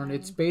difficult to learn. 9.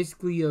 It's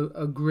basically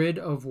a grid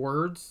of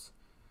words.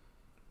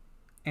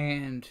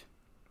 And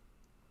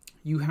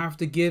you have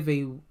to give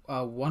a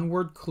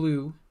one-word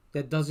clue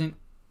that doesn't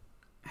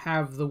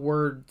have the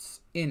words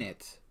in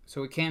it.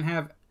 So it can't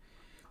have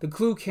The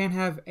clue can't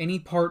have any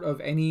part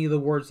of any of the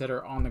words that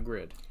are on the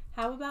grid.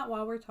 How about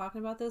while we're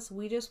talking about this,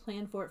 we just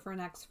plan for it for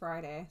next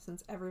Friday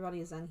since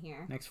everybody's in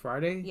here. Next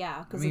Friday?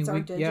 Yeah, because it's our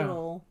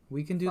digital. Yeah,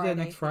 we can do Friday that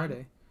next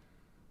Friday.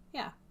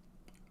 Yeah.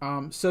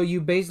 So you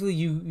basically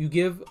you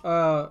give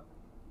a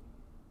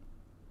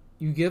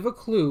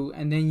clue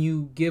and then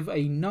you give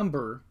a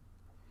number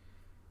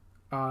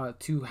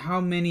to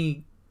how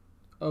many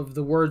of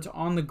the words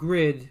on the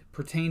grid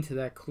pertain to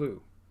that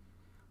clue.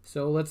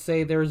 So let's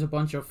say there's a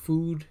bunch of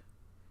food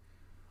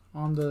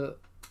on the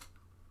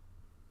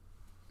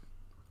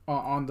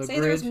grid. Say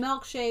there's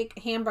milkshake,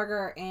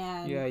 hamburger,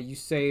 and you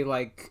say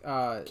like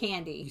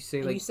candy.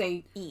 You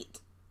say eat.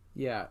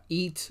 Yeah,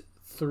 eat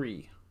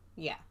 3.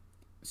 Yeah.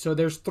 So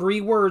there's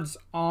 3 words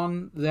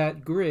on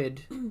that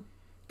grid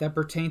that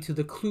pertain to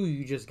the clue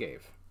you just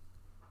gave.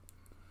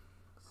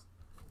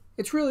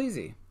 It's real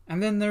easy.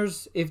 And then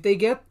if they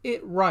get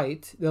it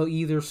right, they'll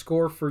either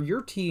score for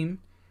your team,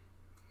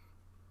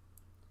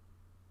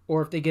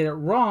 or if they get it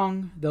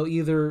wrong, they'll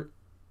either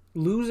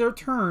lose their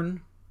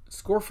turn,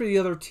 score for the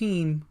other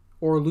team,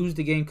 or lose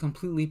the game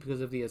completely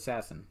because of the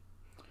assassin.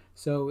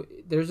 So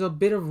there's a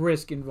bit of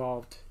risk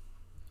involved.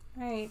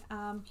 All right.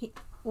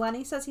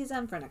 Lenny says he's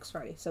in for next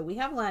Friday. So we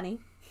have Lenny.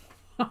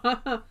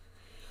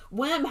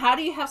 Wim, how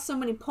do you have so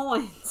many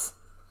points?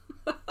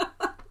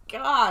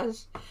 Gosh.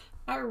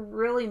 I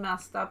really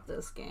messed up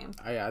this game.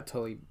 I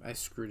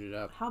screwed it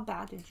up. How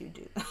bad did you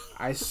do that?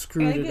 I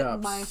screwed it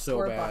up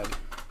so bad.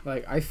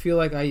 Like, I feel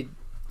like I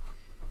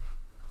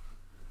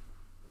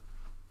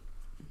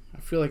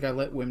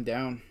let Wim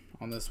down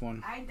on this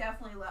one. I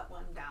definitely let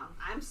Wim down.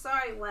 I'm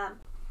sorry, Wim.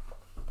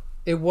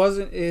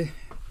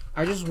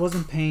 I just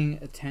wasn't paying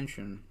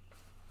attention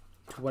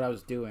to what I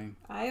was doing.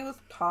 I was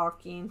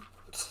talking.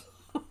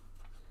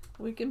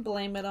 We can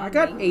blame it on I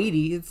got me.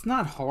 80. It's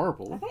not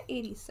horrible. I got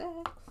 86.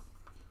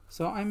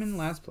 So I'm in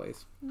last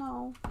place.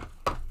 No.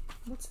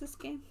 What's this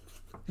game?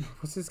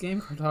 What's this game?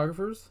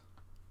 Cartographers?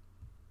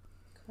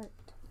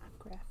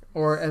 Cartographers.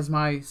 Or as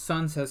my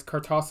son says,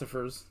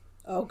 Cartographers.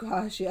 Oh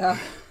gosh, yeah.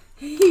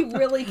 He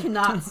really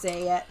cannot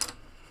say it.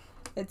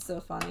 It's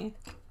so funny.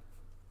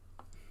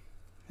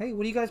 Hey,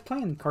 what are you guys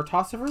playing?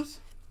 Cartographers?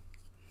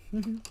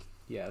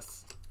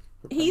 Yes.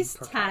 He's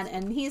 10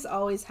 and he's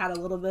always had a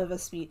little bit of a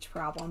speech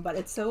problem, but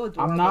it's so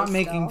adorable. I'm not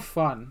making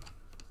fun.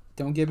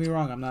 Don't get me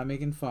wrong, I'm not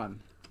making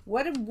fun.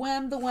 What did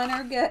Wim the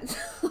winner get?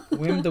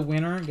 Wim the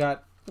winner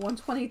got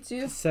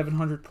 122?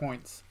 700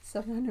 points.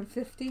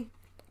 750?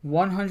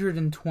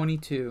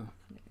 122.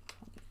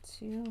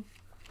 122.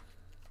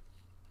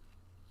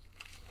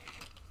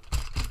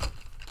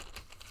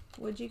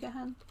 What'd you get,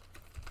 hun?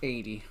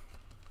 80.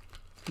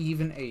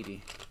 Even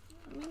 80.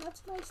 I mean,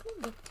 that's a nice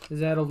number. Is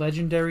that a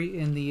legendary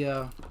in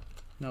the,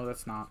 No,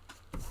 that's not.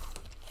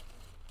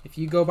 If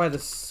you go by the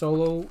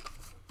solo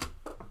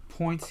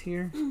points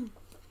here, what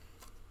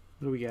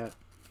do we got?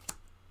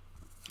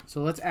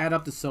 So let's add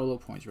up the solo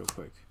points real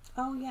quick.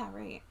 Oh, yeah,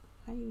 right.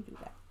 How do you do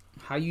that?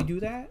 How you do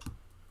that?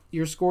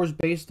 Your score is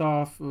based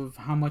off of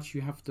how much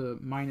you have to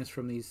minus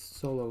from these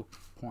solo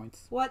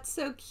points. What's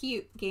so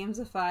cute, Games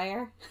of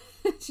Fire?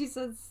 She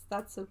says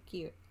that's so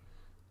cute.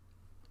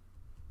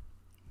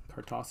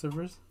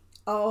 Cartographers?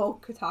 Oh,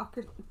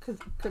 Cartographer.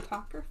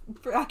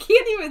 I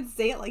can't even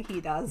say it like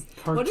he does.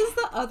 What is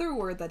the other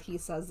word that he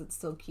says that's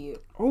so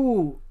cute?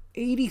 Oh,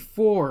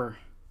 84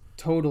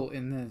 total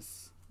in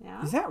this.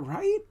 Yeah. Is that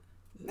right?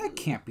 That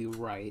can't be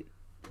right.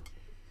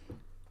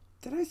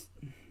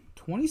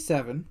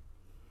 27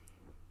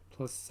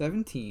 plus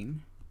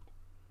 17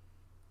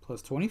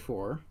 plus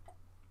 24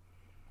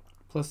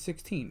 plus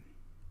 16.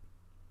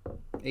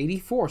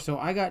 84. So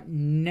I got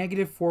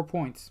negative 4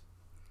 points.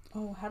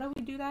 Oh, how do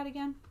we do that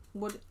again?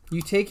 What?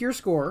 You take your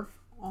score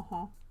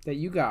that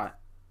you got,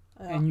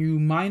 and you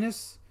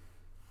minus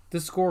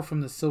the score from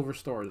the silver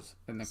stars.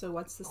 So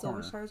what's the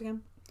silver stars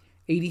again?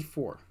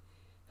 84.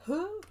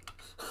 Huh?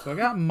 So I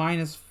got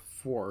minus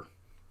 4.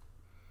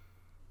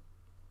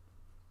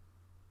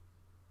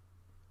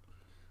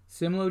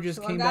 Simlo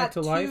just came back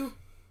to life.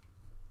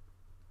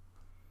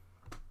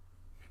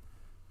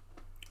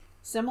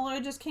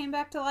 Similar just came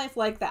back to life,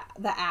 like the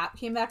app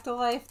came back to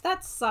life.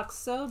 That sucks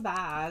so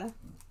bad.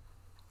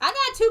 I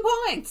got 2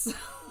 points.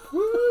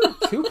 Woo,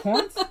 2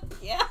 points?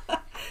 Yeah.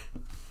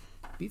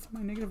 Beats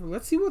my negative.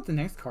 Let's see what the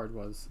next card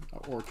was.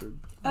 Orchard.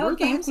 Oh, Where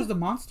the heck was the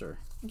monster?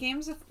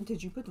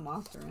 Did you put the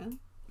monster in?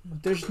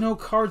 There's no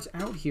cards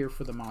out here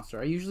for the monster.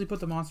 I usually put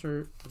the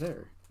monster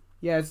there.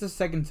 Yeah, it's the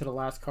second to the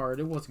last card.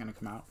 It wasn't going to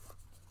come out.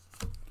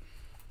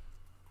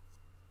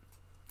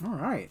 All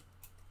right.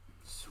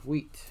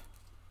 Sweet.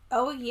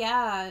 Oh,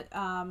 yeah.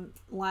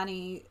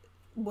 Lenny,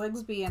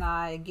 Wigsby, and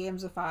I,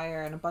 Games of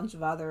Fire, and a bunch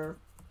of other...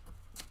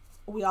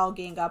 We all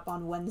gang up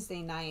on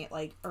Wednesday night,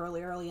 like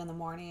early in the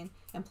morning,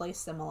 and play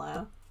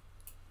Similo.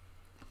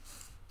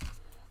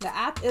 The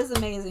app is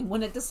amazing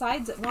when it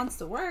decides it wants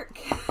to work.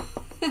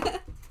 You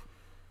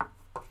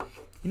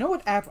know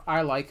what app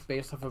I like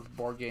based off of a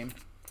board game?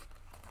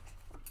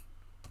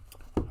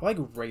 I like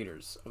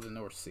Raiders of the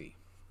North Sea.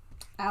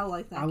 I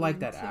like that. I like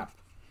that app.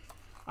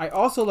 I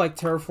also like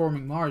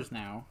Terraforming Mars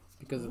now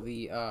because of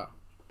the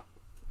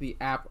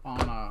app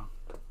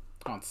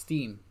on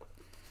Steam.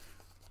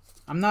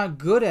 I'm not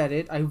good at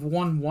it. I've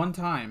won one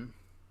time,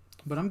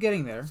 but I'm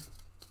getting there.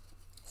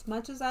 As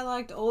much as I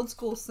liked old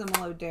school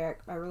Similo, Derek,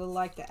 I really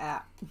liked the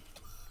app.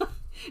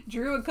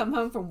 Drew would come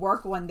home from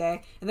work one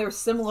day, and there were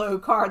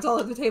Similo cards all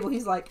over the table.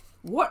 He's like,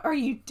 "What are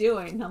you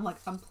doing?" And I'm like,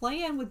 "I'm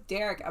playing with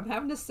Derek. I'm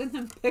having to send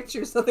him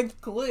pictures of the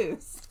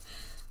clues."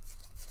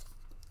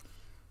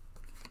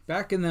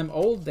 Back in them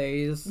old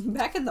days.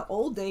 Back in the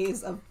old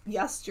days of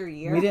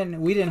yesteryear. We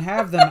didn't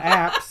have them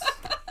apps.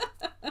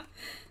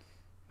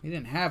 We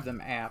didn't have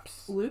them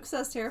apps. Luke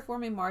says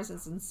Terraforming Mars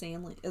is an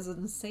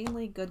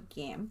insanely good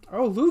game.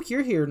 Oh, Luke,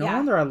 you're here. No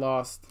wonder I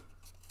lost.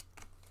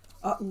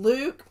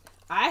 Luke,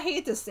 I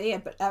hate to say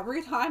it, but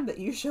every time that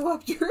you show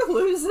up, Drew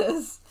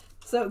loses.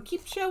 So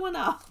keep showing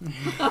up.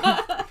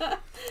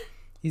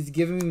 He's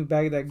giving me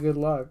back that good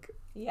luck.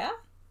 Yeah,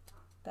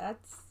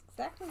 that's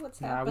exactly what's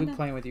happening. Nah, we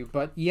playing with you.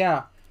 But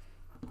yeah,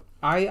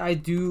 I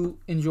do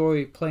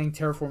enjoy playing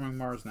Terraforming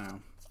Mars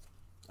now.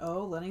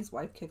 Oh, Lenny's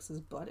wife kicks his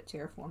butt at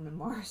Terraforming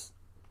Mars.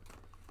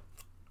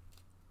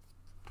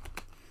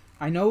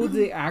 I know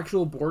the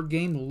actual board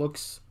game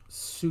looks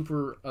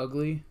super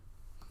ugly.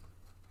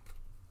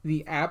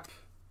 The app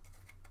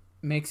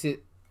makes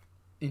it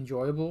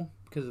enjoyable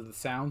because of the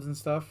sounds and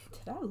stuff.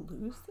 Did I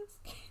lose this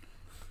game?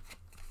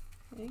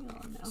 Hang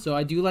on now. So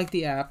I do like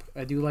the app.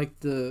 I do like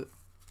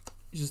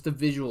just the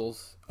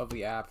visuals of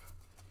the app.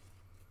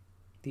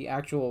 The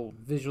actual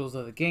visuals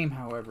of the game,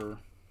 however,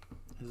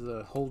 is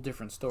a whole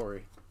different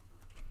story.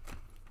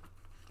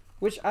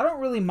 Which I don't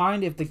really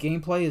mind if the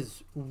gameplay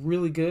is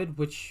really good,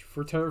 which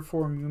for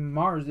Terraforming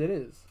Mars it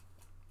is.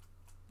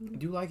 I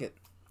do like it.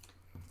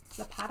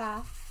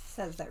 Zapata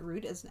says that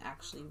Root is an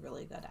actually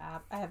really good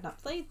app. I have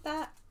not played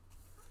that.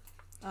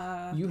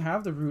 You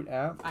have the Root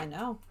app. I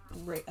know.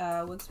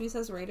 Wixby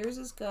says Raiders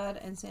is good,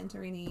 and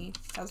Santorini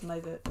has my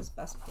vote as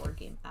best board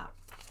game app.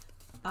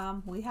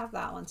 We have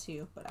that one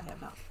too, but I have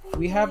not played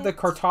We have it. the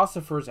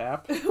Cartographers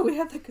app. We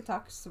have the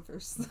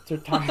Cartographers. the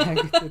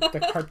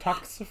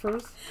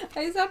Cartographers.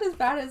 I sound as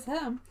bad as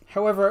him.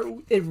 However,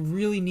 it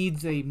really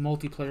needs a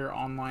multiplayer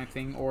online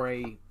thing or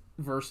a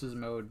versus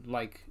mode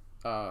like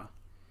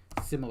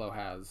Similo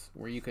has,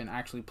 where you can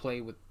actually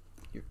play with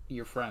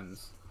your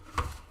friends.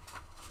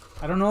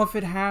 I don't know if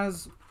it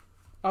has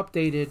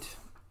updated.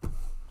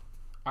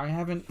 I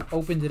haven't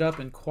opened it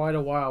up in quite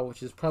a while,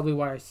 which is probably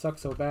why I suck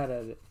so bad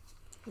at it.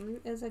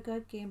 Root is a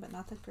good game, but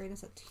not the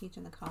greatest at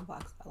teaching the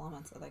complex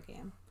elements of the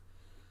game.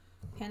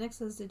 Panic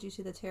says, did you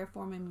see the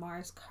Terraforming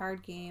Mars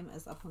card game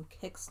is up on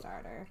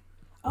Kickstarter?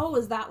 Oh,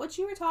 is that what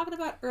you were talking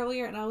about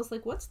earlier? And I was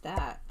like, what's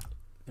that?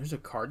 There's a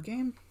card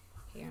game?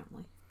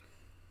 Apparently.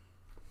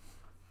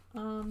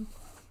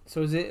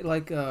 So is it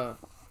like a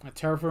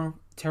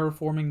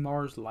Terraforming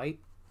Mars Lite?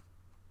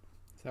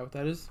 Is that what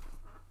that is?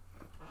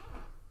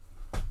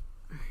 Let's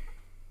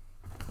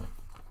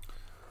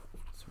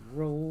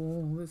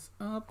roll this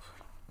up.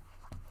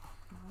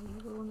 Why are you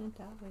rolling it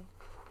that way?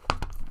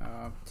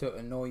 To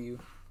annoy you.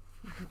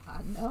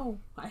 I know.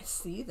 I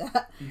see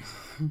that.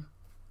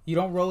 You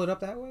don't roll it up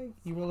that way?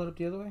 You roll it up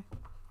the other way?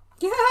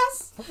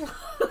 Yes! Okay.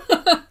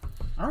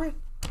 Alright.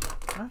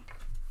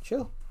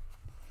 Chill.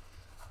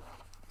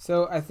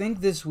 So I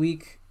think this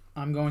week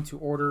I'm going to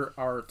order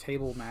our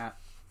table mat.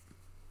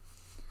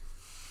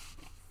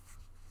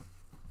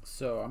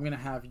 So I'm going to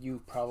have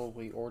you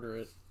probably order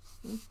it.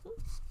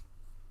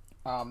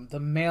 Mm-hmm. The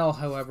mail,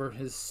 however,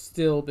 has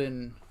still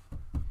been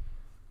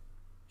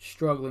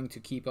struggling to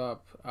keep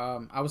up.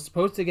 I was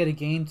supposed to get a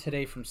game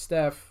today from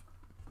Steph.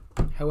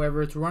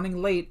 However, it's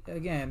running late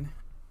again.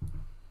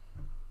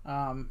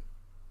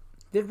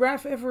 Did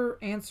Raph ever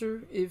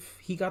answer if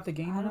he got the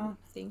game or not? I don't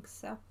think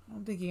so. I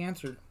don't think he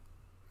answered.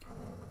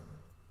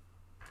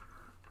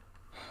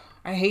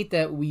 I hate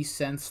that we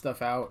send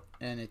stuff out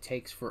and it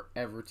takes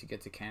forever to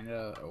get to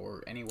Canada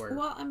or anywhere.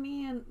 Well, I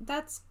mean,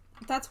 that's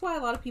why a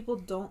lot of people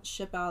don't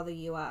ship out of the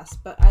U.S.,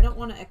 but I don't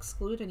want to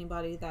exclude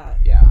anybody that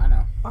I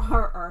know.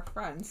 are our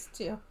friends,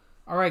 too.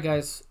 All right,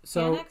 guys.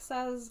 So Panic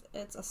says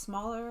it's a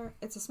smaller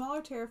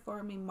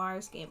Terraforming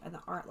Mars game, and the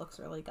art looks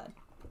really good.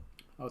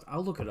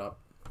 I'll look it up.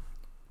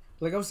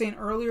 Like I was saying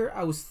earlier,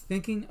 I was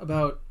thinking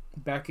about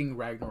backing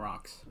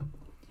Ragnarok's.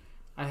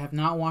 I have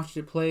not watched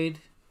it played.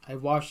 I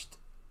watched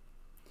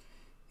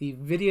the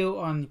video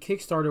on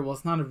Kickstarter. Well,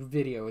 it's not a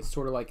video. It's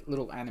sort of like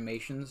little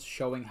animations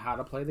showing how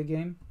to play the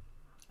game.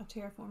 A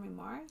Terraforming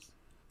Mars?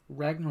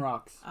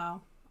 Ragnarok's.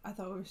 Oh, I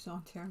thought we were still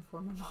on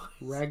Terraforming Mars.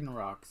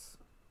 Ragnarok's.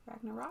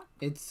 Ragnarok?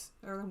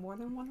 Are there more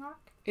than one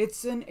rock?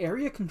 It's an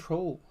area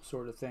control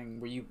sort of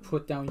thing where you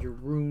put down your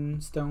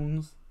rune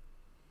stones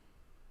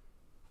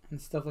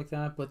and stuff like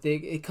that. But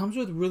it comes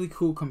with really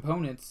cool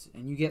components,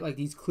 and you get like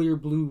these clear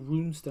blue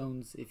rune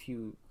stones if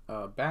you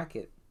back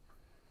it.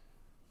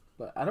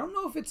 But I don't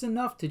know if it's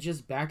enough to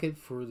just back it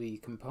for the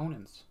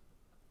components.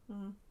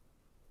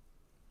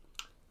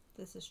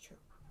 This is true.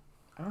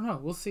 I don't know.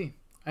 We'll see.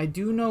 I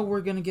do know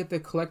we're going to get the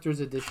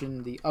collector's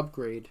edition, the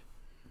upgrade.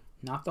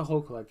 Not the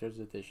whole collector's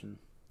edition.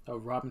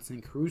 of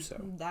Robinson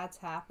Crusoe. That's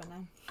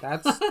happening.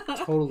 That's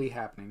totally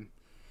happening.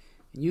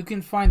 You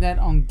can find that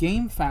on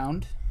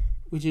GameFound,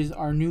 which is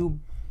our new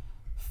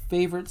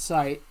favorite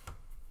site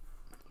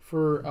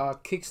for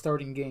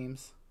kickstarting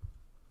games.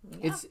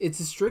 Yeah. It's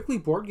a strictly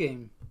board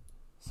game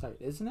site,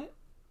 isn't it?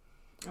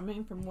 I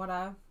mean, from what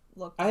I've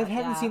looked I at,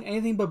 haven't seen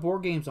anything but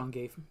board games on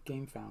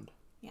GameFound.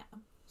 Yeah.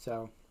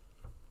 So,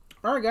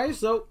 all right, guys.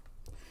 So,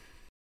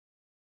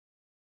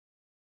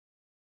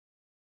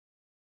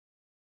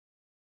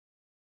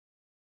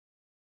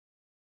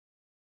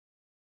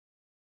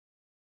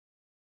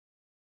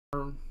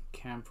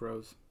 Cam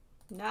froze.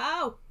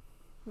 No,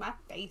 my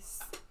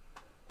face.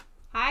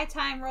 Hi,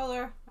 Time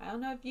Roller. I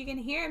don't know if you can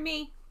hear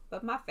me,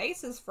 but my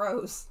face is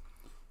froze.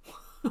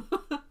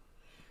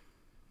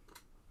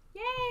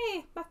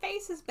 Yay, my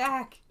face is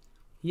back.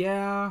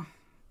 Yeah.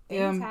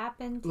 Things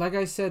happened. Like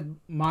I said,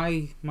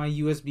 my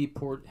USB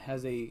port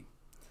has a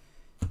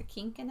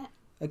kink in it.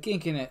 A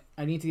kink in it.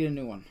 I need to get a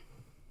new one.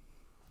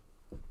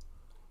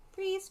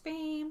 Freeze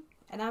frame.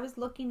 And I was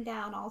looking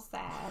down all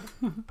sad.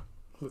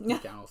 Looking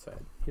down all sad.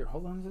 Here,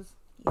 hold on to this.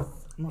 Yes.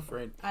 I'm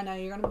afraid. I know,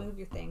 you're going to move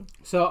your thing.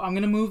 So I'm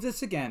going to move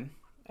this again.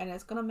 And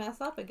it's going to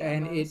mess up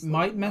again. And it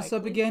might mess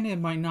up again. It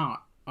might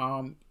not.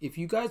 If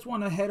you guys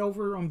want to head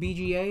over on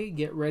BGA,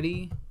 get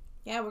ready.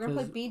 Yeah, we're going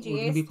to play BGA We're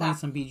going to be playing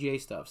some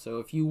BGA stuff. So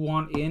if you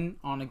want in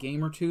on a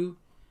game or two,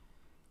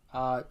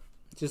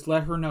 just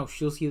let her know.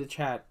 She'll see the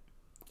chat.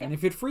 Yep. And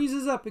if it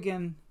freezes up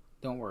again,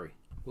 don't worry.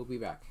 We'll be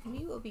back.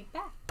 We will be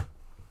back.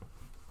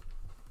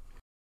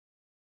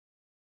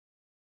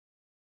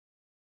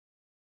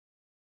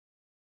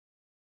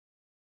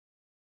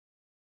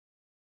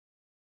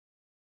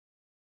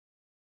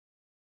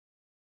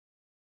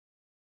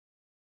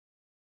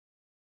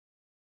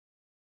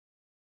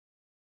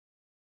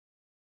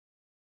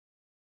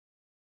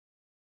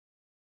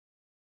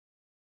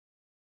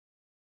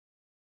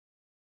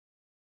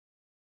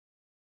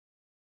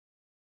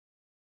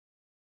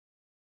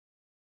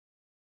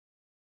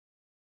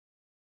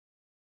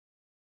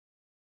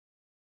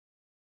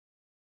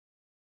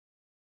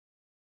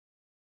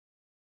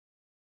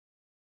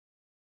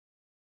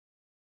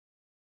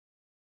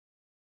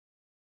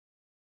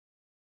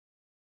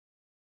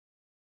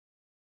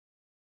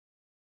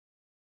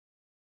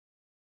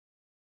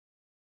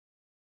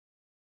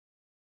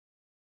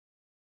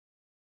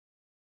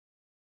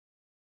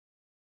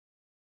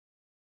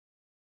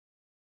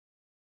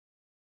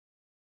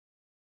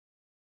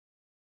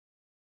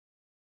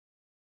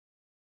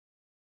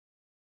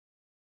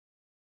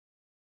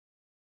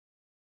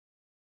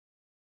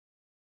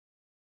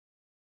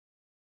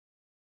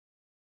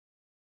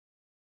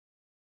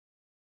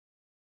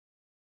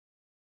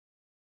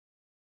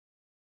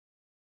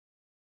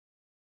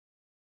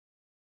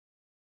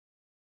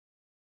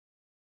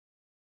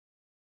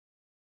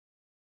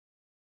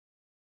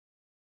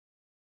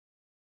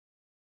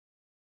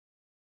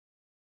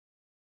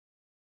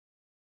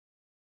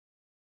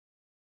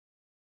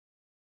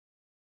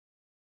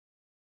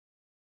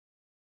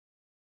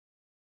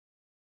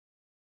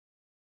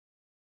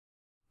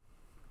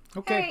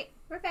 Okay. All right,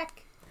 we're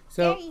back.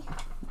 So, Yay.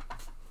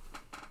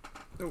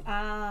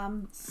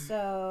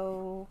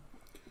 So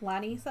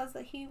Lonnie says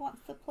that he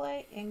wants to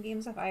play, and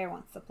Games of Fire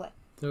wants to play.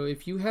 So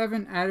if you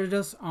haven't added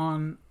us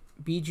on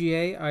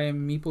BGA, I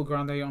am Meeple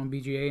Grande on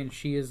BGA, and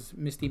she is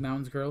Misty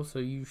Mountains Girl. So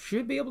you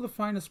should be able to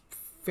find us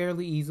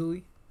fairly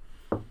easily.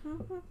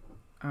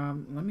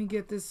 Let me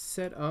get this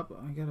set up.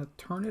 I gotta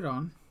turn it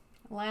on.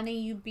 Lonnie,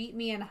 you beat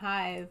me in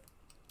Hive.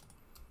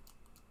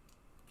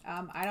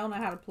 I don't know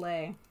how to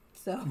play,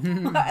 so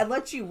I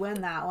let you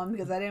win that one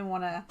because I didn't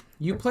want to.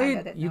 You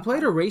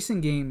played a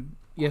racing game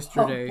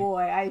yesterday. Oh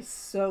boy, I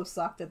so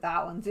sucked at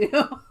that one too.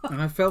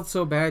 And I felt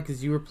so bad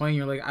because you were playing.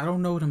 You're like, I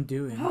don't know what I'm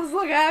doing. I was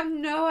like, I have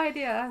no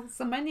idea.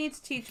 Somebody needs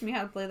to teach me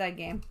how to play that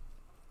game.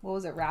 What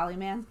was it,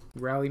 Rallyman?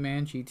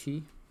 Rallyman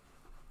GT.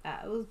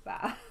 It was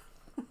bad.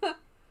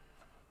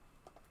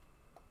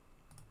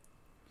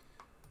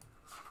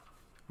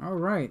 All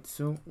right,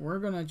 so we're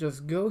gonna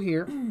just go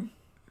here.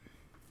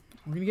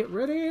 We're gonna get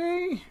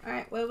ready. All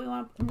right, what do we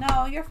want?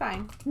 No, you're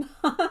fine.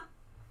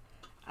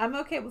 I'm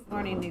okay with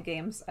learning new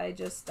games. I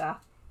just I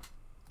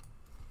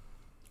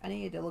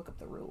needed to look up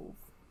the rules.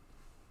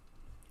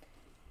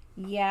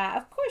 Yeah,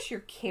 of course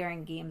you're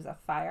carrying Games of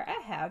Fire.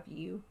 I have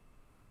you.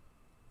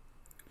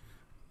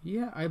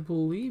 Yeah, I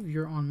believe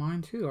you're on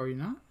mine too. Are you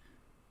not?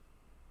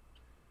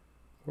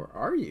 Or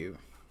are you?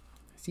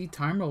 I see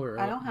Time Roller.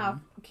 I don't have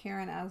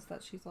Karen as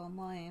that she's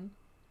online.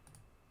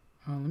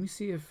 Let me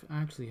see if I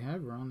actually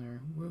have her on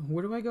there.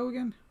 Where do I go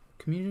again?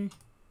 Community?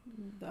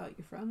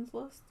 Your friends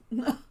list?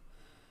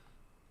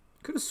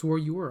 Could have swore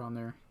you were on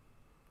there.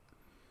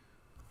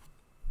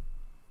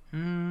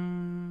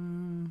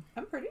 I'm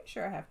pretty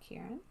sure I have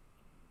Karen.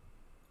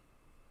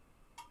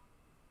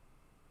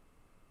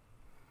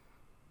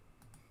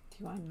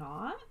 Do I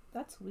not?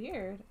 That's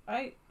weird.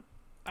 I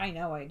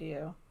know I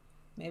do.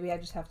 Maybe I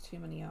just have too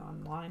many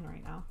online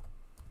right now.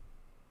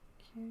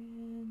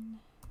 Karen.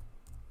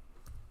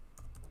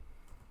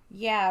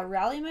 Yeah,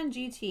 Rallyman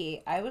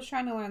GT. I was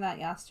trying to learn that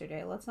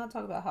yesterday. Let's not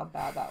talk about how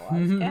bad that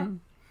was, okay?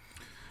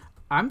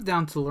 I'm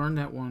down to learn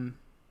that one.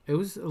 It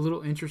was a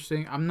little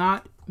interesting. I'm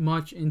not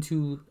much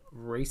into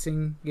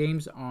racing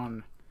games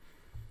on...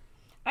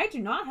 I do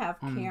not have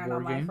Karen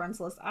on my friends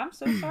list. I'm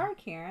so sorry,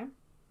 Karen.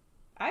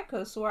 I could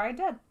have swore I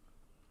did.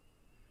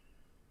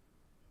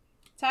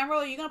 Time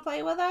Roller, you going to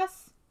play with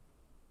us?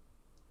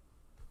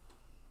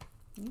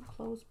 You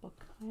close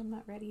book. I am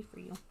not ready for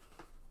you.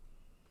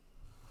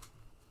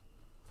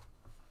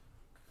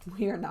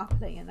 We are not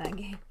playing that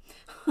game.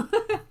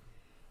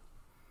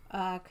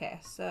 Okay,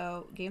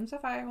 so Games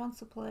of Fire wants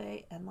to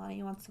play, and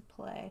Lonnie wants to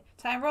play.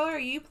 Time Roller, are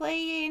you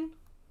playing?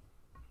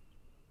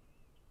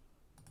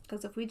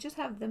 Because if we just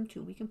have them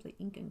two, we can play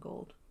Ink and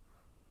Gold.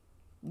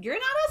 You're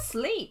not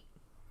asleep.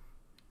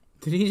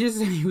 Did he just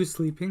say he was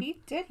sleeping?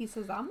 He did. He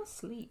says, I'm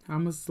asleep.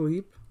 I'm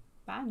asleep.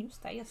 Fine, you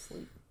stay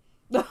asleep.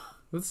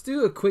 Let's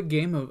do a quick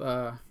game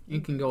of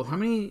Ink and Gold. How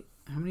many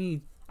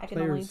I can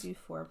only do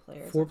 4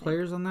 players. 4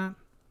 players on that?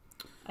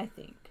 I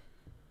think.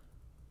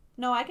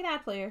 No, I can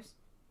add players.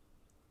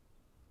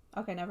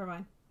 Okay, never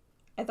mind.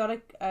 I thought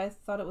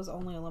it was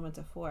only a limit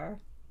to 4.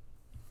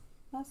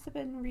 Must have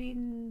been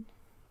reading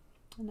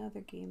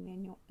another game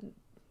manual.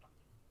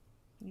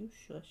 You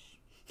shush.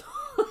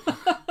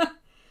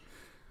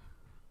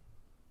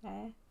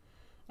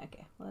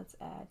 Okay, let's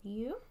add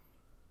you.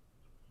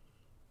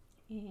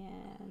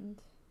 And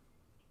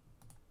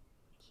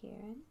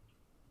Karen.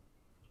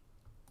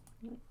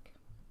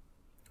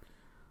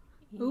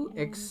 Ooh,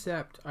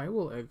 accept. I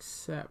will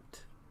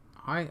accept.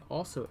 I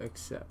also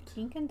accept.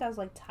 Incan does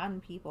like 10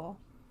 people.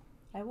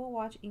 I will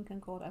watch Ink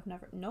and Gold. I've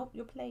never... Nope,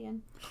 you're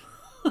playing.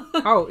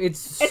 Oh, it's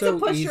so It's a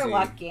push easy. your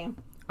luck game.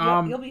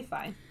 You'll be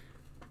fine.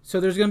 So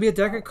there's going to be a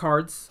deck of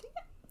cards.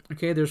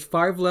 Okay, there's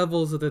 5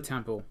 levels of the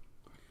temple.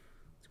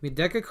 It's going to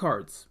be a deck of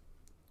cards.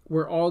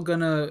 We're all going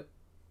to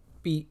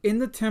be in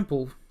the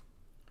temple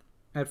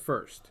at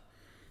first.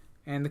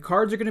 And the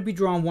cards are going to be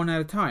drawn one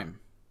at a time.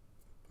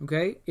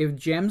 Okay? If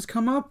gems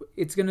come up,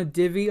 it's going to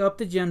divvy up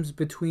the gems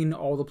between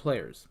all the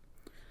players.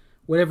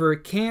 Whatever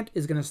it can't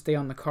is going to stay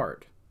on the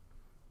card.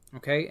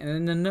 Okay?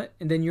 And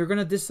then you're going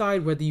to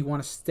decide whether you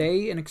want to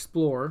stay and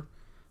explore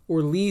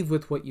or leave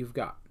with what you've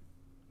got.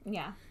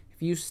 Yeah.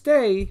 If you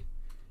stay,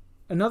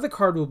 another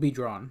card will be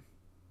drawn.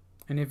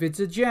 And if it's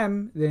a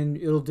gem, then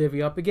it'll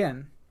divvy up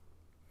again.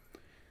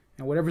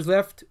 And whatever's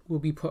left will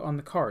be put on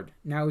the card.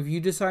 Now, if you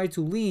decide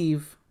to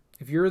leave,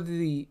 if you're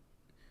the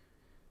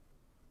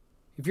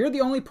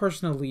only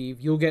person to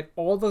leave, you'll get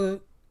all the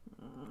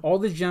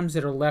gems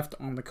that are left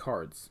on the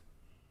cards.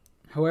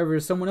 However,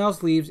 if someone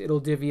else leaves, it'll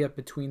divvy up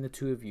between the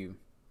 2 of you,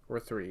 or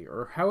 3,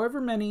 or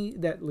however many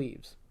that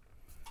leaves.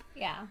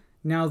 Yeah.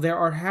 Now, there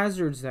are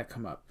hazards that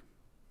come up.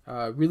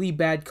 Really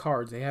bad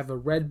cards. They have a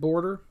red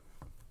border.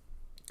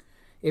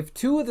 If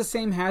 2 of the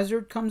same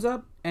hazard comes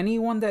up,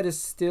 anyone that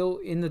is still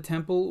in the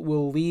temple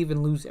will leave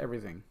and lose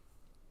everything.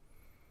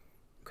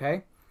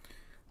 Okay?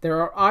 There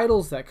are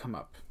idols that come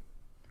up.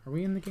 Are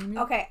we in the game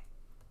yet? Okay.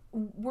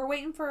 We're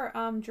waiting for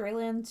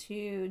Draylan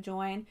to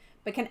join,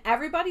 but can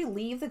everybody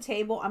leave the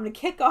table? I'm going to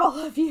kick all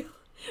of you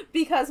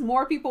because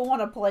more people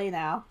want to play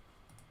now.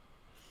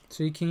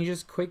 So can you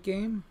just quit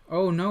game?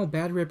 Oh no,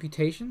 bad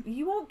reputation?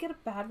 You won't get a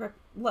bad rep.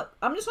 Look,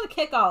 I'm just going to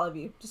kick all of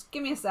you. Just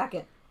give me a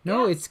second.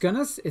 No, yeah. it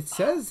says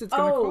it's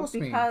going to cost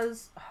me.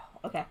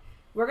 Okay.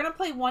 We're going to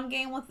play one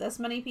game with this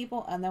many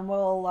people and then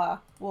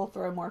we'll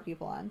throw more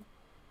people in.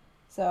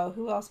 So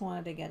who else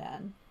wanted to get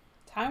in?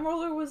 Time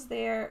Roller was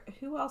there.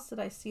 Who else did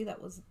I see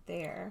that was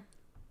there?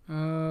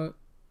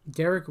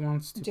 Derek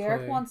wants to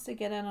Derek play. wants to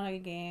get in on a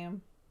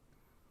game.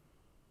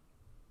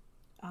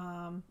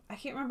 I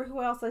can't remember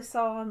who else I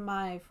saw on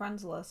my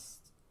friends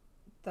list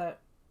that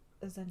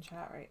is in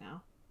chat right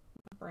now.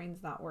 My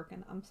brain's not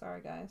working. I'm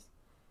sorry, guys.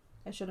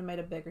 I should have made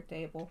a bigger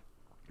table.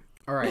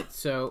 All right,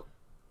 so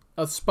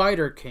a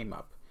spider came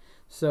up.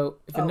 So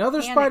if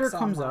another spider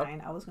comes up...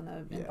 I was going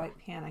to invite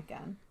Panic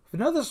in. If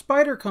another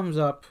spider comes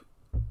up,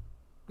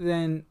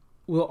 then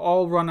we'll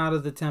all run out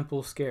of the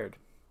temple scared.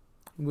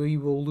 We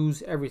will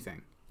lose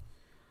everything.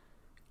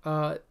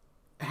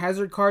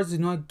 Hazard cards do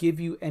not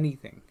give you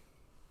anything.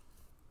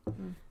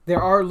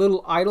 There are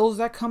little idols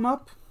that come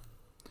up.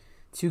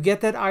 To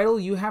get that idol,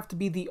 you have to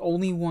be the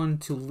only one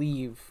to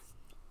leave.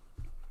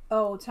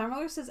 Oh, Time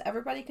Roller says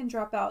everybody can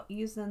drop out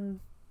using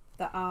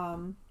the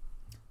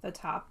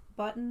top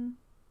button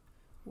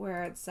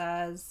where it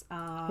says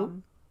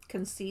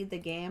concede the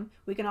game.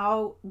 We can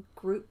all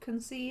group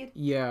concede.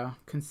 Yeah,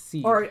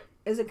 concede. Or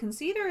is it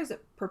concede or is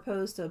it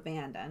propose to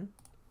abandon?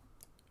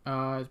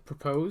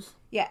 Propose?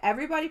 Yeah,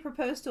 everybody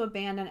propose to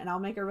abandon and I'll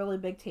make a really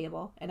big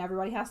table and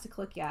everybody has to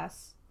click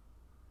yes.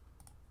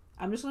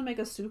 I'm just going to make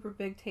a super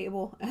big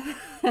table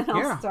and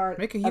I'll start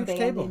make a huge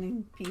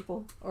abandoning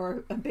people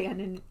or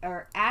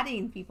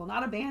adding people,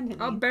 not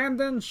abandoning.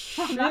 Abandon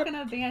ship. I'm not going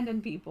to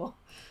abandon people.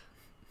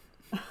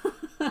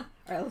 All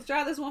right, let's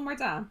try this one more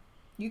time.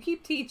 You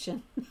keep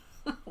teaching.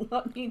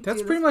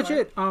 That's pretty much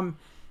it.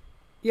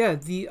 Yeah,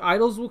 the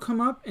idols will come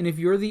up, and if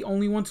you're the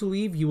only one to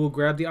leave, you will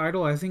grab the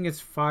idol. I think it's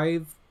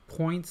 5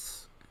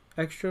 points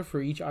extra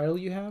for each idol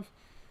you have.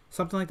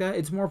 Something like that.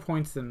 It's more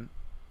points than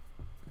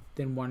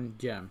one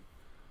gem.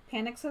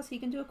 Panic says he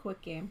can do a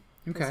quick game.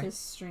 Okay. His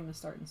stream is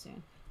starting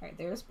soon. Alright,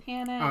 there's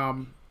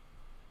Panic.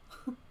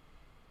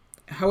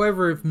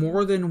 However, if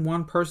more than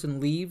one person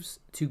leaves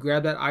to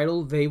grab that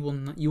idol,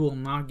 you will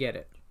not get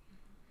it.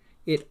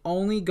 It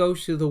only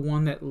goes to the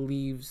one that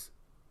leaves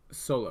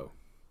solo.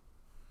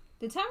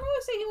 Did Time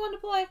Ruler say he wanted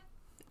to play?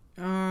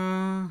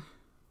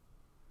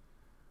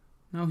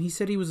 No, he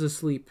said he was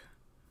asleep.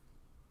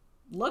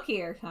 Look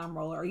here, Time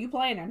Roller. Are you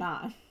playing or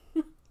not?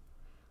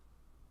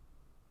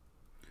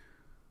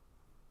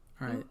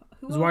 Alright.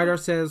 Zwidar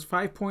says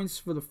 5 points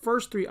for the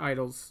first 3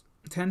 idols,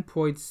 10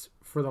 points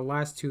for the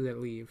last 2 that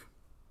leave.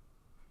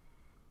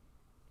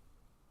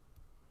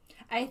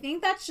 I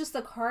think that's just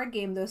a card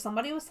game, though.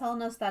 Somebody was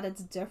telling us that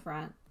it's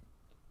different.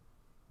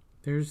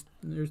 There's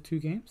 2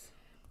 games?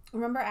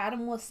 Remember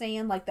Adam was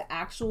saying, like, the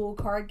actual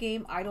card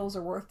game idols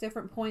are worth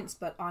different points,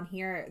 but on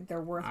here,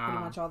 they're worth pretty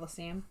much all the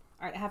same.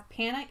 Alright, I have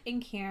Panic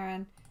and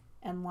Karen,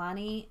 and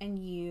Lonnie and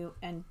you,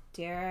 and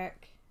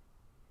Derek.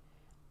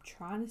 I'm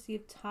trying to see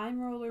if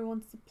Time Roller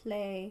wants to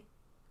play.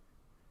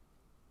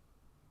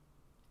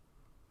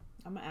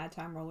 I'm gonna add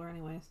Time Roller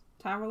anyways.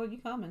 Time Roller, you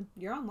coming?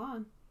 You're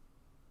online.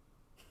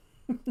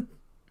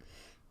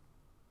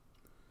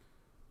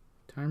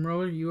 Time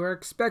Roller, you are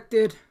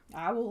expected.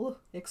 I will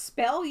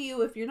expel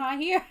you if you're not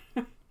here.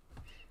 I'm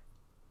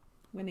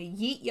gonna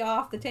yeet you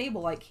off the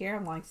table like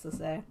Karen likes to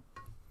say.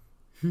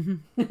 Is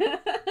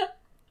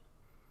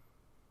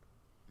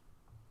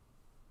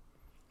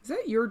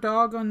that your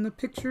dog on the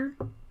picture?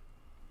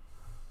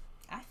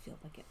 I feel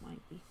like it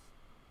might be.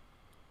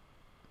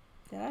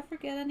 Did I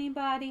forget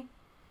anybody?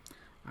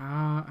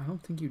 I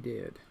don't think you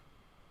did.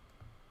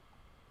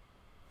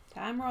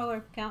 Time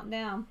Roller, counting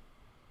down.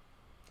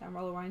 Time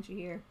Roller, why aren't you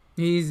here?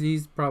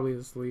 He's probably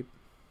asleep.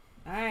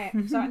 Alright,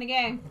 I'm starting the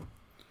game.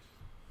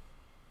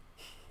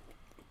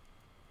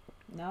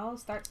 No,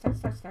 start.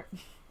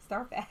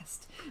 Start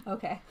fast.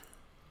 Okay.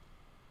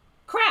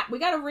 Crap, we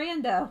got a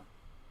rando.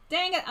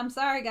 Dang it, I'm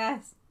sorry,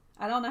 guys.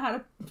 I don't know how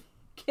to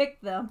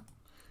kick them.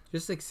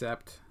 Just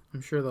accept.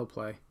 I'm sure they'll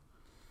play.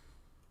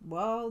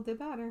 Well, they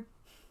better.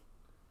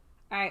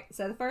 Alright,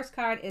 so the first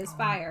card is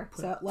fire.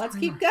 So let's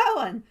keep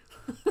going.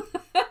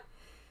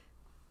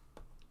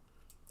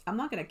 I'm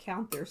not going to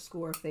count their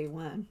score if they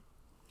win.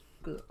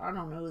 Because I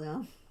don't know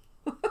them.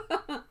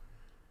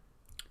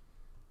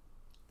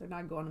 They're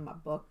not going in my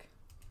book.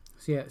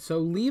 So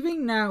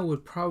leaving now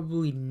would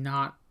probably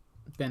not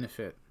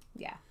benefit.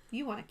 Yeah,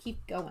 you want to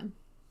keep going.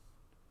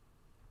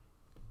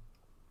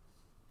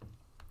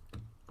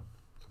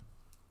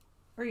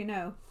 Or,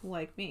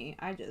 like me,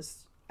 I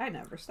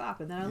never stop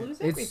and then I lose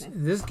everything.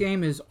 This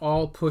game is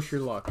all push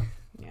your luck.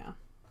 Yeah.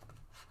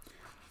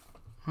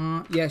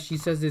 Yeah, she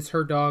says it's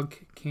her dog,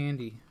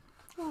 Candy.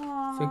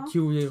 Aww. It's a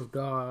cute little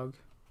dog.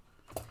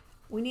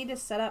 We need to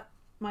set up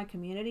my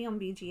community on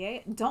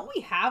BGA. Don't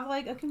we have,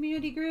 like, a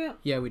community group?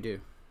 Yeah, we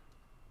do.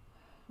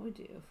 We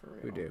do, for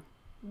real. We do.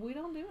 We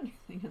don't do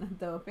anything in it,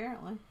 though,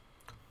 apparently.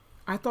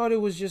 I thought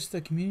it was just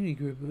a community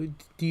group.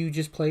 Do you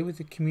just play with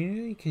the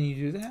community? Can you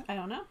do that? I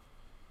don't know.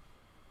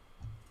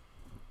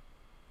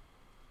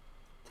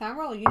 Time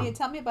Roller, you need to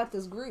tell me about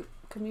this group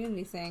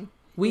community thing.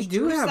 We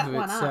do have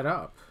it set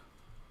up.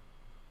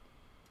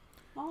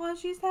 Oh,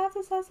 she's half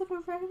the size of a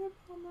regular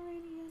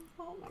Pomeranian.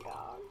 Oh my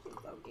god, she's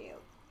so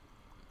cute.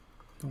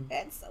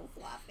 It's so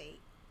fluffy.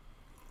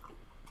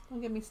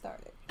 Don't get me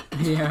started.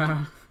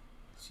 Yeah.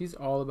 She's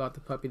all about the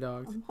puppy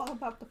dogs. I'm all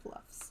about the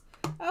fluffs.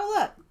 Oh,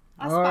 look.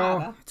 I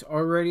spotted her. It's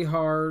already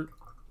hard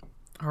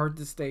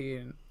to stay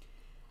in.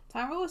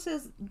 Time Roller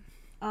says,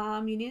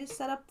 you need to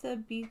set up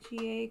the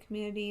BGA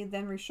community,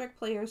 then restrict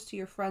players to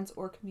your friends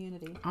or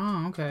community.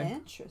 Oh, okay.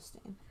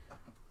 Interesting.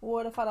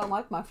 What if I don't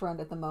like my friend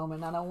at the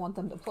moment? I don't want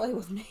them to play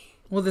with me.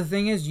 Well, the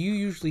thing is, you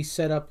usually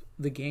set up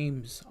the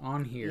games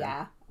on here.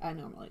 Yeah, I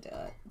normally do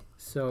it.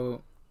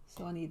 So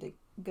I need to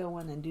go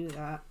in and do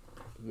that.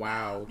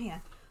 Wow. Man,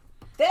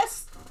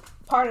 this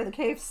part of the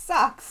cave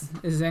sucks.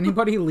 Is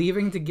anybody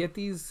leaving to get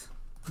these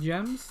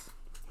gems?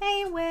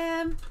 Hey,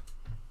 Wim.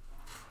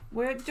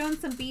 We're doing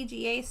some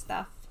BGA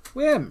stuff.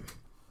 Wim.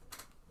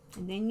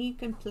 And then you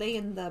can play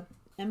in the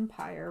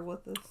Empire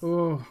with us.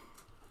 Oh.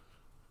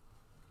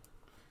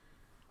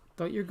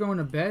 Thought you're going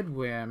to bed,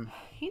 Wim.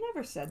 He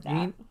never said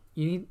that.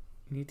 You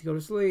need to go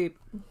to sleep.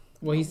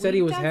 Well, he said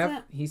he was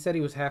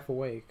half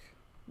awake.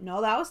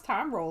 No, that was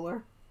Time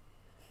Roller.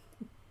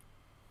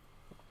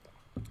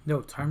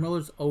 No, Time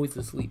Roller's always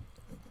asleep.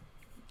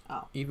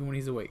 Oh. Even when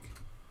he's awake.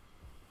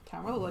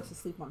 Time Roller likes to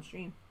sleep on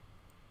stream.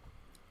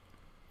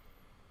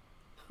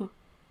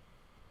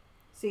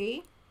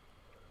 See?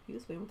 He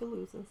was playing with the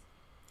losers.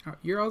 Oh,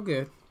 you're all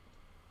good.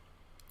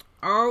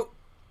 Oh!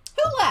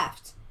 Who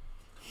left?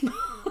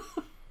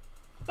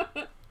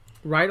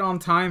 Right on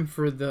time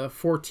for the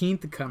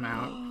 14th to come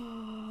out.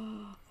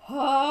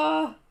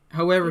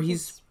 However,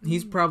 he's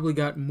probably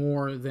got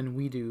more than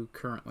we do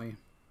currently.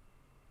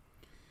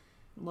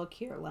 Look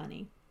here,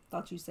 Lenny.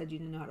 Thought you said you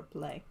didn't know how to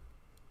play.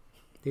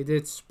 They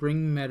did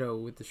Spring Meadow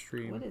with the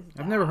stream. What is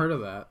that? I've never heard of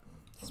that.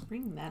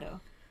 Spring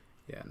Meadow.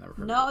 Yeah, never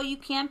heard No, of it. you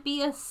can't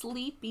be a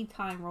sleepy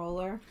time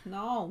roller.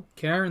 No.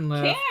 Karen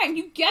left. Karen,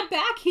 you get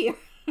back here.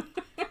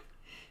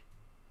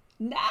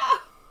 No.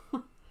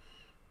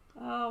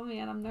 Oh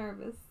man, I'm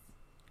nervous.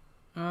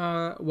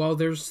 Well,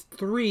 there's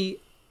 3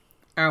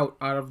 out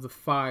of the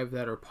 5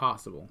 that are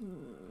possible.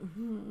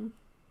 Mm-hmm.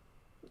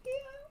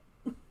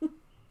 Yeah.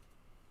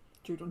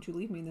 Drew, don't you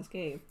leave me in this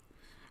cave.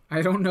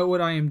 I don't know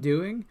what I am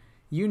doing.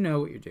 You know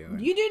what you're doing.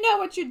 You do know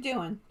what you're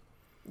doing.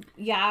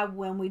 Yeah,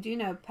 when we do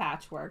know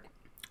patchwork.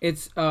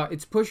 It's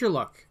push your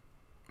luck.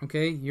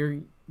 Okay?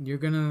 You're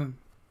gonna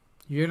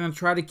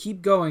try to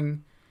keep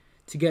going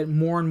to get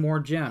more and more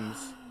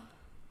gems.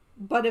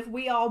 But if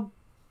we all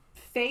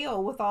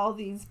fail with all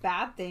these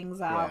bad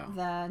things out,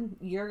 then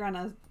you're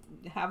gonna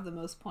have the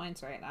most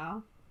points right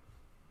now.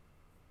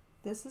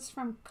 This is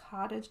from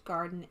Cottage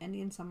Garden,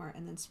 Indian Summer,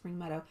 and then Spring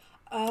Meadow.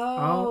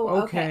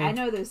 Oh, okay. I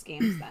know those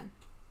games then.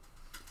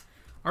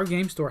 Our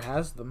game store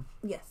has them.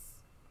 Yes.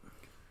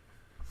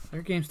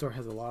 Their game store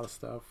has a lot of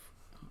stuff.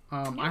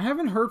 I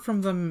haven't heard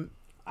from them.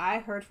 I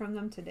heard from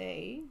them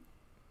today.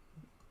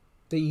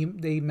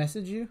 They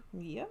message you?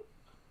 Yep.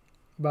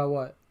 About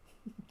what?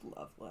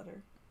 Love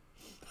letter.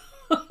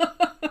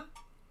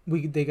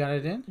 They got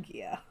it in?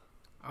 Yeah.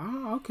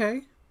 Oh,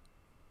 okay.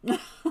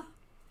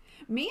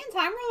 Me and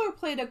Time Roller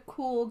played a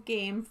cool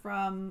game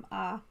from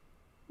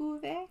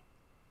Uwe.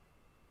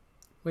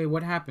 Wait,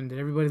 what happened? Did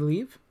everybody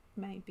leave?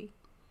 Maybe.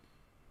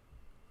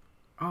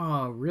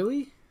 Oh,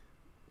 really?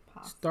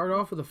 Possibly. Start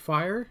off with a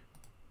fire?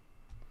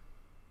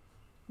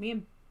 Me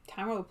and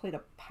Time Roller played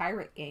a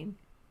pirate game.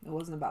 It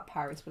wasn't about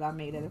pirates, but I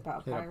made it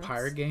about pirates. A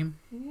pirate game?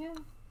 Yeah.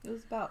 It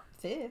was about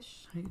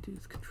fish. How do you do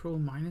this? Control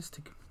minus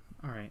to...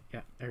 Alright,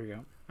 yeah, there we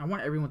go. I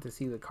want everyone to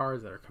see the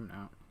cards that are coming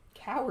out.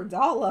 Cowards,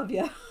 all of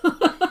you.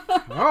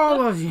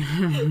 All of you.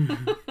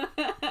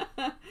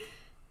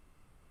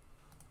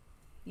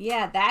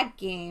 Yeah, that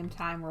game,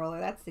 Time Roller,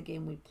 that's the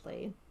game we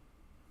played.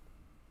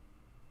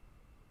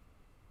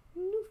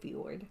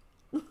 Newfjord.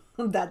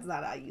 That's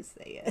not how you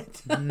say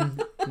it.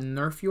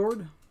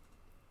 Nerfjord?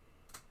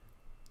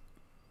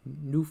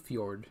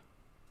 Newfjord.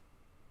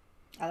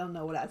 I don't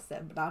know what I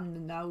said, but I'm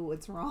gonna know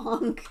it's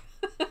wrong.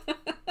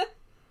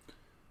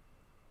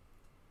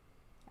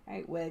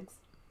 Alright, Wigs.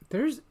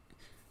 There's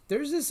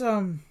this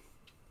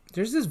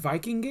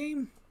Viking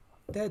game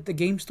that the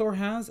game store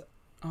has.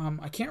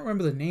 I can't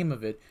remember the name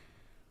of it,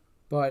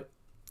 but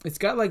it's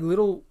got like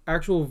little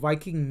actual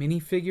Viking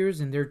minifigures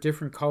and they're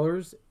different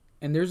colors,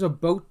 and there's a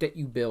boat that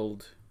you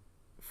build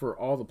for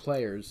all the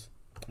players.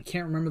 I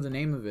can't remember the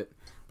name of it,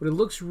 but it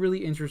looks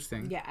really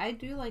interesting. Yeah, I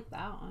do like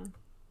that one.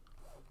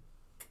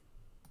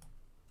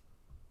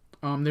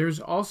 There's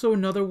also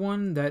another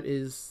one that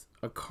is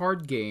a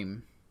card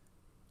game,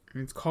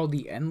 and it's called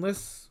The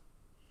Endless.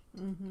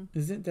 Mm-hmm.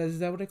 Is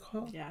that what it's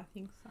called? Yeah, I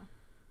think so.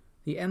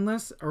 The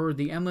Endless or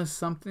The Endless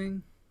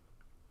something?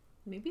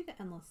 Maybe the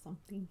Endless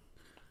something.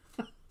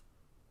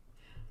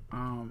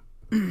 How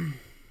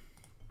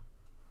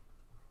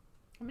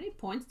many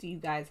points do you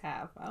guys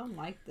have? I don't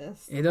like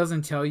this. It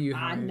doesn't tell you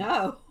how. I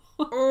know.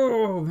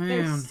 Oh, man.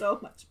 There's so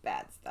much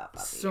bad stuff up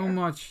so here.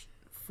 Much.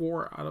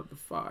 4 out of the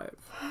 5.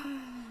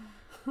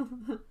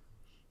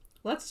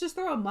 Let's just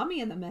throw a mummy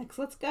in the mix.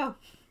 Let's go.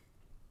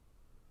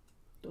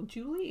 Don't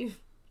you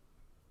leave.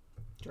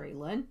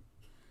 Draylin.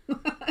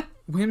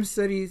 Wim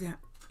said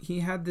he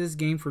had this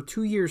game for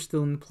 2 years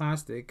still in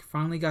plastic.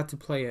 Finally got to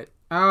play it.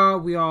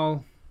 We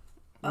all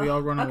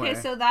run away.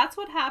 Okay, so that's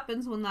what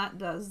happens when that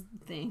does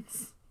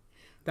things.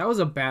 That was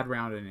a bad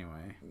round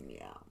anyway.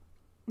 Yeah.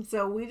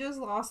 So we just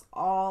lost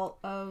all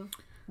of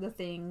the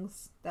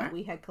things that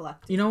we had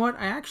collected. You know what?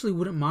 I actually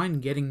wouldn't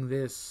mind getting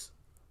this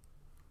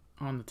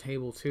on the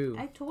table too.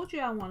 I told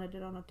you I wanted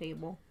it on a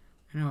table.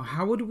 I know.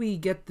 How would we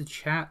get the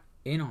chat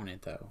in on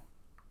it though?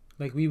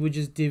 Like we would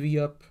just divvy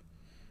up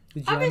the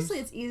gems? Obviously,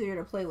 it's easier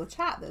to play with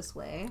chat this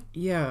way.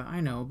 Yeah, I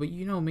know, but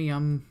you know me,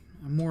 I'm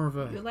more of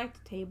a... You like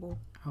the table.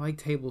 I like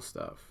table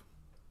stuff.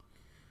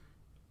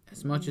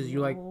 As much as you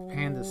like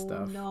panda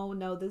stuff.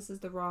 No, this is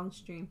the wrong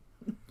stream.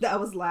 That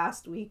was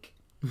last week.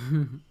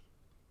 I'm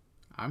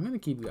gonna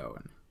keep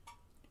going.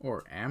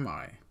 Or am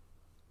I?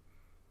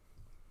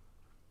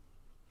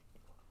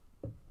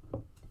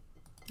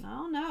 I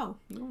don't know.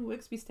 You and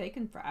Wixby's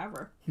taking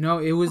forever. No,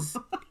 it was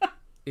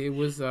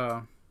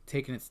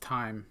taking its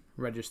time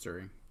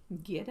registering.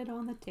 Get it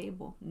on the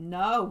table.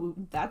 No,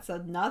 that's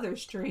another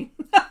stream.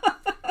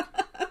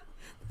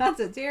 That's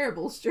a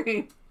terrible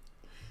stream.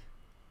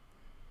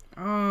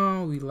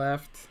 Oh, we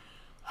left.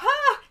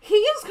 Ha! He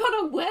is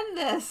gonna win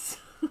this.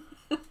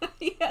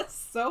 He has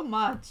so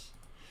much.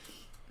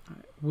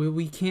 Well,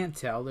 we can't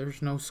tell.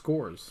 There's no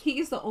scores.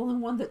 He's the only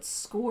one that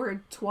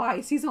scored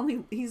twice. He's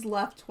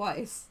left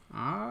twice.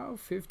 Oh,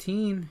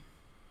 15.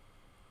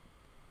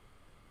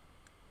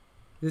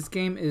 This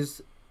game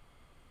is...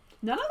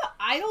 None of the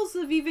idols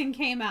have even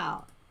came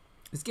out.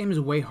 This game is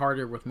way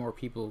harder with more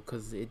people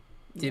because it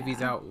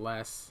divvies out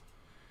less.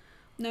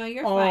 No,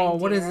 you're fine. Oh,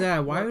 what is dear.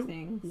 that?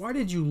 Why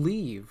did you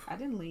leave? I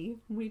didn't leave.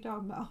 What are you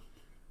talking about?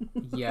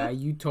 Yeah,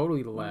 you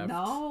totally left.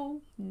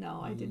 No,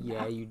 I did not.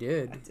 Yeah, you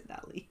did. I did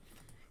not leave.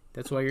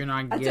 That's why you're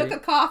not I took a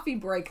coffee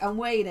break. I'm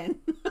waiting.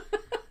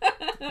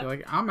 You're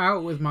like, I'm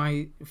out with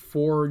my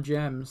 4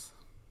 gems.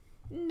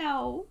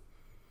 No,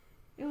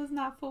 it was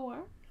not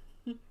 4.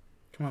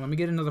 Come on, let me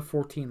get another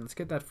 14. Let's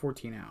get that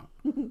 14 out.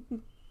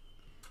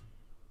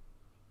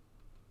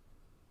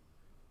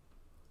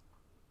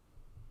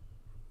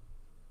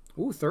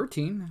 Ooh,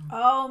 13.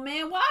 Oh,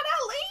 man, why'd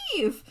I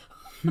leave?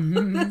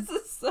 This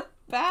is so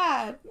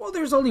bad. Well,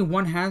 there's only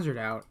one hazard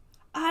out.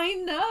 I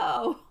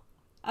know.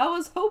 I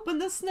was hoping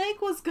the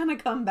snake was going to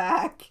come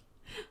back.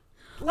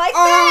 Like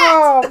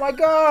that! Oh, my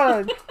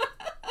God.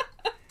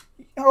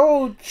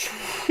 Oh,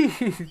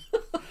 jeez.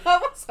 I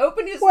was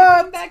hoping he was going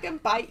to come back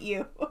and bite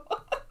you.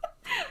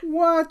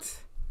 What?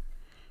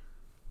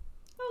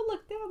 Oh,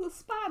 look, there are the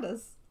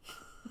spiders.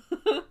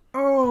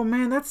 Oh,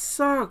 man, that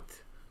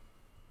sucked.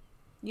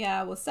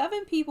 Yeah, with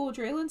 7 people,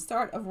 Draylen's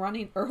start of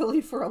running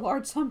early for a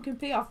large sum can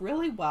pay off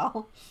really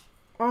well.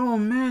 Oh,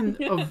 man,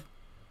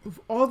 of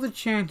all the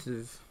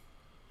chances.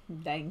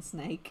 Dang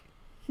snake.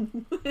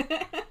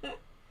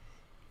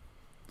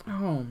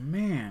 Oh,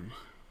 man.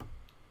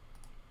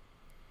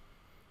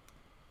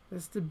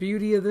 That's the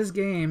beauty of this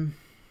game.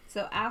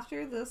 So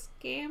after this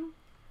game,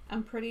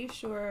 I'm pretty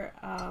sure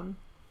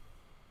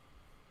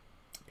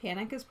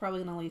Panic is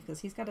probably going to leave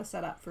because he's got to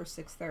set up for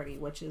 6:30,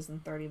 which is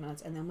in 30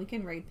 minutes, and then we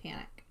can raid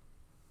Panic.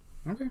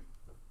 Okay.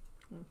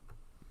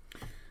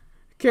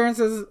 Karen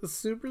says, a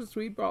super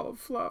sweet ball of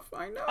fluff.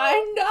 I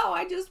know.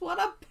 I just want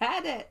to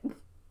pet it.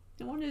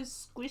 I want to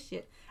squish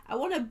it. I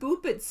want to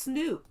boop its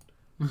snoot.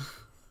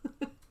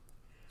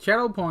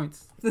 Shadow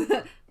points.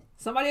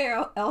 Somebody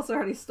else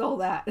already stole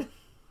that.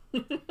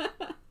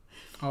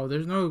 Oh,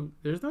 there's no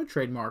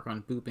trademark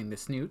on booping the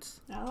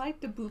snoots. I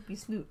like the boopy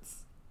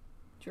snoots.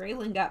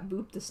 Draylen got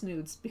booped the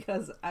snoots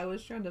because I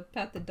was trying to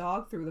pet the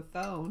dog through the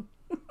phone.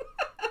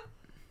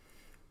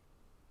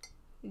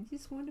 I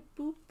just want to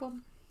boop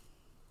them.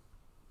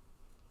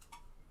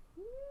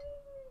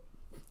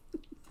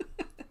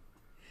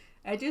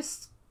 I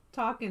just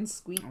talk in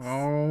squeaks.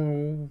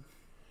 Oh.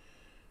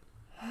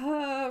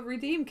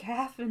 Redeem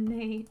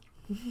caffeinate.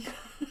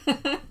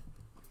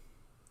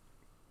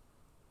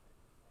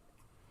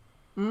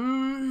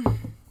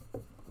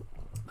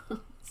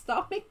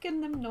 Stop making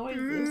them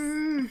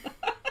noises.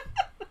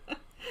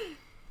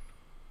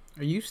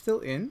 Are you still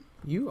in?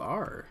 You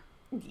are.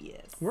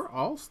 Yes. We're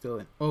all still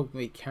in. Oh,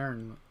 wait,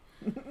 Karen.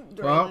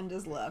 Draylen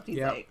just left. He's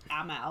like,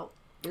 I'm out.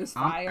 There's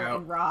fire out.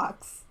 and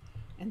rocks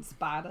and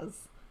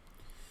spiders.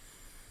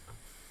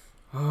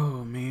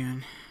 Oh,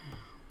 man.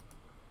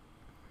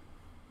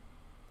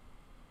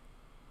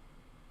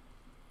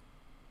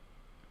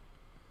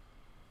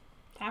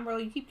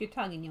 Tamara, you keep your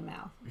tongue in your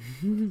mouth.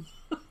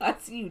 I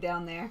see you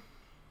down there.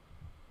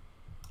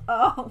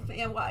 Oh,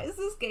 man, why is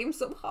this game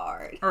so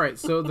hard? All right,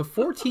 so the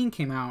 14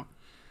 came out.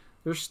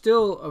 There's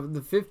still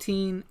the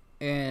 15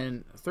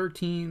 and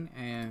 13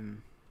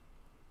 and...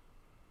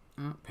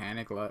 Oh,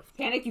 Panic left.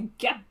 Panic, you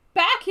get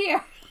back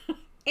here!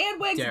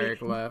 And Wigsby.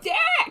 Derek left.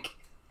 Derek!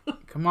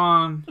 Come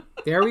on.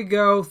 There we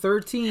go.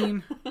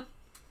 13.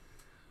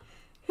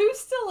 Who's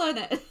still in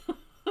it?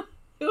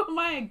 Who am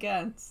I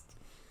against?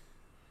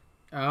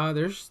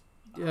 There's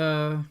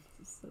so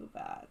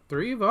bad.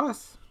 3 of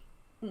us.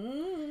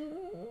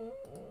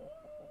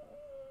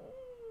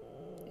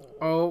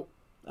 Oh,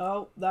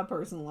 that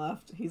person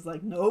left. He's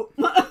like, nope.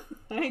 Drew,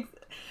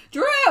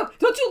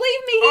 don't you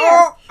leave me here.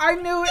 Oh, I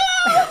knew it.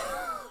 No!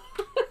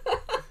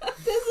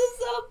 This is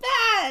so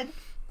bad.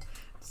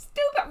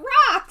 Stupid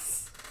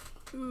rocks.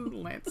 Ooh,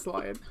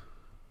 landslide.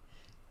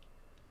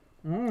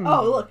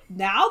 Oh, look.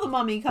 Now the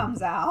mummy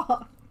comes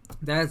out.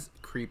 That's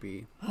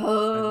creepy.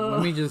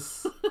 Let me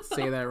just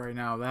say that right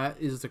now. That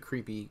is a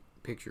creepy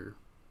picture.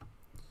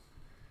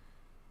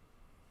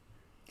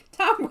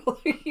 Tom Roller,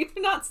 you're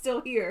not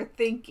still here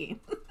thinking.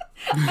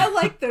 I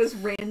like those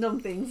random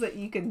things that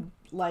you can,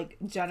 like,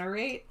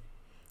 generate.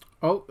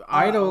 Oh,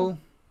 idol.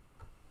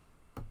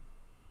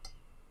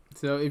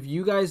 So if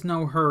you guys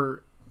know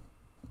her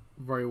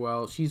very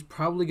well, she's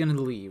probably going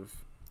to leave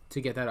to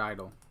get that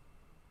idol.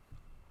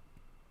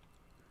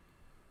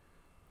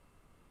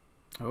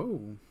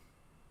 Oh.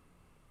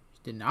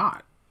 She did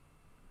not.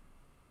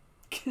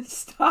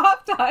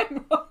 Stop,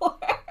 Time Roller.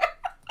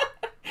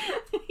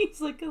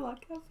 He's like, good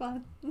luck, have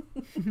fun.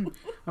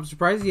 I'm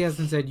surprised he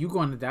hasn't said, you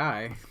going to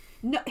die.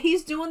 No,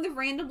 he's doing the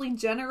randomly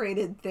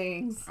generated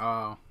things.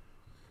 Oh.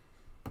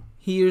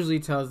 He usually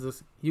tells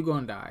us, you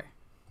going to die.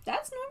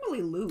 That's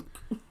normally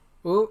Luke.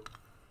 Oh.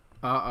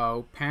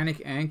 Uh-oh.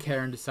 Panic and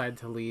Karen decide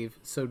to leave,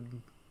 so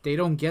they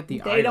don't get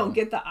the idol. They don't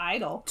get the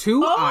idol.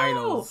 2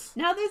 idols.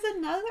 Now there's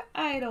another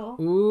idol.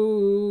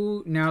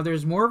 Ooh. Now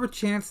there's more of a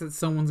chance that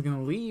someone's going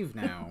to leave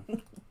now.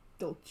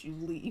 Don't you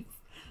leave.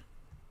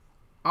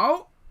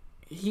 Oh.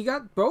 He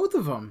got both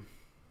of them.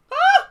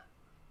 Ah!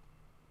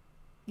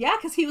 Yeah,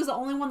 because he was the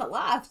only one that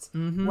left.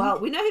 Mm-hmm.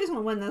 Well, we know who's going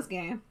to win this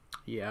game.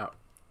 Yeah.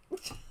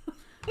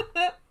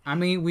 I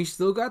mean, we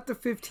still got the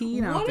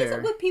 15 out there. What is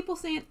it with people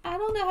saying, I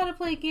don't know how to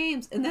play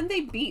games, and then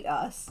they beat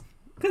us?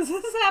 Because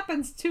this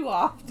happens too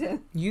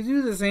often. You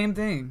do the same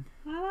thing.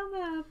 I don't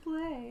know how to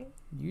play.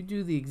 You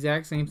do the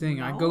exact same thing.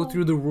 No. I go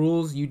through the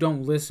rules, you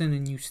don't listen,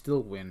 and you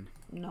still win.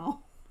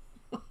 No.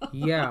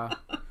 Yeah.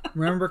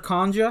 Remember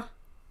Kanja?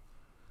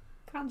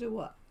 Conjure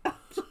what?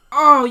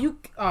 Oh, you...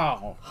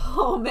 Oh.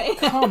 Oh, man.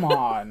 Come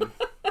on.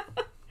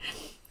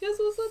 This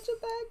was such a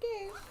bad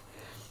game.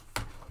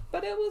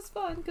 But it was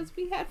fun because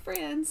we had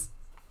friends.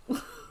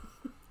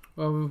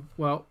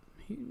 Well,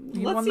 he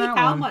Let's won see that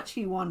how one. much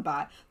he won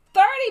by.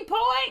 30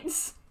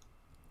 points!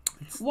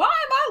 Why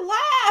am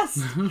I last?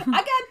 I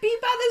got beat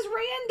by this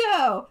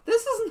rando.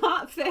 This is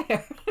not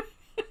fair.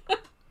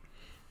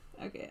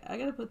 Okay, I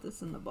gotta put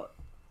this in the book.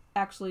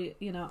 Actually,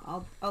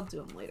 I'll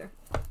do them later.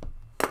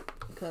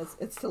 Because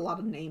it's a lot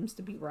of names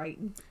to be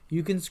writing.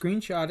 You can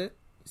screenshot it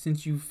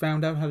since you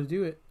found out how to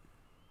do it.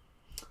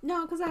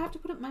 No, because I have to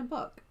put it in my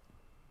book.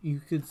 You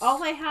could...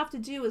 All I have to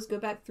do is go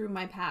back through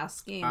my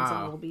past games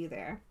and it'll be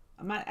there.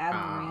 I'm not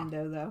adding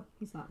rando, though.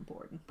 He's not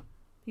important.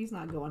 He's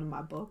not going in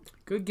my book.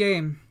 Good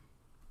game.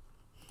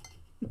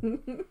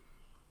 Good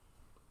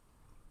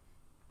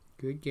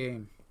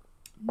game.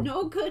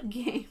 No good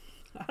game.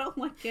 I don't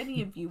like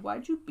any of you.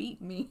 Why'd you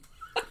beat me?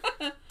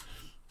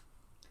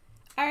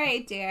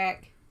 Alright,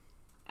 Derek.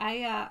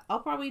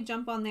 I'll probably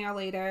jump on there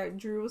later.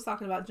 Drew was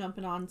talking about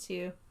jumping on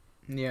too.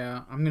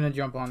 Yeah, I'm gonna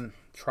jump on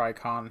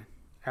TriCon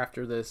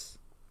after this.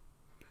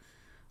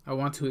 I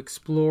want to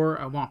explore.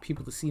 I want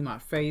people to see my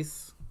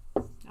face.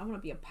 I want to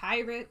be a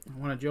pirate. I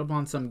want to jump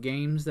on some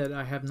games that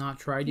I have not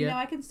tried yet.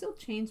 I can still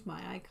change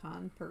my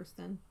icon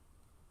person.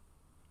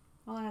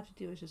 All I have to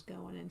do is just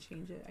go in and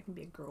change it. I can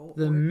be a girl.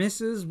 The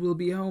missus will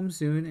be home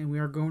soon, and we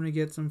are going to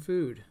get some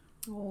food.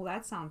 Oh,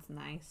 that sounds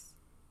nice.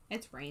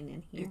 It's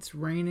raining here. It's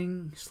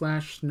raining /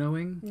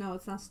 snowing. No,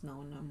 it's not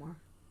snowing no more.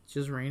 It's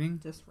just raining?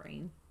 Just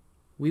rain.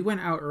 We went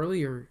out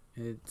earlier,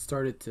 and it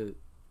started to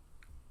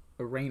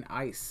rain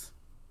ice.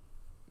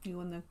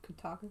 You and the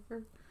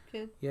cartographer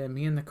kid? Yeah,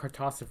 me and the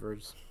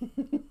Cartographers.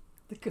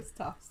 The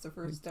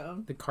Cartographers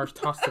don't. The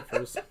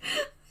Cartographers.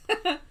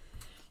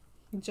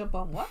 Jump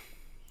on what?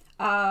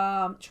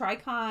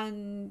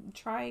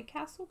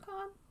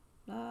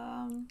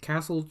 TriCastleCon?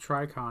 Castle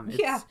TriCon.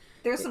 Yeah,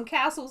 there's some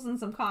castles and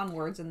some con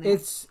words in there.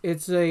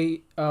 It's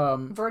a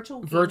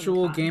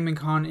virtual gaming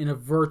con in a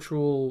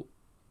virtual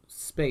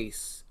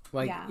space.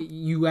 Like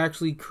you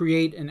actually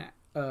create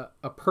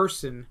a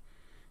person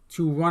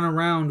to run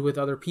around with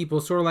other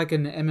people, sort of like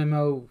an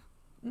MMO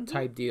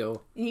type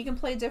deal. And you can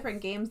play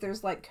different games.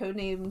 There's like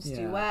Codenames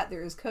Duet.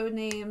 There's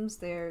Codenames.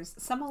 There's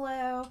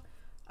Semelo.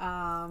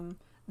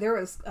 There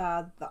was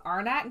the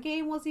Arnak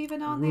game was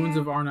even on Ruins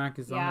there. of Arnak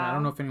is on there. I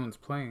don't know if anyone's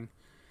playing.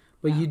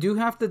 But you do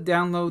have to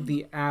download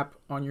the app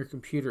on your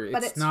computer.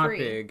 It's not free.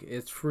 Big.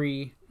 It's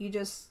free.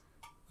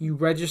 You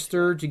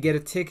register to get a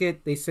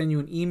ticket. They send you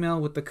an email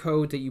with the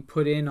code that you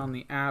put in on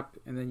the app,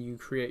 and then you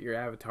create your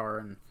avatar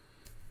and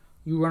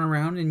you run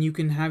around, and you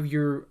can have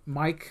your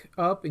mic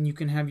up and you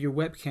can have your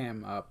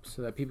webcam up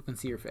so that people can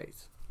see your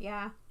face.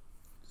 Yeah.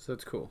 So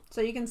it's cool.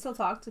 So you can still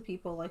talk to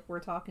people like we're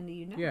talking to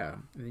you now. Yeah,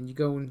 and then you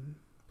go and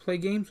play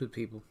games with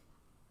people.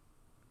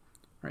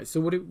 All right.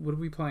 So what are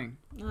we playing?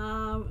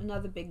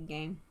 Another big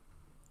game.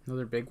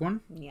 Another big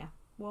one? Yeah.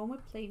 Well, we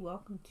play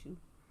Welcome to.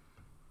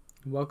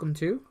 Welcome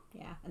to?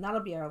 Yeah, and that'll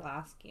be our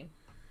last game.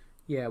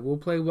 Yeah, we'll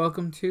play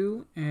Welcome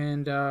to,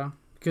 and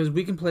because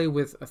we can play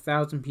with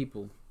 1,000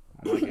 people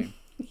on my game.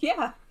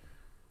 Yeah.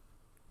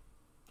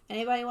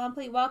 Anybody want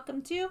to play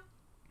Welcome to?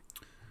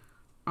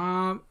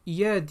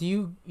 Yeah.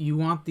 Do you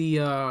want the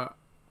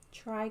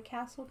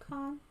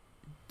TriCastleCon?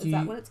 Is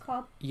that what it's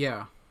called?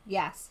 Yeah.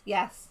 Yes.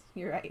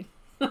 You're right.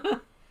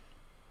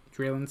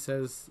 Draylon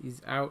says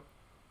he's out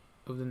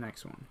of the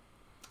next one.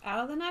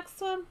 Out of the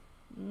next one?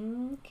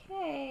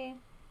 Okay.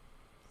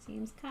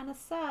 Seems kind of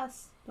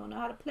sus. Don't know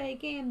how to play a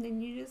game,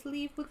 then you just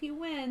leave with your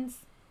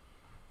wins.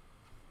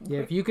 Yeah,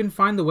 if you can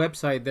find the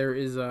website, there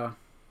is a...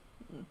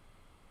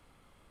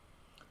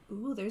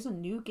 Ooh, there's a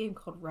new game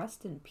called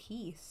Rest in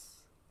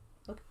Peace.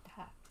 Look at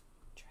that.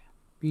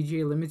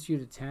 BGA limits you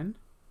to 10?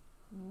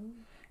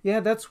 Yeah,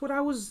 that's what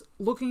I was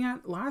looking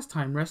at last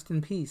time, Rest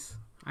in Peace.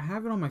 I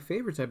have it on my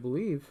favorites, I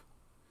believe.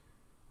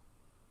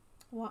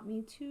 Want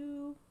me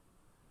to?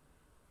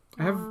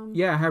 I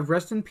have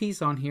Rest in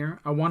Peace on here.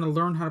 I want to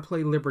learn how to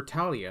play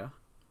Libertalia.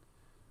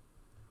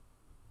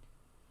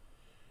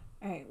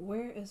 Alright,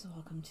 where is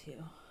Welcome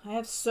to? I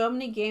have so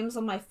many games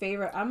on my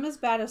favorite. I'm as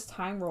bad as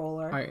Time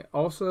Roller. I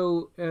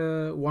also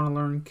want to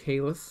learn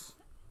Kalis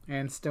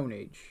and Stone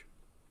Age.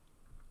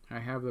 I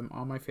have them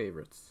on my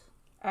favorites.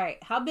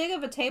 Alright, how big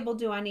of a table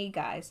do I need,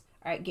 guys?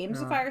 Alright, Games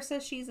of Fire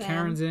says she's in.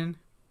 Karen's in.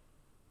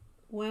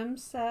 Wim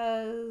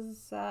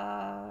says,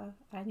 I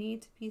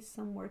need to be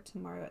somewhere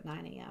tomorrow at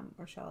 9 a.m.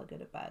 or shall I go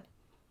to bed?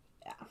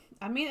 Yeah.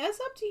 I mean, it's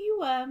up to you,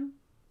 Wim.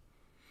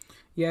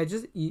 Yeah,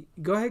 just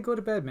go ahead, go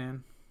to bed,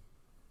 man.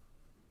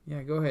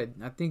 Yeah, go ahead.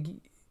 I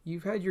think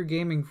you've had your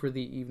gaming for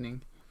the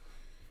evening.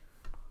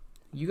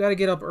 You got to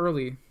get up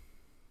early.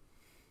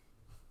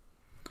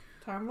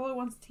 Time Roller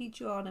wants to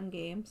teach you all them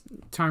games.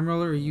 Time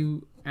Roller, are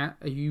you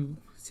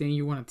saying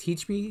you want to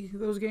teach me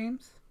those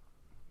games?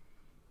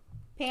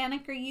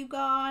 Panic, are you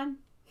gone?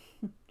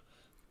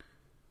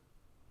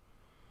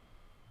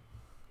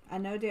 I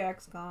know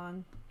Derek's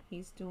gone.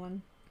 He's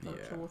doing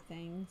virtual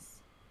things.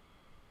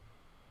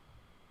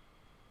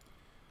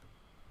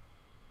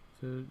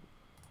 So,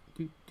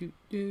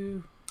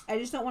 I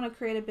just don't want to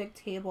create a big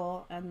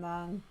table and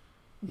then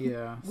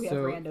yeah. we have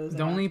randos.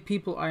 The only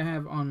people I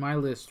have on my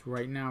list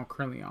right now,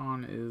 currently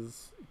on,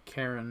 is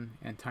Karen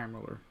and Time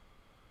Roller.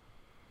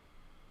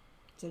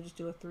 So just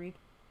do a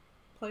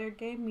 3-player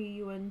game, me,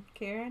 you, and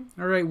Karen.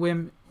 All right,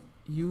 Wim,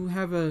 you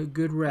have a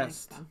good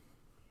rest.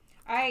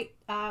 All right,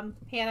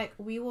 Panic.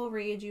 We will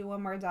raid you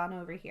when we're done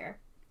over here.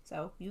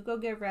 So you go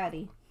get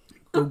ready.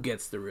 Go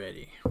gets the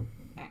ready.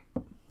 Right.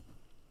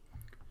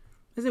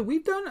 Is it?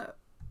 We've done.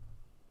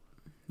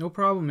 No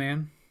problem,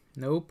 man.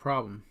 No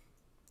problem.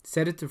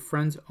 Set it to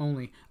friends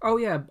only. Oh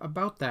yeah,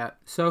 about that.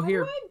 So How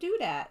here. do I do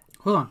that?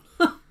 Hold on.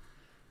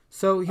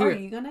 So here. Are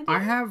you gonna do I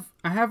have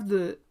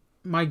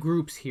my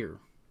groups here.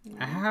 Yeah.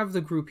 I have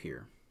the group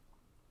here.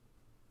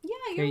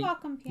 Yeah, you're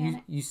welcome,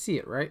 Panic. You see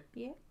it, right?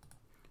 Yeah.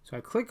 So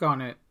I click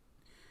on it.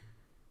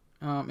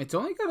 It's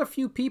only got a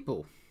few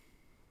people.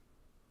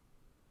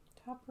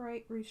 Top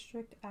right,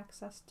 restrict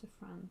access to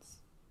friends.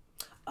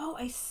 Oh,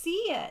 I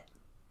see it.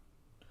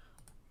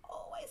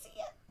 Oh, I see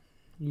it.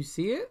 You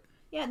see it?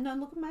 Yeah, no,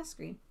 look at my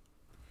screen.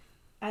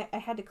 I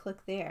had to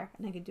click there,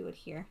 and I could do it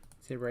here.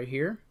 Is it right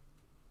here?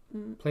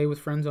 Play with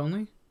friends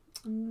only?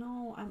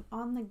 No, I'm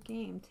on the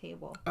game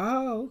table.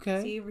 Oh,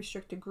 okay. See,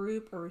 restrict a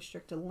group or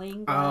restrict a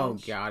language. Oh,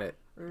 got it.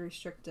 Or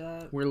restrict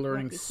a We're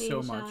learning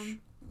reputation. so much.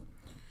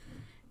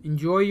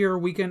 Enjoy your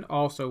weekend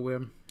also,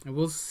 Wim. And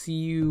we'll see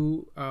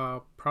you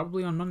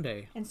probably on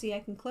Monday. And see,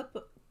 I can click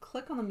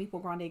on the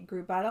Meeple Grande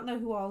group, but I don't know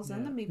who all's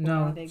in the Meeple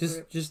No, Grande just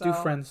group. just do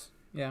friends.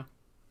 Yeah.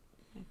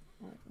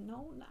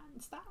 No,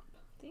 non-stop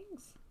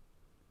things.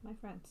 My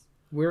friends.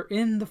 We're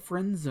in the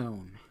friend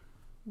zone.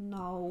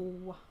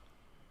 No.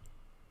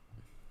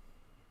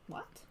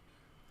 What?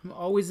 I'm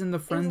always in the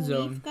friend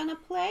zone. Is Leaf gonna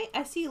play?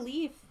 I see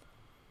Leaf.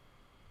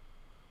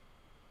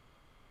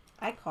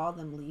 I call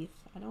them Leaf.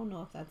 I don't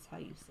know if that's how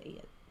you say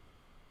it.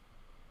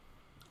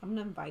 I'm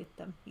gonna invite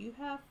them.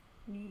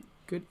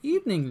 Good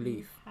evening,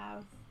 Leaf.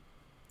 Have.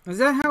 Is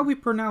that how we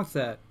pronounce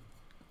that?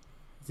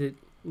 Is it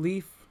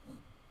Leaf?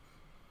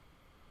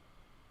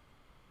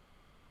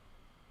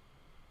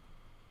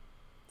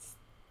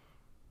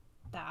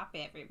 Stop,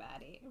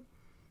 everybody.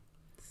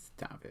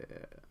 Stop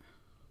it.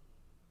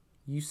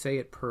 You say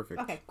it perfect.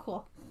 Okay,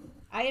 cool.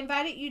 I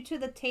invited you to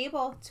the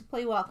table to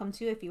play Welcome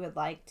to if you would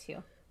like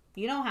to.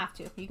 You don't have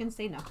to. You can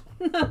say no.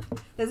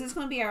 This is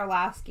going to be our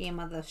last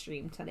game of the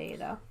stream today,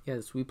 though.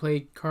 Yes, we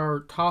played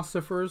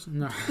Cartographers.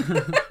 No.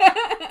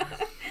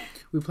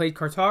 We played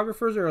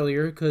Cartographers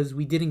earlier because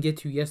we didn't get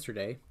to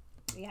yesterday.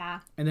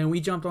 Yeah. And then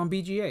we jumped on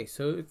BGA.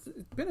 So it's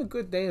been a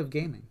good day of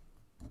gaming,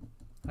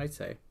 I'd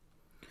say.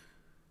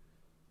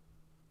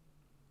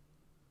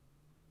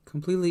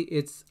 Completely,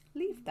 it's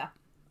Liefda.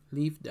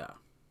 Liefda.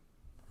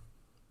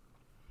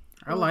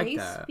 I like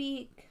that. They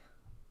speak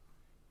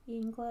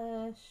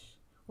English.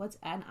 What's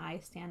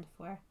NI stand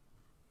for?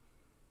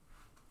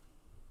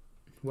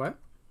 What?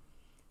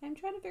 I'm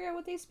trying to figure out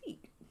what they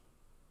speak.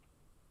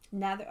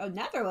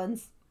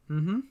 Netherlands.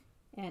 Mm-hmm.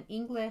 And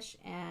English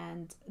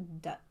and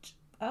Dutch.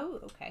 Oh,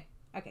 okay.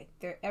 Okay,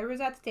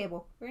 everyone's at the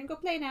table. We're gonna go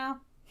play now.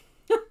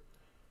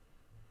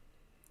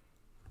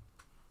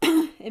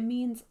 It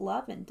means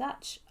love in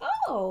Dutch.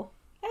 Oh,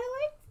 I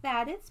like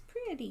that. It's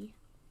pretty.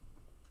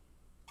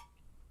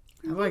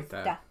 I like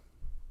that.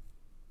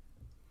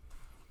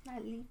 I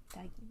like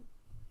that.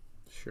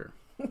 Sure.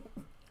 What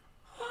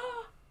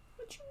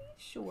you mean,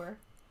 sure?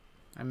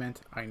 I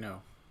meant I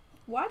know.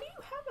 Why do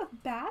you have a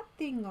bad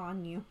thing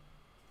on you?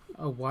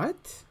 A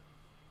what?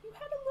 You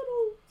had a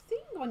little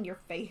thing on your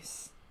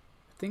face.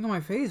 Thing on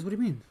my face? What do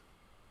you mean?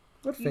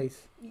 What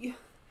face?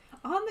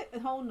 On the...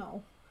 Oh,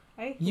 no.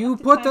 You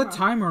put the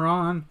timer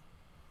on.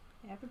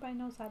 Everybody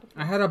knows how to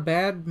play. I had a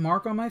bad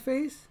mark on my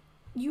face?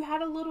 You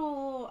had a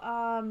little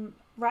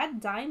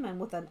red diamond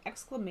with an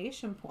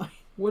exclamation point.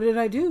 What did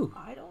I do?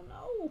 I don't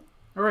know.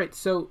 All right,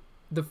 so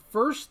the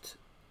first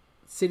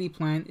city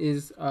plan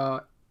is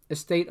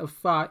estate of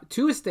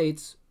 2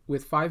 estates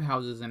with 5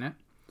 houses in it.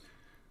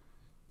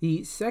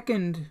 The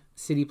second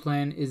city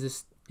plan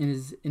is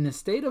an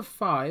estate of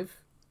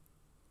 5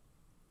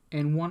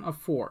 and 1 of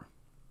 4.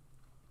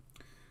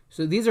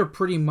 So these are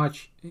pretty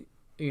much,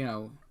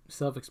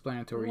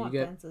 self-explanatory. You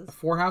get fences. A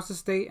 4-house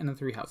estate and a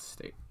 3-house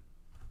estate.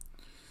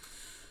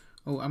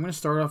 Oh, I'm going to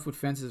start off with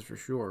fences for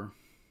sure.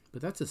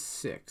 But that's a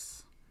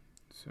 6.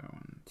 So,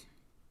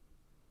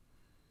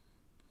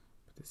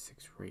 put the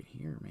 6 right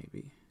here,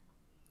 maybe.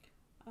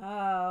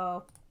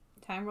 Oh,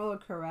 Time Roller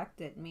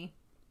corrected me.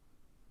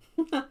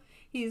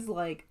 He's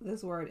like,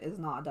 this word is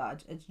not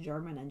Dutch. It's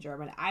German and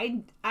German.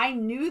 I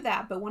knew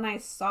that, but when I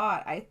saw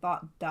it, I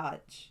thought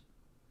Dutch.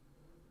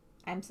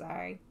 I'm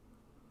sorry.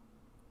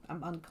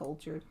 I'm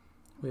uncultured.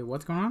 Wait,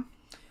 what's going on?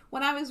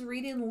 When I was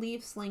reading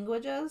Leaf's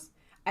languages,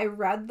 I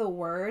read the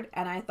word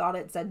and I thought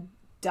it said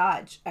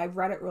Dutch. I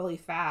read it really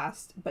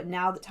fast, but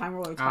now that Time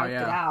Roller typed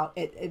it out,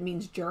 it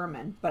means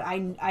German. But I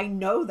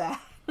know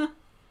that.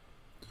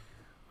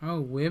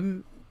 Oh,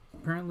 Wim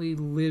apparently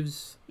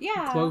lives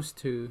close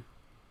to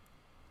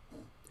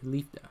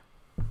Liefde.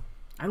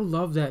 I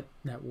love that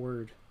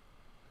word.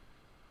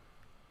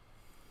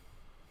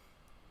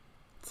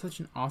 It's such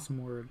an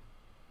awesome word.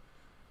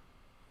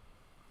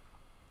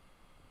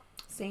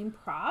 Same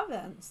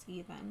province,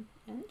 even.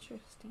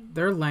 Interesting.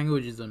 Their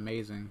language is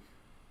amazing.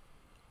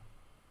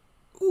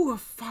 Ooh, a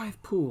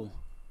 5 pool.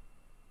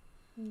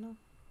 No.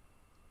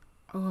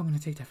 Oh, I'm going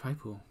to take that 5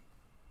 pool.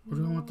 Or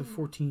do I want the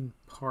 14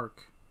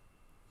 park?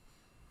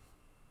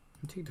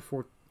 I'll take the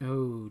 4.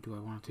 Oh, do I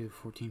want to do the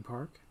 14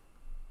 park?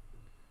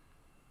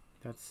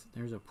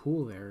 There's a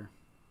pool there.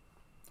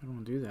 I don't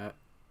want to do that.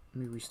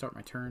 Let me restart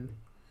my turn.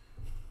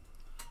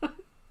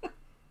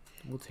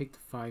 We'll take the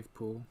 5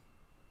 pool.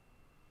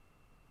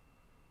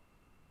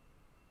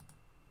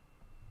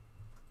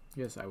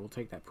 Yes, I will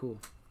take that pool.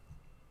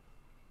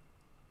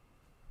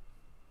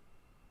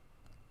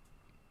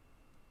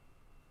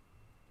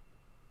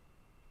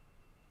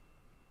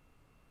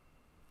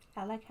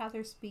 I like how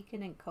they're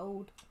speaking in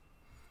code.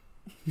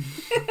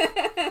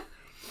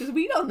 Because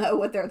we don't know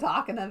what they're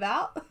talking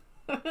about.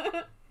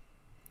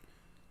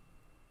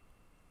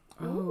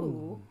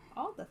 Ooh,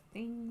 all the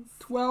things.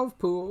 12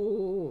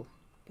 pool.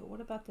 But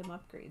what about them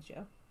upgrades,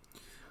 Joe?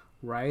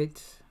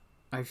 Right.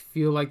 I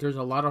feel like there's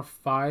a lot of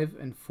 5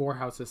 and 4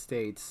 house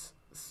estates,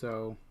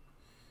 so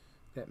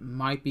that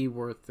might be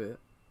worth it.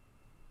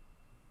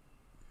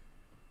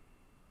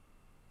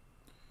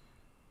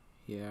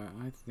 Yeah,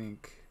 I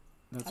think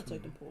that's. I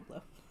took the pool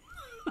though.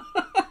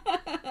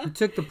 You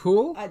took the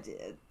pool? I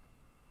did.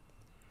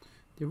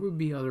 There would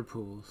be other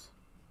pools.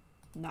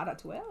 Not at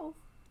 12.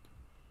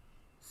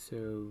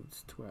 So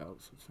it's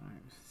 12, so it's 5,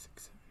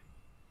 6, 7.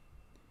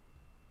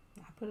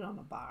 I put it on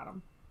the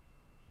bottom.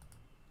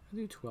 I'll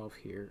do 12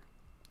 here.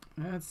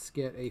 Let's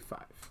get a 5.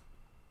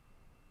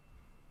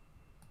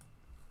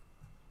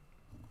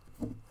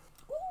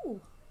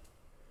 Ooh,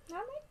 I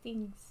like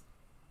things.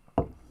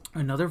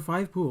 Another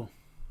 5 pool.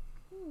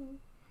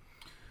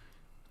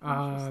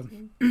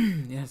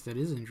 Yes, that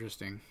is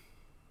interesting.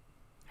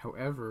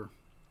 However,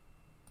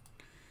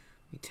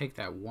 we take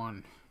that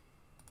 1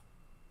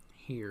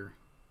 here.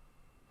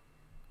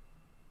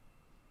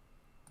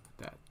 Put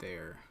that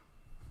there.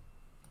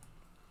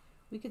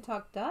 We could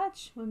talk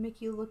Dutch. Would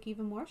make you look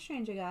even more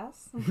strange, I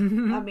guess.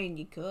 I mean,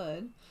 you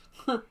could.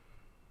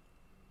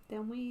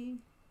 Then we...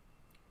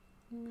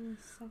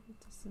 second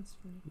distance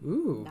from...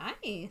 Ooh.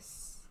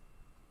 Nice.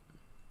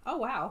 Oh,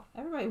 wow.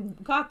 Everybody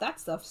got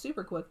that stuff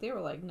super quick. They were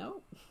like,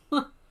 nope.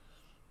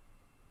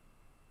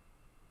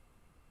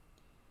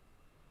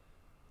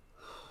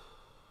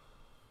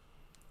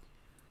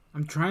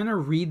 I'm trying to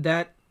read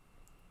that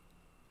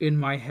in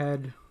my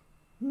head.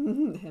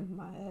 In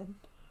my head.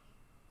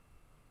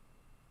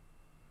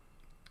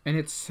 And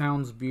it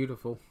sounds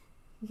beautiful.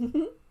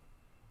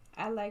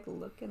 I like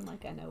looking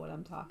like I know what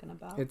I'm talking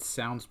about. It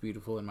sounds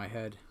beautiful in my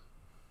head.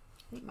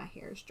 I think my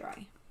hair is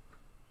dry.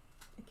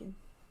 I can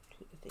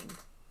do the thing.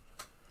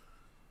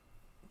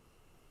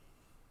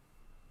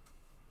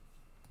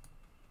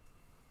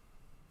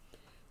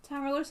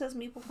 Time Ruler says,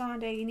 Meeple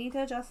Conde, you need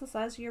to adjust the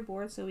size of your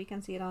board so we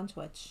can see it on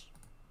Twitch.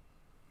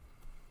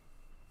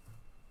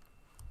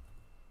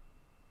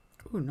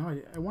 Oh, no,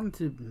 I wanted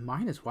to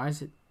minus. Why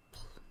is it...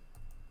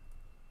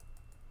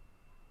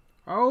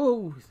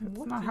 Oh, that's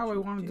What not did how I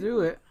you want to do? do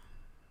it.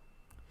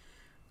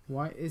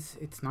 Why is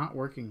it's not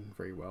working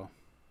very well?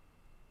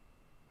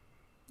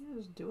 Yeah,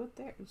 just do it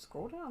there.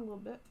 Scroll down a little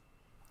bit.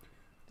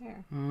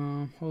 There.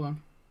 Hold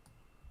on.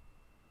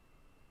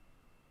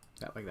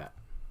 That like that.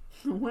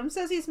 Wim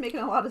says he's making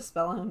a lot of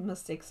spelling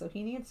mistakes, so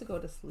he needs to go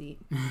to sleep.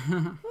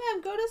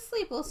 Wim, go to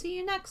sleep. We'll see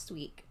you next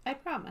week. I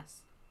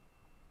promise.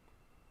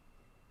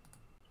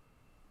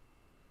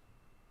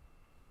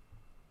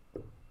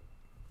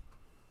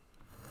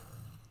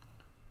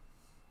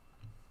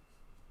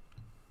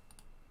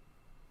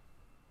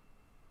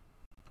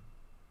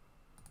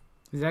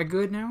 Is that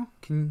good now?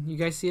 Can you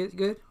guys see it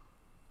good?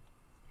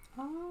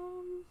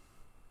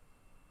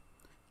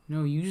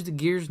 No, use the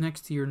gears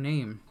next to your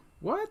name.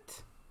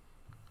 What?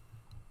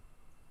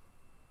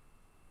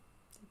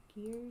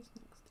 The gears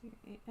next to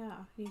your... Yeah,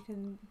 you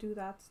can do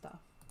that stuff.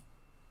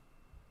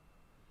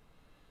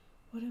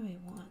 What do I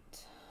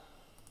want?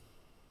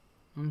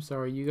 I'm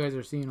sorry, you guys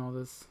are seeing all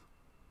this.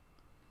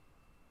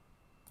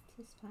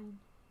 This is fine.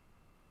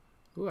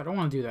 Ooh, I don't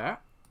want to do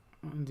that.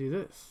 I want to do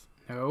this.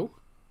 No.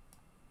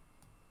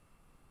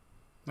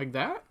 Like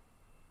that?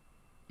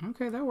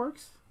 Okay, that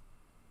works.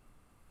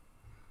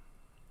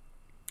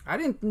 I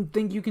didn't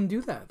think you can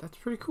do that. That's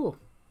pretty cool.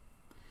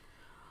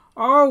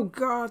 Oh,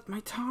 God,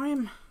 my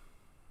time.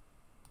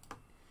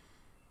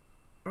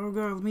 Oh,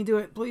 God, let me do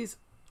it, please.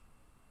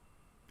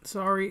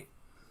 Sorry.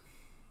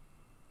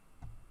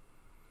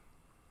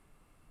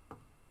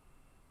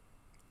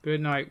 Good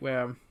night,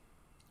 Web.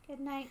 Good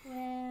night,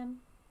 Wim.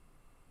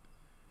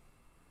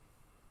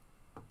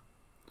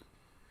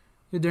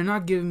 Dude, they're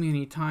not giving me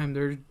any time.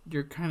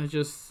 They're kind of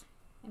just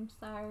I'm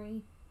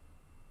sorry.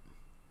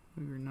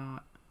 We're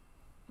not.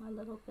 A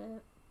little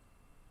bit.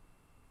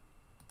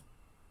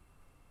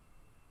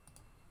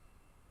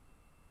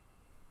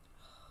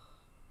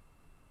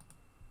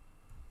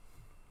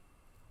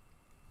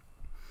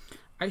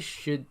 I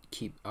should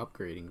keep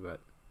upgrading, but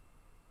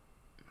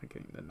I'm not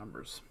getting the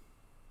numbers.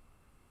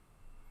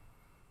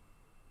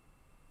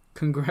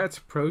 Congrats,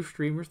 pro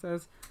streamer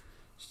says.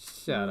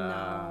 Shut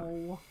up.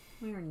 No,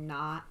 we're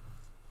not.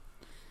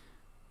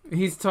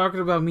 He's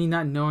talking about me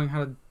not knowing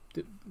how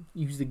to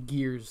use the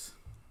gears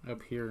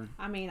up here.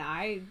 I mean,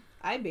 I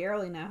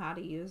barely know how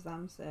to use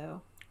them,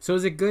 so. So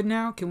is it good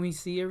now? Can we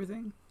see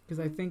everything? Because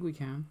I think we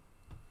can.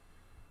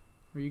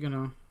 Are you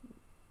gonna?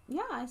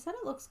 Yeah, I said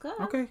it looks good.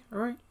 Okay. All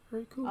right.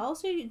 Very cool. I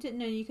also didn't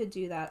know you could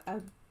do that.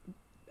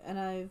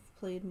 I've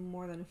played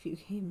more than a few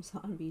games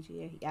on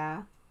BGA.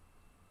 Yeah.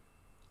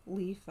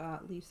 Leaf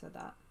said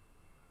that.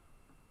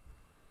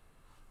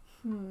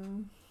 Do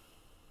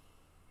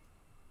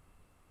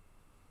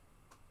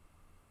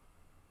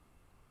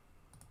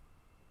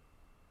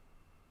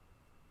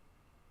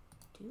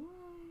I?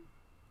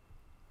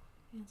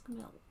 Yeah, it's gonna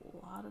be a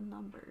lot of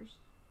numbers.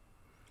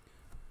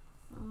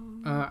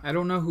 I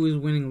don't know who is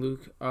winning,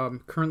 Luke.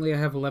 Currently I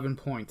have 11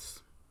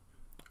 points.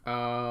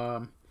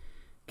 Karen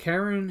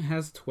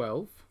has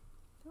 12.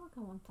 I feel like I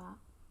want that.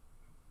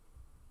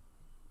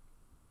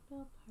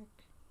 Bill Park.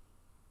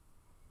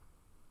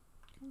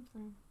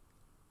 Confirm.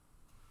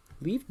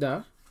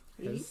 Leafda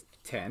has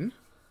 10.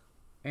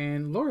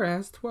 And Laura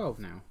has 12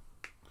 now.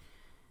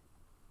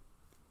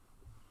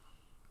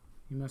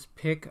 You must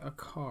pick a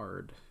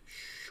card.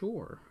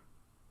 Sure.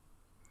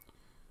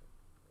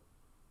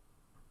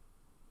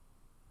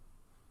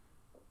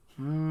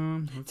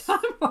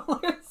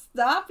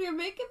 Stop, you're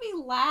making me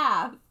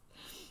laugh.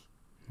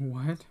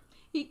 What?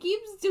 He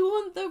keeps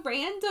doing the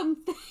random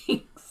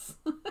things.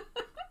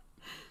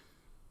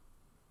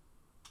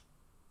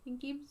 He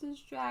keeps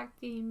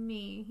distracting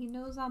me. He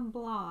knows I'm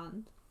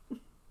blonde.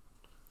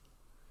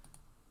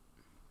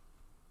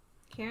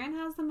 Karen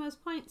has the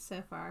most points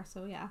so far,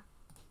 so yeah.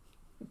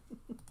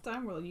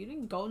 Time roll, you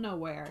didn't go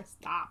nowhere.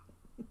 Stop.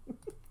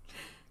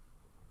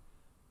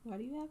 Why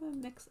do you have a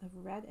mix of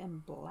red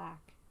and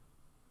black?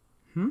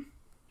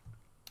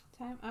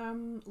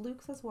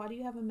 Luke says, why do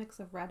you have a mix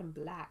of red and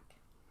black?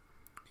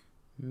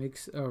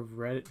 Mix of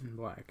red and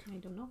black. I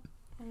don't know.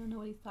 I don't know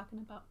what he's talking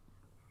about.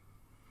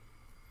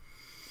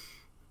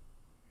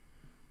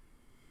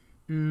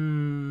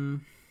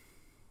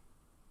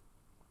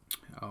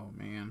 Oh,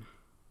 man.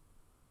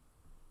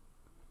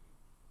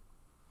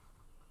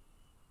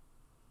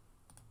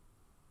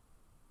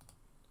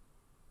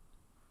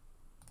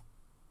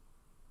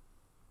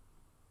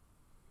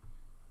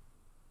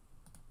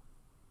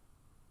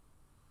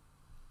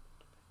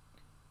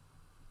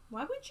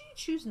 Why would you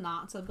choose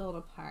not to build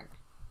a park?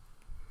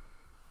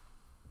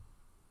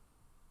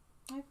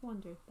 I've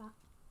wondered that.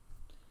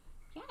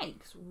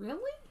 Yikes, really?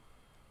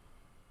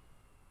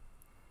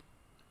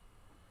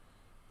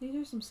 These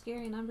are some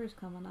scary numbers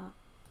coming up.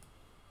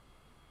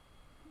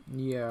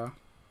 Yeah,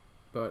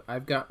 but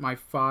I've got my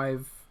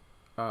 5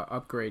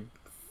 upgrade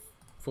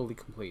fully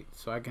complete,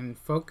 so I can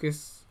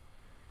focus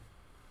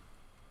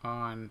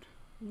on...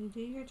 You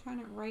do your turn,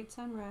 it writes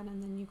on red,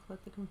 and then you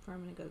click the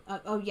confirm and it goes...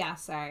 oh yeah,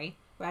 sorry.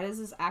 Red is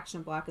his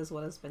action block is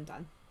what has been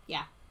done.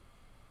 Yeah.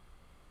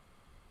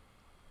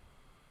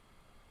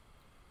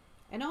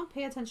 I don't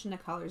pay attention to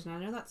colors, and I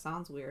know that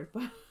sounds weird,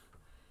 but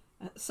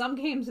some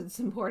games it's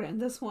important.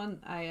 This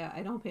one,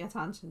 I don't pay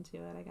attention to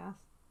it, I guess.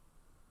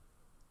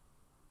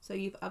 So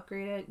you've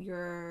upgraded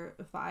your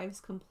 5s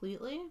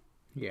completely?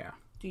 Yeah.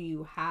 Do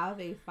you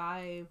have a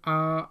 5?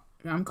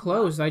 I'm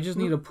close. I just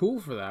need a pool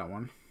for that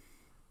one.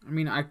 I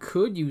mean, I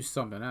could use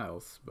something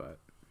else, but...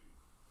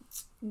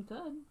 You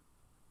could.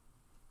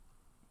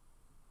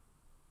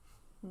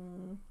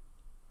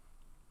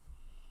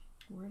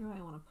 Where do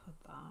I want to put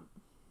that?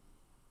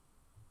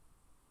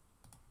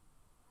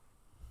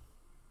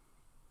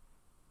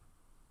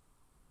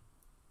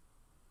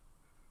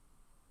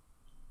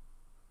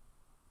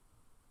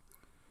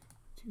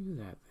 Do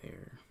that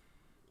there.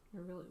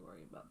 I'm really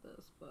worried about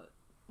this, but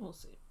we'll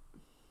see.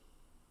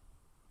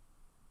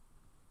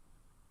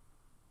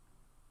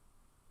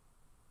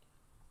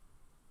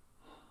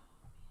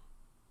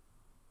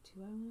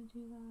 Do I want to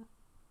do that?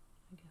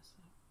 I guess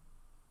so.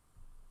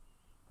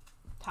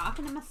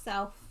 Talking to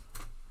myself.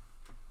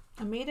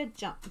 I made a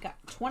jump. Got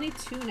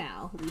 22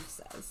 now, Leaf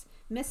says.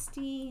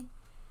 Misty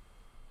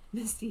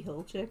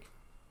Hill Chick.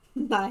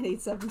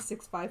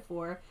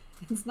 987654.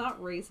 It's not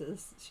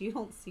racist. She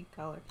don't see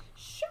color.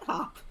 Shut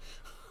up.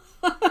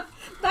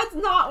 That's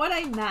not what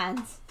I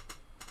meant.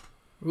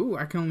 Ooh,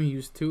 I can only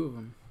use 2 of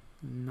them.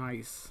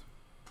 Nice.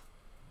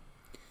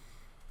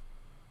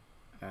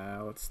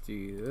 Let's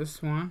do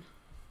this one.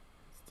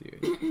 Let's do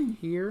it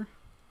here.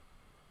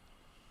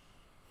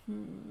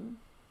 Do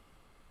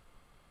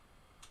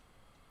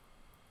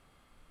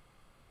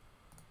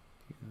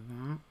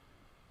that.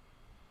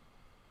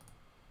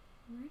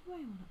 Where do I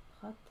want to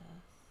put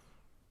this?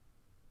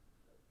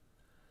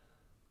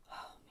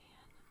 Oh,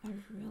 man. I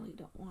really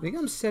don't want I think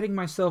I'm setting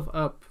myself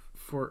up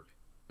for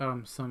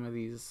some of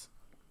these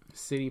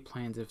city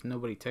plans if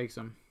nobody takes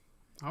them.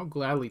 I'll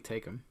gladly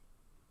take them.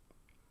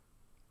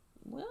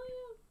 Will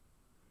you?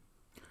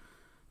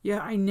 Yeah,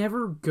 I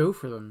never go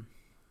for them.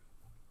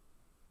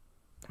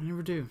 I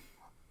never do.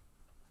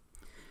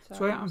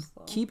 So I'm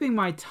keeping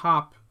my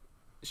top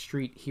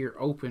street here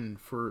open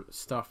for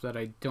stuff that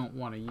I don't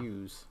want to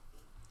use.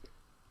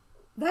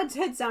 That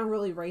did sound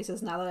really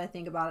racist now that I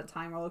think about it,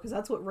 Time Roller, because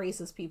that's what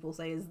racist people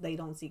say is they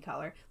don't see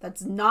color.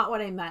 That's not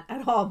what I meant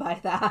at all by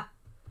that.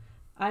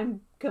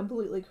 I'm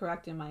completely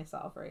correcting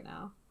myself right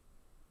now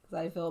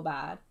because I feel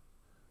bad.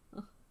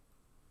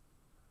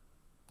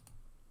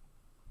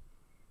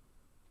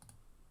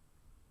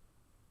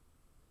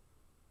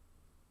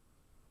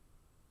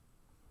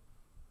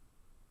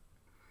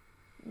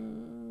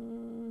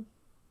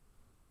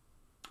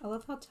 I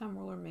love how Time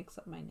Roller makes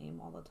up my name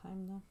all the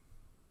time,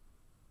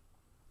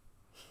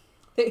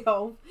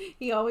 though.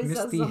 He always says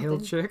something. Misty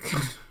Hill Chick.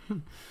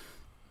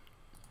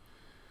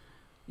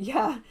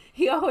 Yeah,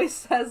 he always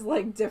says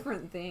like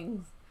different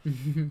things.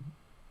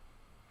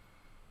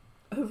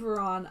 Over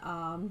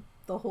on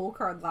the whole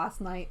card last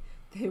night,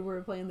 they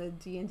were playing the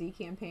D&D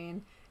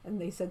campaign, and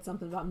they said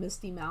something about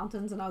Misty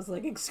Mountains, and I was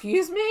like,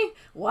 "Excuse me,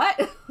 what?"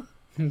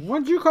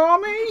 What'd you call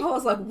me? I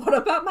was like, "What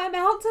about my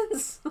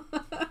mountains?"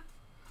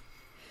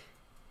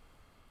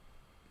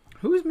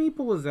 Whose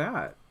meeple is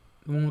that?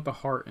 The one with the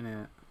heart in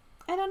it.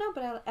 I don't know,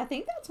 but I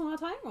think that's one of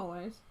Time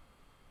Roller's.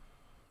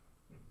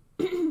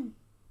 You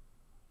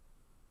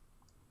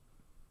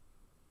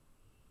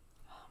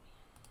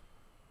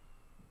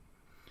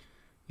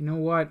know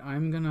what?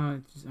 I'm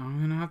gonna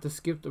have to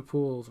skip the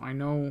pools. I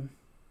know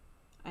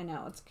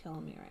It's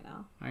killing me right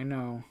now. I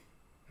know.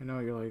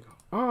 You're like,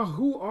 oh,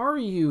 who are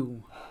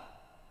you?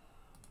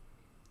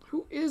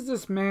 Who is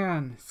this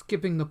man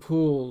skipping the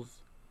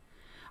pools?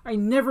 I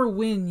never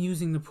win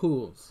using the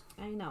pools.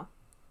 I know.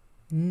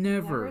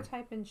 Never. Never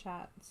type in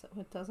chat so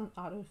it doesn't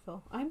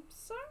autofill. I'm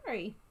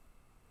sorry.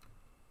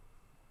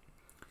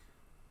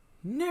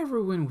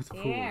 Never win with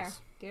pools.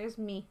 There's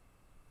me.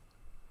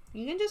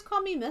 You can just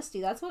call me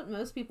Misty. That's what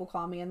most people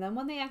call me. And then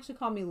when they actually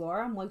call me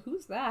Laura, I'm like,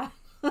 who's that?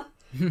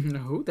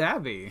 Who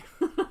that be?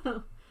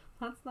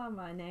 That's not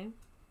my name.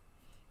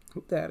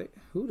 Who that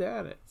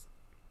is?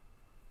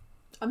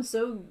 I'm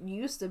so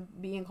used to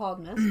being called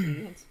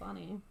Misty. It's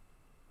funny.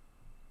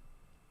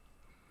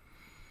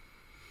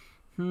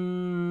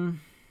 I'm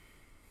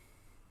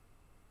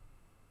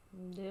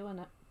doing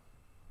it.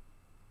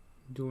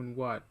 Doing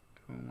what?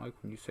 I don't like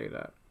when you say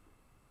that.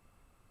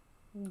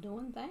 I'm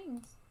doing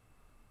things.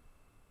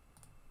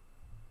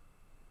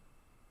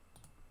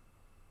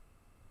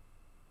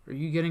 Are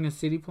you getting a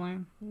city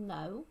plan?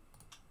 No.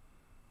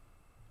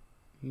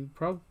 You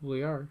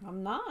probably are.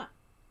 I'm not.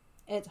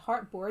 It's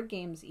Heart Board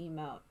Games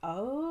emote.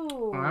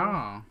 Oh.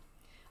 Ah.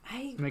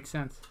 Makes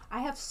sense. I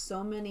have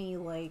so many,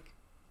 like,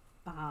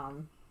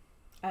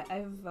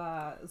 I've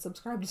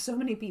subscribed to so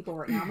many people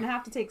right now. I'm going to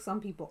have to take some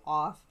people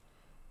off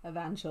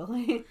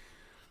eventually.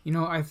 You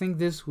know, I think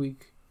this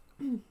week,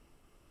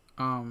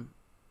 well,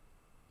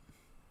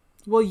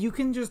 you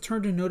can just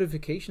turn the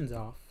notifications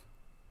off.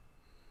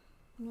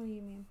 What do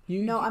you mean?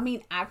 No, I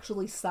mean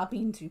actually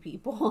subbing to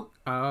people.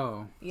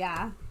 Oh.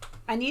 Yeah.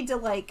 I need to,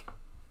 like,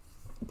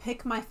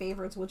 pick my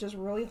favorites, which is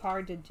really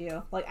hard to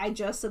do. Like, I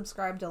just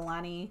subscribed to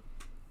Lenny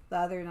the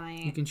other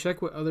night. You can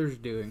check what others are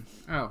doing.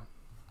 Oh.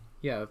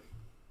 Yeah.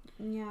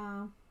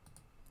 Yeah.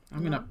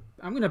 I'm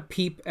gonna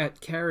peep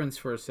at Karen's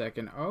for a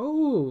second. Oh,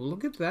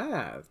 look at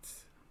that.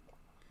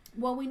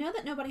 Well, we know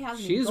that nobody has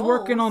any She's goals.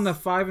 working on the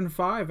 5 and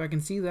 5. I can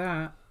see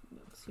that.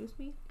 Excuse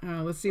me?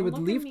 Let's see what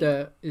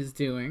Leafda is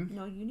doing.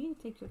 No, you need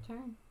to take your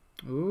turn.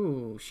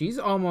 Ooh, she's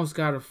almost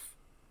got a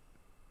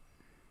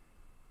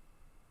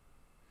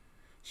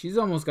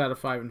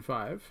 5 and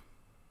 5.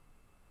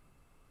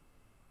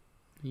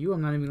 You,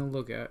 I'm not even gonna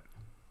look at.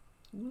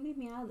 You leave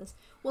me out of this.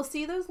 Well,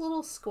 see those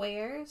little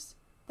squares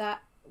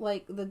that,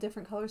 like, the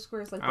different color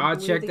squares, like the I'll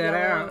blue, check the that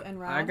yellow, out. and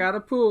red. I got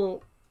a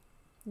pool.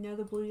 You know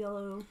the blue,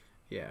 yellow,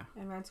 yeah,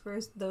 and red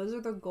squares? Those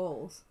are the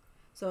goals.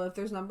 So if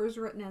there's numbers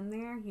written in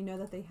there, you know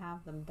that they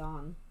have them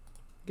done.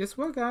 Guess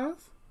what,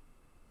 guys?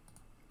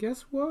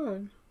 Guess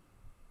what?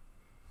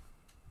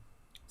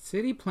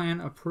 City plan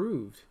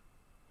approved.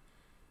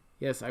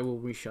 Yes, I will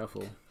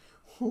reshuffle.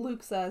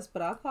 Luke says,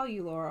 but I'll call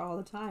you Laura all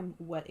the time.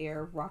 Wet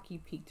air, rocky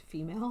peaked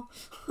female.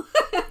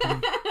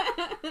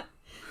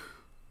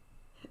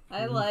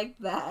 I like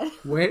that.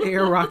 Wet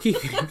air, rocky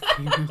peaked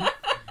female.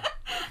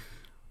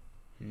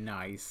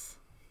 Nice.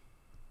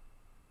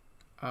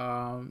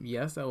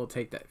 Yes, I will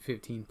take that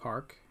 15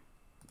 park.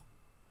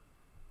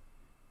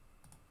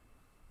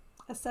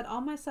 I set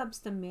all my subs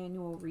to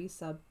manual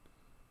resub,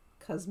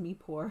 cause me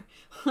poor.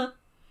 Well,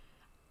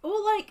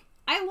 like,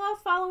 I love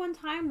following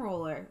Time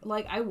Roller.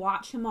 Like, I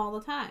watch him all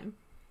the time.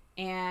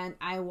 And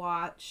I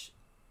watch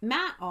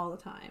Matt all the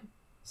time.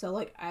 So,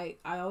 like, I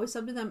always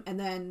sub to them. And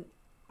then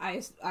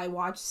I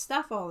watch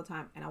Steph all the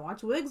time. And I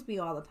watch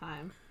Wigsby all the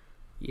time.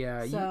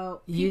 Yeah.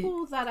 So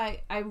people that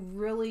I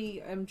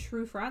really am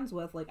true friends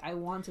with, like I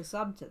want to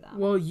sub to them.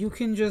 Well, you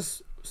can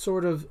just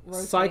sort of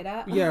rotate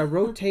it. Yeah,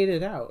 rotate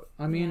it out.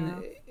 I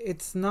mean,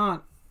 it's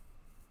not.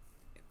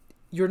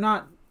 You're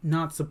not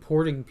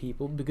supporting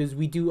people because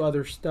we do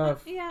other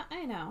stuff. Yeah,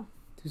 I know.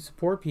 To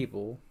support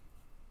people.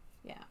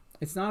 Yeah.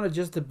 It's not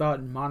just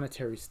about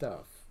monetary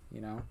stuff, you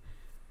know.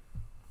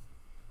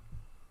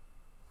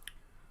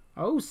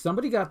 Oh,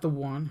 somebody got the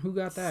one. Who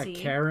got that? See?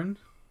 Karen.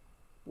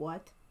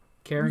 What?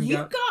 Karen you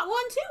got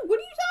one too. What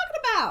are you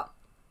talking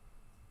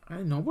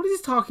about?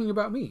 Nobody's talking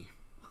about me.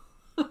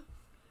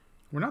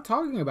 We're not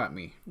talking about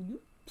me.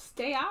 You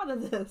stay out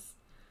of this.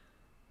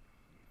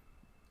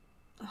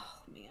 Oh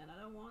man,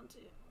 I don't want to.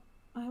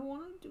 I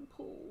want to do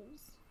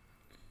pools.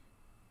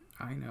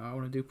 I know. I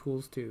want to do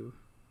pools too.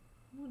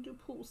 I want to do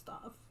pool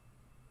stuff.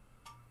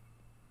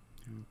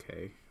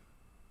 Okay.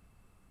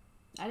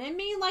 I didn't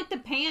mean like the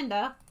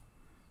panda.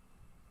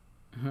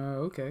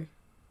 Okay.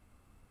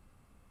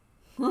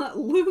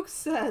 Luke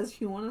says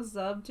you want to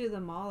sub to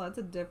them all. That's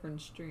a different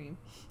stream.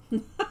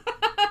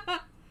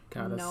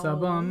 Gotta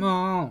sub them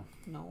all.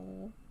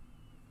 No.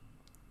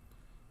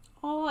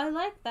 Oh, I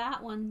like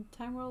that one.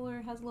 Time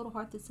Roller has a little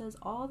heart that says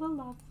all the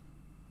love.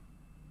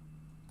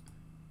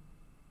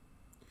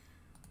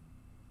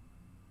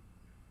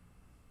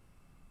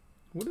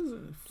 What is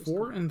it?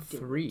 4 and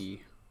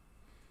 3.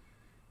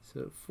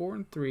 So 4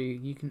 and 3.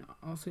 You can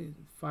also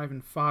 5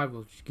 and 5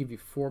 will just give you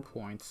 4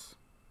 points.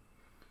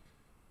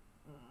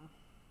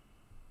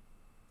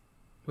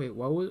 Wait,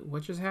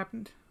 what just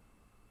happened?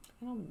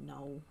 I don't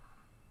know.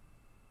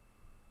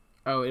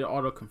 Oh, it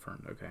auto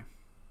confirmed. Okay.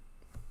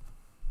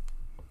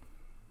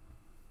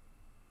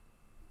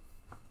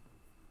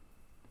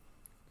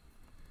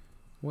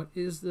 What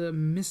is the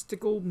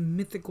mythical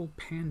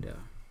panda?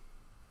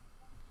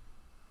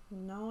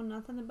 No,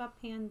 nothing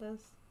about pandas.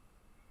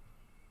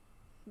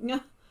 Yeah.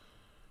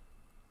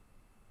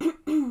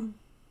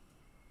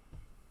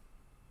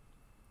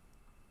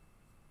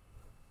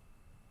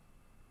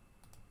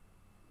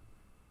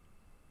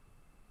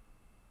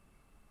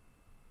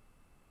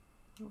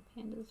 No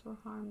pandas were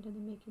harmed in the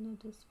making of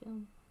this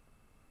film.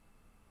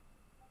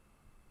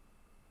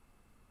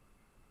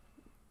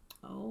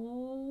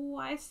 Oh,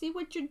 I see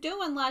what you're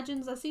doing,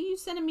 Legends. I see you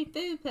sending me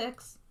food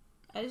pics.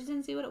 I just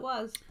didn't see what it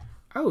was.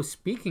 Oh,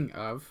 speaking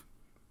of,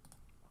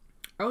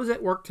 I was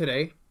at work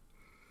today.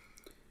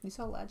 You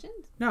saw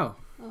Legends? No.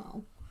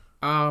 Oh.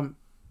 And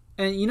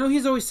you know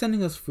he's always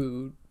sending us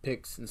food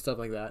pics and stuff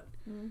like that.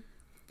 Mm.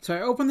 So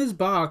I open this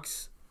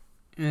box,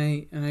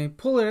 and I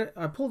pull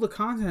the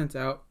contents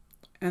out,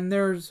 and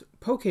there's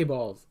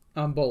Pokeballs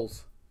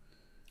bowls.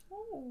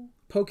 Oh.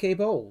 Poke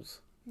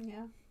bowls.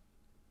 Yeah.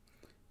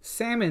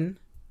 Salmon,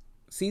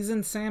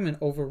 seasoned salmon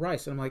over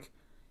rice. And I'm like,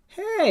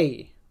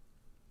 hey,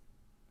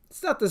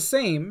 it's not the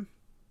same,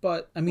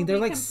 but I mean, they're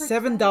like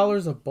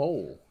 $7 a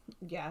bowl.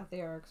 Yeah,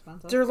 they are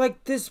expensive. They're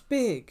like this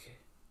big.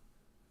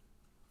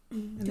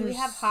 Do we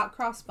have hot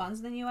cross buns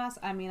in the U.S.?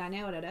 I mean, I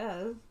know what it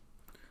is.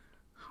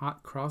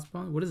 Hot cross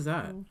bun? What is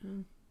that?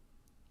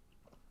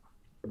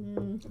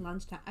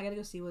 Lunchtime. I gotta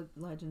go see what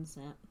Legend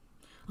sent.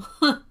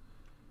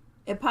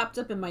 It popped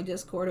up in my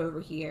Discord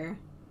over here.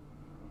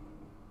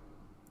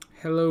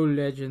 Hello,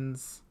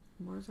 Legends.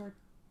 Where's our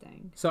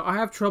thing? So I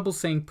have trouble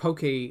saying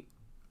poke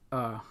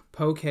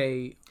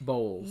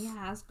bowls.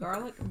 Yes,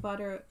 garlic,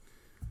 butter,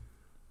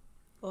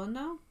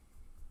 no,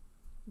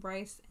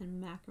 rice,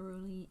 and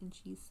macaroni and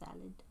cheese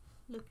salad.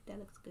 Look, that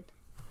looks good.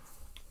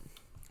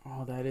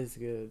 Oh, that is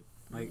good.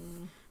 Like,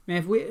 man,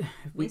 if we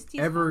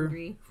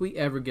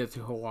ever get to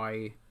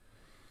Hawaii,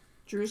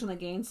 Drew's gonna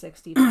gain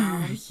 60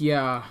 pounds.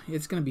 yeah,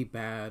 it's gonna be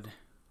bad.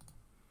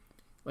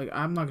 Like,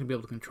 I'm not gonna be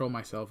able to control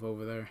myself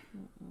over there.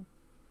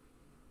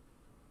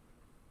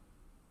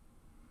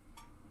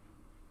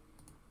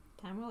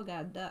 Time Roll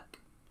got a duck.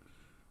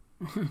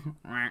 Oh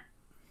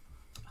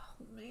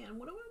man,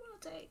 what do I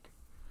want to take?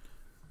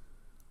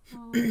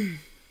 Oh,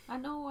 I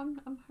know I'm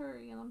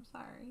hurrying. I'm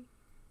sorry.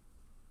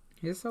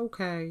 It's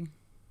okay.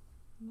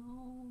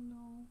 No,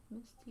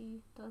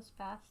 Misty does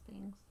fast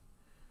things.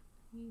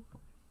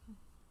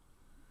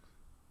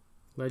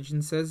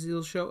 Legend says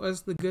he'll show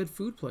us the good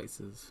food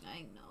places.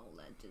 I know,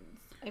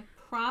 Legends. I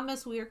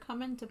promise we are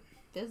coming to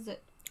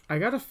visit. I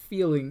got a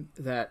feeling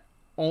that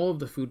all of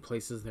the food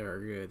places there are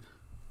good.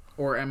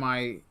 Or am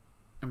I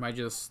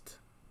just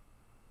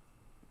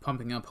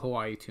pumping up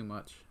Hawaii too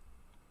much?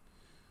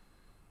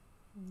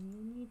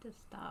 You need to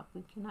stop.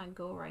 We cannot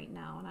go right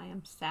now, and I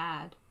am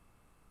sad.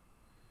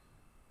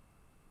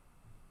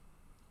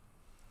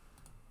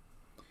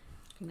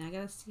 And I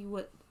gotta see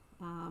what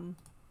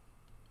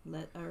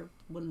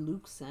what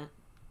Luke sent.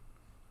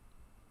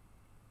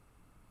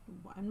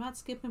 I'm not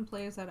skipping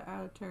players that are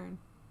out of turn.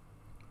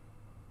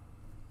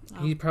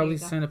 He probably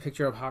sent a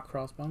picture of hot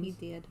cross buns. He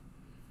did.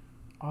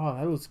 Oh,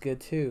 that looks good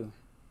too.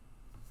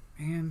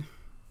 Man,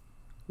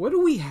 what do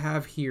we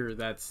have here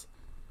that's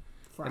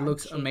Fried it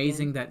looks chicken.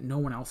 amazing that no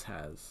one else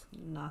has?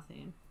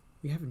 Nothing.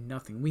 We have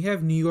nothing. We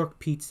have New York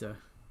pizza.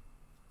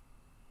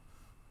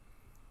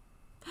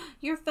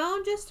 Your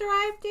phone just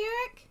arrived,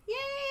 Derek?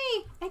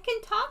 Yay! I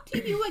can talk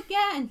to you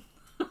again.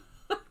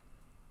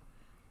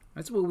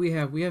 That's what we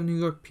have. We have New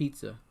York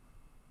pizza.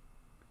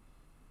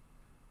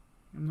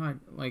 I'm not,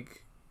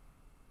 like...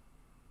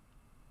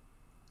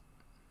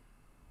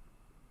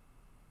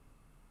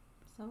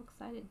 So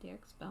excited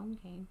Derek's phone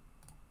came.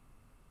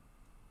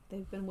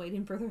 They've been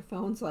waiting for their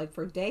phones, like,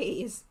 for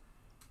days.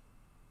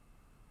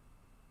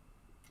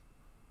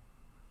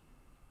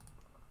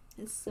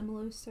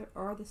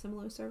 Are the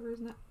Similo servers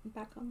not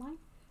back online?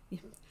 Yeah.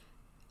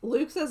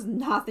 Luke says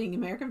nothing.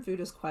 American food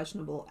is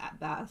questionable at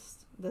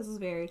best. This is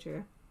very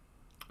true.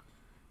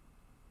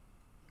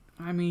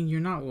 I mean, you're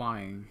not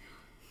lying.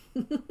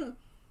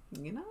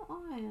 You're not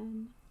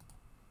lying.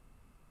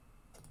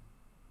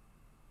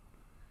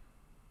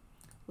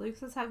 Luke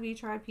says, have you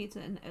tried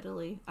pizza in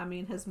Italy? I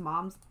mean, his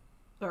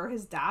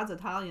dad's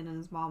Italian and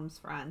his mom's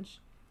French.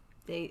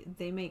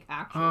 They make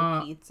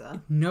actual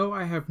pizza. No,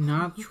 I have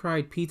not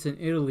tried pizza in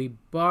Italy,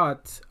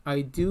 but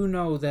I do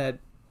know that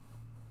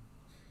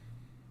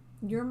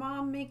your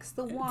mom makes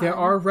the one. There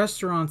are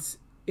restaurants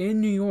in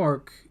New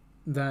York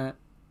that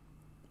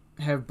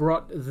have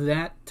brought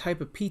that type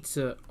of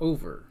pizza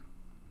over.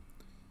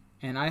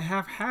 And I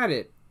have had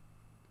it,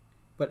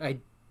 but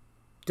I'm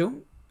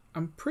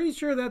pretty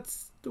sure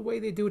that's the way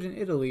they do it in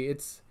Italy.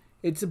 It's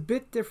a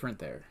bit different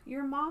there.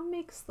 Your mom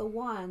makes the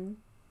one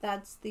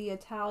that's the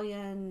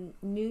Italian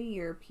New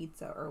Year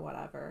pizza or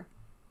whatever.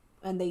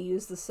 And they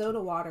use the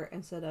soda water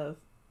instead of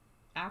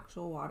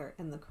actual water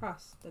in the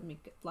crust to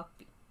make it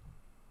fluffy.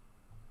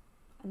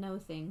 I know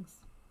things.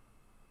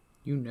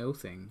 You know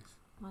things.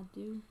 I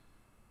do.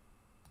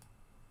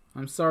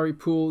 I'm sorry,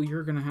 Pool.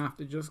 You're going to have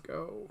to just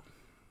go.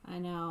 I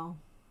know.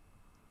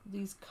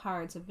 These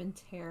cards have been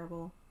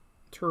terrible.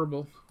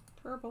 Terrible.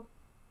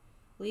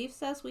 Leaf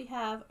says we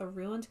have a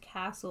ruined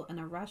castle and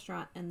a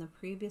restaurant in the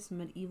previous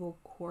medieval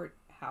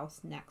courthouse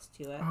next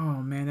to it.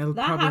 Oh, man.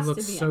 That probably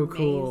looks so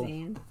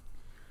amazing. Cool.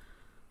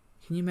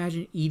 Can you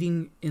imagine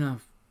eating in a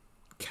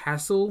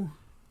castle?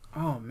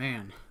 Oh,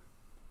 man.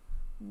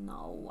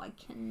 No, I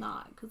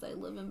cannot because I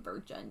live in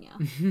Virginia.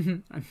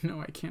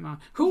 No, I cannot.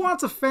 Who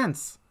wants a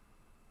fence?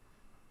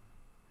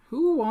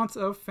 Who wants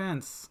a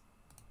fence?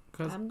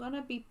 I'm going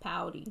to be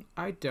pouty.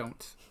 I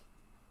don't.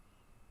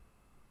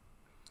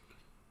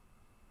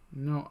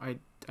 No, I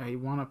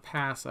want to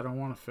pass. I don't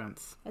want a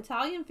fence.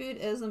 Italian food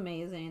is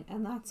amazing,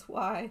 and that's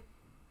why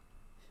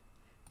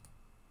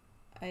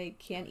I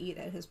can't eat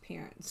at his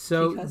parents.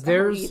 So because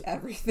I eat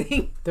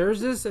everything.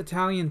 There's this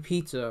Italian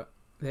pizza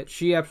that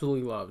she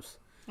absolutely loves.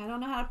 I don't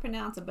know how to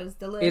pronounce it, but it's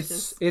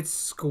delicious. It's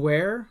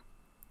square,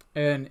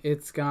 and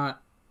it's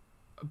got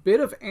a bit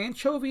of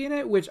anchovy in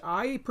it, which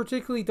I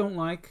particularly don't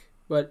like,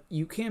 but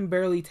you can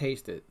barely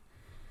taste it.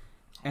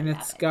 And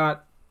it's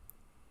got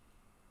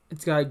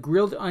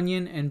grilled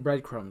onion and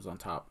breadcrumbs on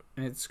top,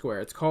 and it's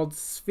square. It's called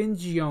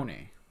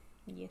Sfingione.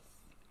 Yes.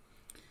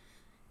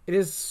 It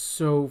is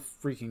so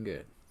freaking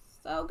good.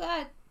 So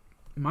good.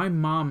 My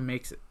mom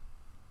makes it.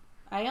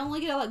 I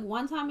only get it like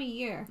one time a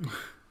year.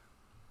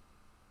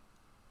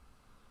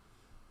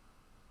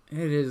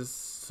 It is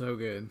so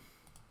good.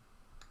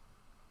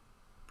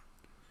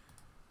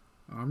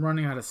 I'm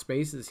running out of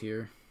spaces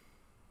here.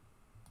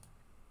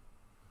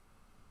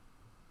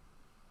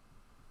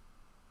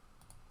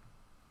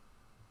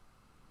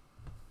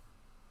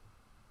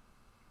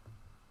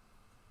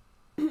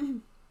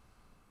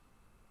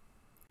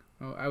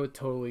 Oh,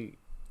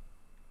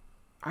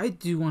 I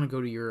do want to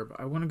go to Europe.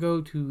 I want to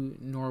go to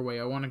Norway.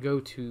 I want to go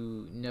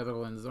to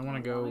Netherlands. I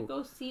want to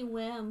go see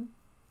Wim.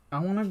 I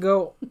want to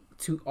go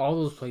to all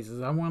those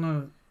places. I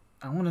want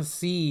to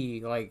see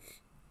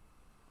like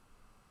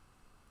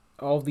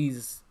all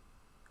these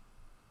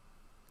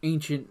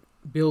ancient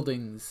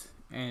buildings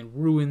and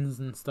ruins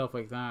and stuff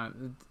like that.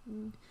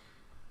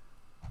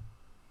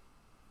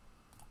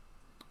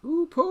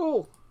 Ooh,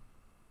 pool.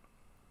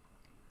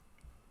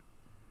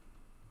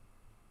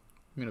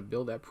 I'm going to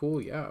build that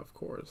pool? Yeah, of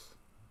course.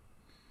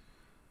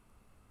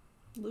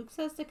 Luke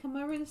says to come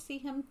over to see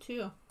him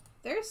too.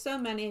 There's so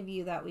many of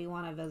you that we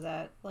want to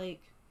visit. Like,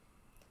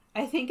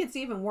 I think it's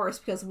even worse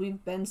because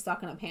we've been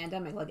stuck in a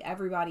pandemic like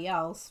everybody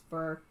else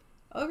for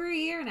over a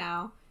year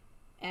now.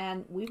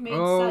 And we've made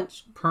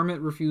such...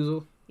 permit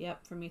refusal.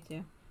 Yep, for me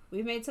too.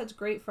 We've made such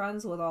great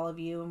friends with all of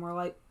you, and we're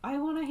like, I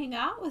want to hang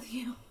out with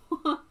you.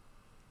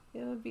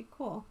 It would be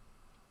cool.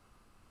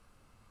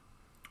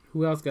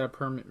 Who else got a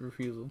permit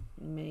refusal?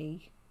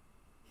 Me.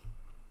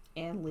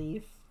 And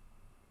Leaf.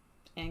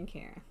 And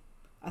Karen.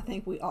 I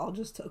think we all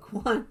just took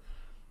one.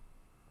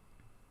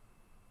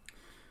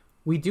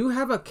 We do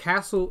have a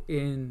castle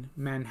in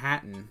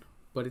Manhattan,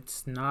 but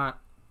it's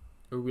not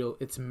a real...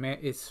 It's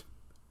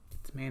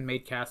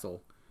man-made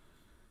castle,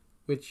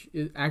 which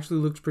actually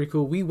looks pretty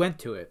cool. We went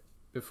to it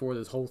before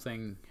this whole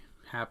thing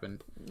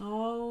happened.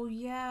 Oh,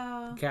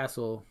 yeah. The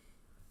castle.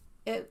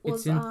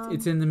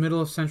 It's in the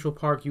middle of Central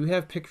Park. You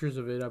have pictures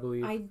of it, I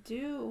believe. I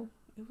do.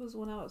 It was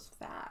when I was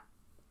fat.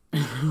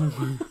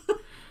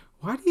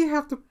 Why do you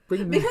have to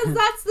bring that? Because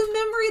that's the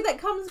memory that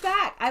comes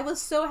back. I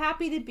was so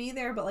happy to be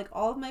there, but like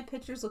all of my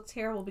pictures look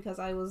terrible because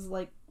I was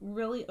like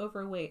really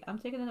overweight. I'm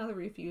taking another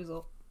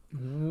refusal.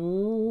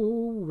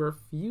 Ooh,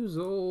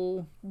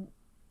 refusal.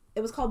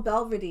 It was called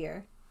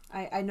Belvedere.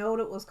 I know what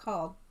it was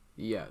called.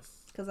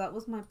 Yes. Because that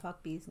was my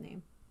puppy's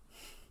name.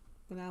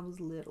 When I was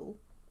little.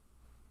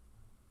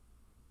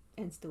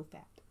 And still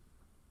fat.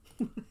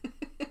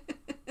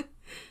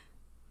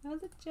 I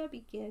was a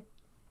chubby kid.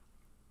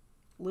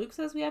 Luke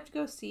says we have to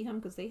go see him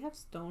because they have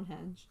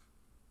Stonehenge.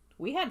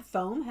 We had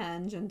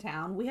Foamhenge in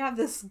town. We have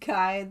this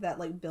guy that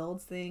like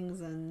builds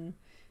things, and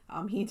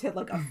he did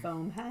like a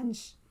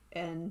Foamhenge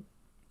in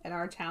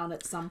our town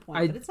at some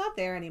point, but it's not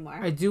there anymore.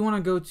 I do want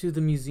to go to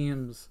the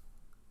museums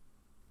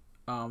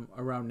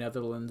around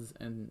Netherlands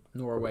and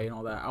Norway and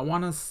all that. I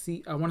want to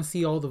see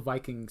all the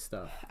Viking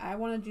stuff. I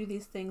want to do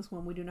these things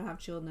when we do not have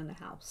children in the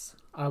house.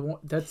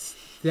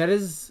 That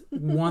is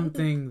one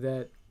thing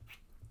that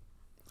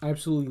I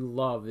absolutely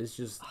love, is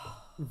just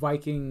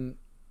Viking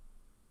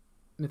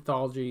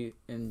mythology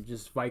and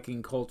just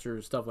Viking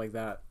culture, stuff like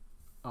that.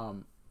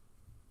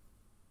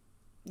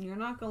 You're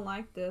not gonna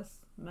like this.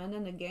 Men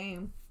in the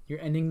game.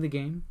 You're ending the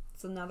game?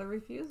 It's another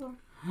refusal.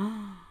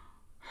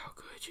 How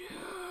could you?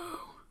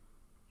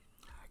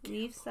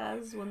 Eve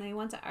says when they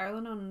went to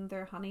Ireland on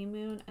their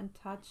honeymoon and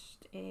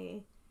touched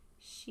a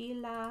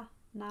Sheila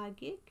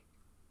Nagig,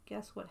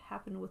 guess what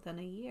happened within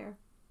a year?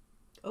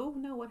 Oh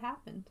no, what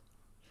happened?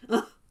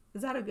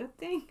 Is that a good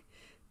thing?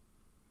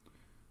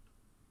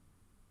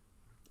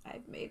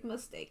 I've made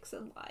mistakes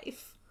in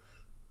life.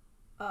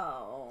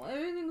 Oh,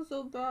 everything's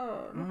so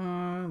bad.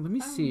 Let me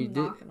see.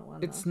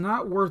 It's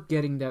not worth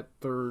getting that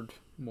third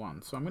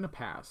one, so I'm gonna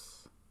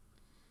pass.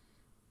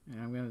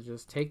 And I'm gonna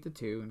just take the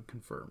 2 and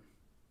confirm.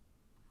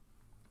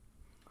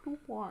 Who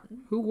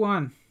won? Who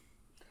won?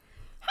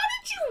 How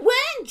did you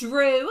win,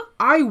 Drew?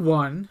 I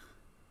won.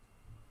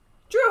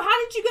 Drew,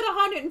 how did you get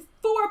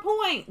 104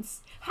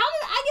 points? How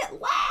did I get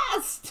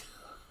last?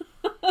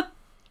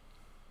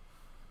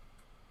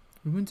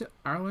 We went to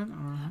Ireland.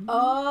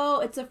 Oh,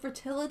 it's a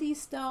fertility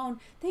stone.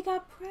 They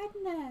got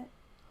pregnant.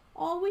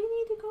 Oh, we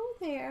need to go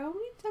there.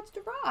 We need to touch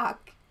the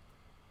rock.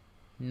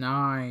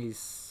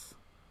 Nice.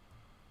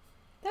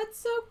 That's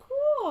so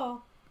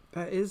cool.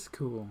 That is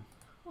cool.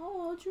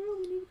 Oh, Drew,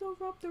 we need to go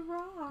rub the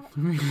rock.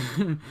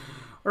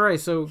 All right,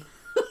 so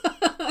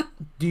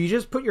do you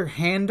just put your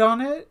hand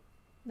on it?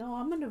 No,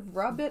 I'm gonna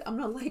rub it. I'm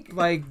gonna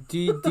do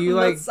you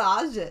like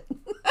massage it?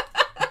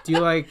 Do you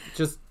like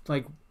just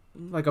like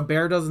a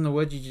bear does in the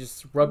woods? You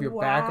just rub your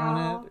back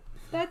on it.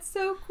 That's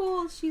so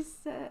cool. She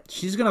said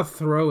she's gonna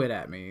throw it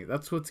at me.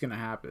 That's what's gonna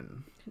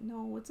happen.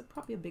 No, it's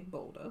probably a big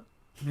boulder.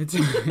 It's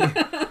a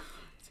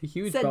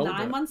huge boulder.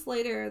 9 months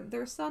later,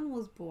 their son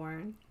was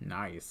born.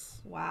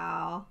 Nice.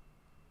 Wow.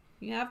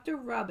 You have to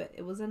rub it.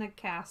 It was in a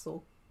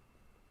castle.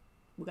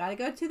 We gotta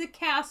go to the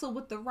castle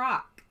with the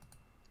rock.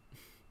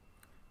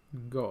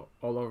 Go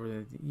all over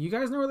the... You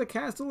guys know where the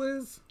castle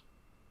is?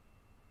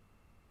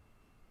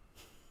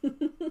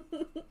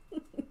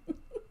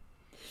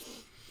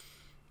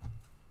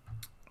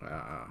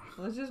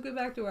 Let's just go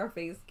back to our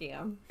face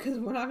cam. Because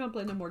we're not gonna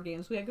play no more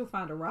games. We gotta go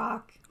find a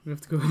rock. We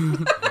have to go...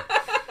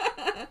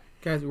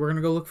 Guys, we're gonna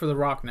go look for the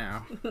rock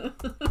now.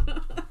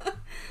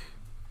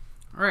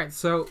 Alright,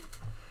 so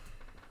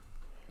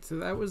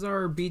that was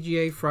our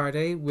BGA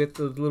Friday with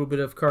a little bit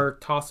of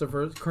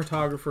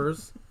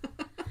cartographers.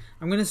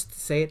 I'm gonna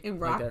say it and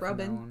rock like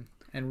rubbing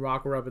and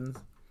rock rubbins.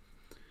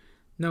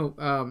 No,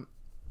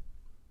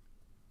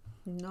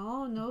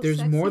 no.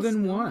 There's more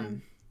than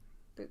one.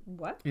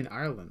 What? In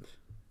Ireland.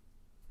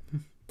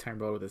 Talking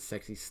about with a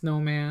sexy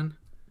snowman.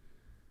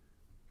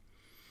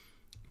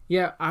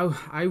 Yeah,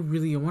 I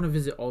really want to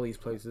visit all these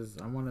places.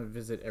 I want to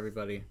visit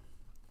everybody.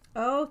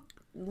 Oh,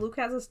 Luke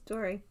has a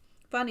story.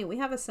 Funny, we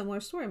have a similar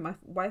story. My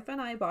wife and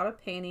I bought a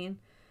painting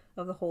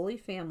of the Holy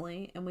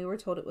Family, and we were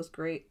told it was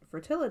great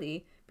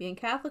fertility. Being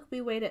Catholic, we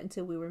waited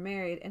until we were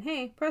married, and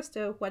hey,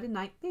 presto, wedding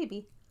night,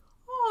 baby.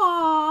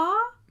 Aww.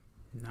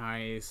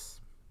 Nice.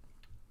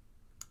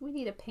 We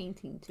need a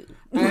painting too.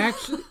 I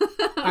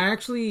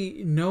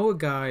actually know a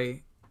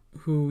guy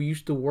who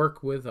used to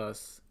work with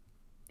us,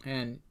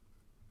 and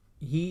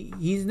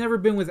he's never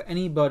been with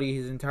anybody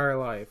his entire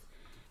life.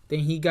 Then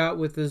he got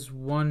with this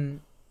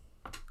one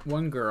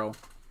girl,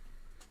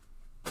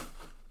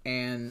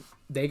 and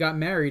they got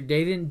married.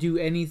 They didn't do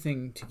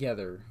anything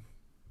together.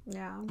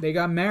 Yeah. They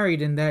got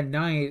married, and that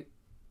night,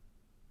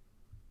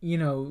 you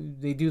know,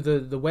 they do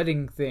the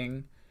wedding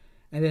thing,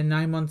 and then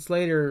 9 months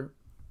later,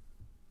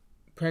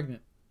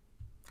 pregnant.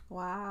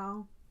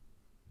 Wow.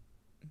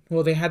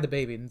 Well, they had the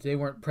baby. They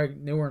weren't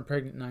pregnant. They weren't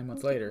pregnant 9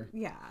 months later.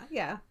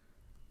 Yeah.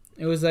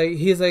 It was like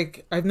he's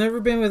like, I've never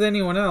been with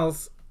anyone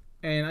else,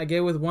 and I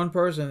get with one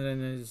person,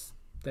 and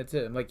that's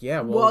it. I'm like,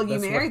 yeah. Well, you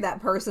married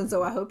that person,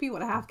 so I hope you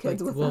want to have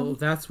kids with them. Well,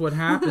 that's what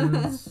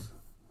happens.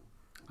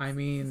 I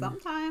mean,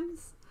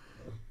 sometimes.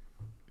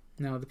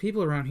 No, the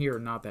people around here are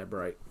not that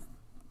bright.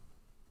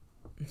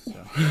 So.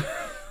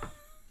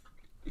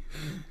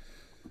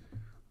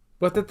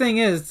 But the thing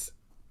is,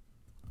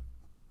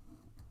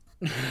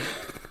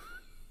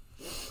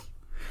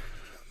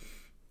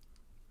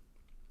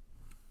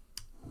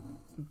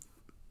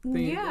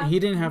 Yeah. He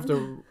didn't have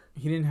to.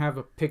 He didn't have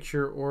a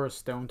picture or a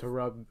stone to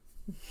rub.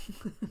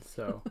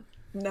 So.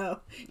 No,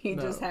 he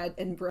just had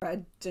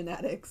inbred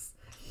genetics.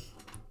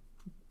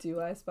 Do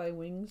I spy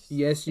wings?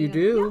 Yes, you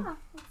do. Yeah,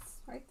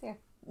 it's right there.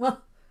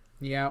 Well.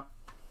 Yeah.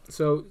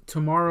 So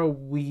tomorrow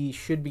we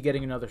should be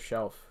getting another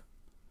shelf,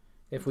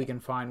 if we can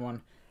find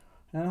one,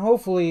 and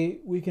hopefully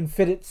we can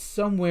fit it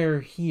somewhere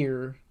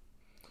here.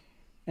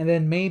 And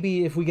then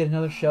maybe if we get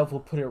another shelf,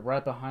 we'll put it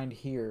right behind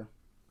here.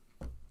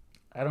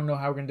 I don't know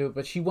how we're gonna do it,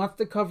 but she wants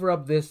to cover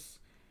up this.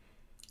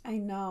 I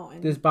know.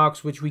 This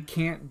box, which we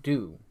can't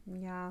do.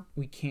 Yeah.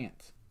 We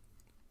can't.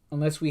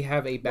 Unless we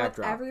have a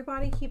backdrop. What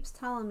everybody keeps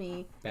telling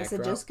me is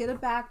to just get a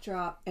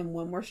backdrop, and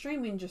when we're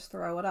streaming, just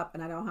throw it up,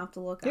 and I don't have to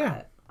look at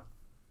it.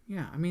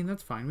 Yeah, I mean,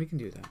 that's fine. We can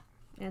do that.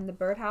 And the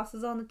birdhouse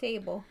is on the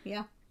table.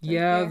 Yeah.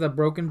 Yeah, right the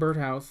broken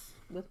birdhouse.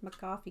 with my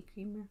coffee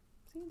creamer.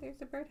 See, there's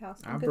the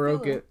birdhouse. I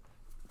broke it.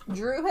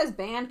 Drew has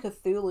banned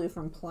Cthulhu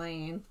from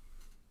playing.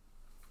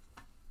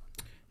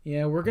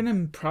 Yeah, we're going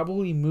to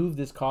probably move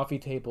this coffee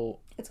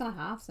table. It's going to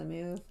have to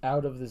move.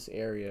 Out of this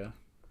area.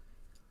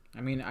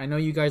 I mean, I know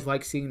you guys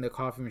like seeing the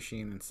coffee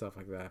machine and stuff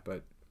like that,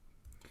 but...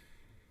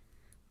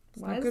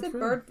 Why is the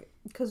bird...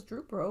 Because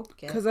Drew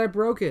broke it. Because I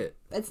broke it.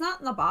 It's not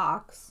in the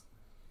box.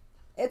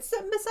 It's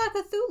sitting beside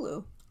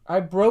Cthulhu. I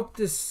broke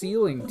the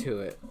ceiling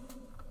to it.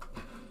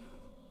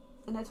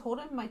 And it's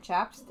holding my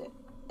chapstick.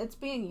 It's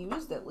being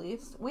used at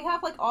least. We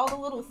have like all the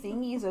little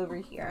thingies over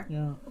here.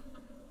 Yeah.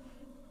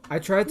 I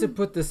tried to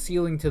put the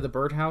ceiling to the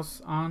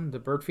birdhouse on, the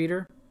bird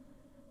feeder,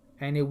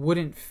 and it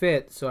wouldn't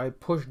fit, so I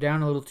pushed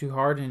down a little too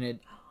hard and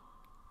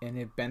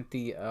it bent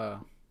the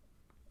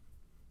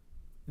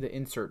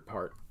insert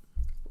part.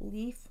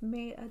 Leaf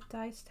made a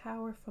dice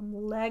tower from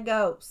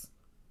Legos.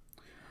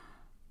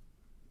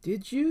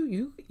 Did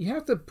you? You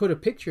have to put a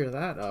picture of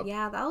that up.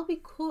 Yeah, that would be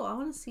cool. I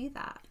want to see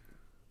that.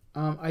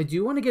 I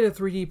do want to get a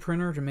 3D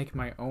printer to make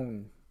my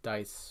own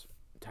dice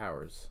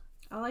towers.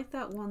 I like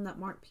that one that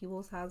Mark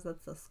Peebles has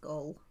that's a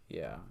skull.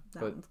 Yeah.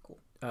 That one's cool.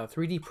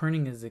 3D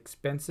printing is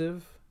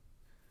expensive.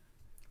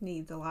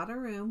 Needs a lot of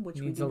room, which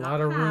needs we do a lot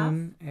not of have.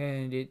 room,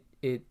 and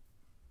it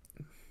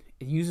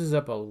uses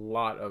up a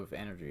lot of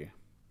energy.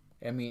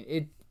 I mean,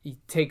 it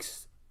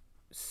takes...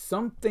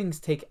 Some things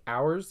take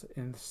hours,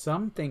 and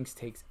some things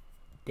takes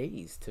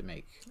days to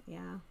make.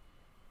 Yeah.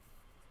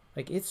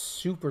 Like, it's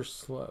super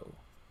slow.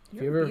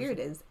 Your beard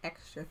is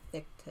extra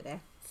thick today.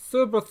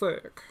 Super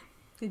thick.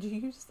 Did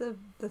you use the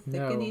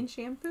thickening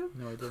shampoo?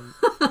 No, I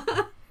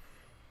didn't.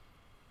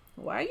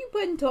 Why are you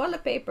putting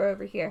toilet paper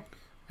over here?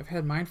 I've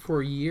had mine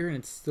for a year and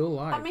it's still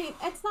alive. I mean,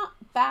 it's not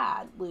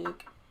bad,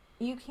 Luke.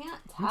 You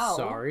can't tell. I'm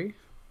sorry.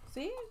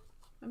 See?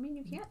 I mean,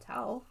 you can't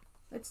tell.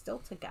 It's still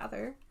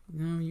together.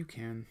 No, you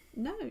can.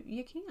 No,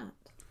 you can't.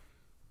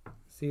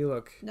 See,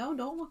 look. No,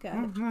 don't look at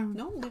it.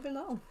 No, leave it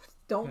alone.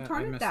 Don't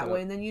turn it that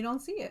way, and then you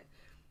don't see it.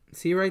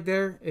 See right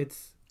there?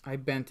 I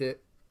bent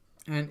it,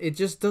 and it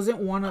just doesn't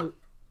want to.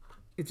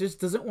 It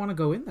just doesn't want to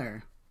go in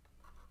there.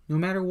 No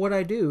matter what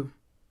I do.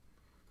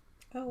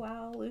 Oh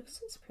wow,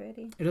 Luke's is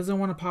pretty. It doesn't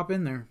want to pop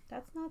in there.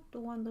 That's not the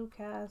one Luke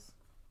has.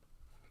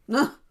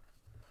 No.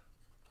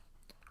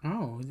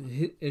 Oh,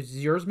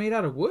 is yours made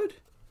out of wood?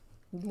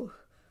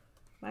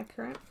 My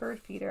current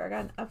bird feeder, I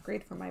got an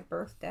upgrade for my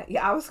birthday.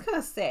 Yeah, I was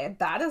gonna say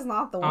that is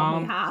not the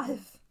one we have.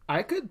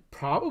 I could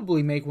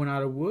probably make one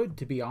out of wood,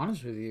 to be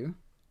honest with you.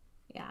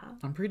 Yeah.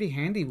 I'm pretty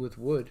handy with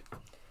wood.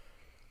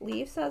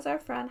 Leaf says our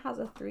friend has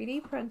a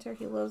 3D printer.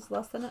 He lives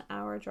less than an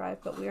hour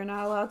drive, but we are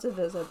not allowed to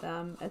visit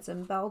them. It's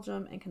in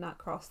Belgium and cannot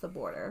cross the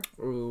border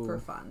for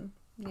fun.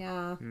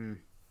 Yeah.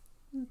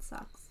 It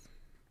sucks.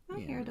 My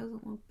hair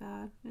doesn't look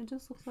bad. It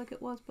just looks like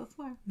it was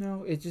before.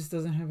 No, it just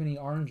doesn't have any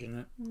orange in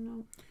it.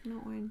 No,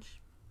 no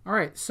orange. All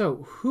right,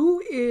 so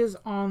who is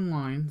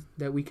online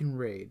that we can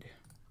raid?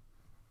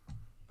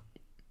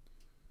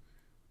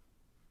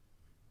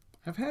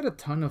 I've had a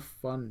ton of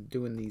fun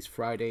doing these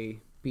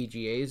Friday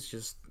BGAs,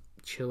 just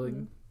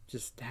chilling,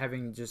 just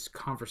having just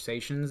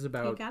conversations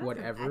about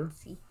whatever.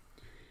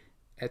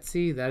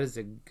 Etsy, that is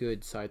a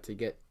good site to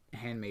get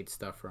handmade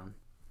stuff from.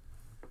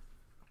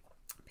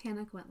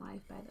 Panic went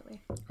live, by the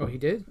way. Oh, he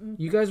did?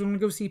 You guys want to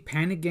go see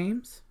Panic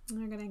Games?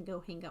 We're going to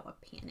go hang out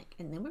with Panic,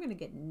 and then we're going to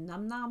get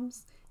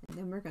num-noms, and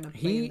then we're going to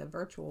play in the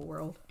virtual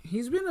world.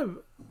 He's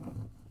been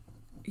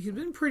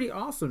pretty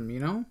awesome, you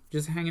know?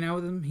 Just hanging out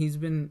with him. He's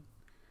been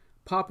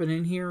popping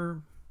in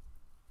here,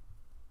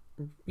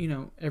 you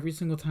know, every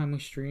single time we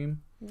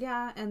stream.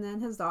 Yeah, and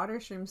then his daughter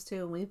streams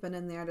too, and we've been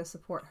in there to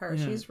support her.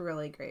 Yeah. She's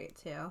really great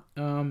too.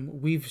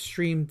 We've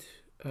streamed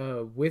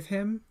with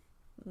him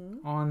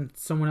on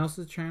someone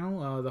else's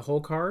channel, the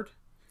Whole Card.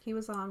 He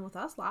was on with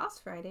us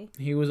last Friday.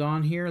 He was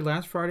on here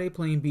last Friday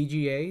playing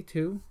BGA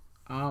too.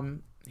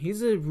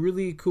 He's a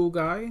really cool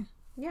guy.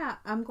 Yeah,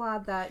 I'm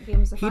glad that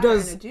Games of Fire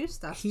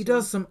introduced us. He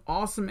does some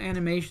awesome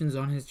animations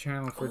on his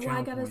channel for channel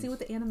I gotta see what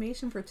the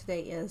animation for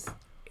today is.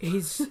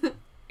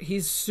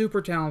 He's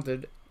super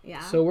talented.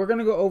 Yeah. So we're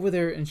gonna go over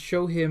there and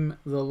show him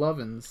the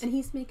lovin's. And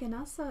he's making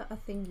us a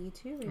thingy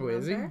too, remember? Oh,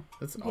 is he?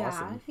 That's Yeah,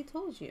 awesome. he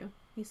told you.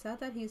 He said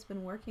that he's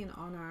been working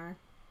on our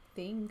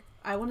thing.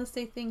 I want to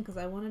say thing because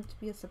I want it to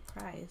be a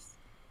surprise.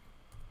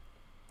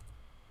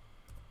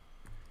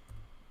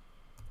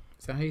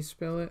 Is that how you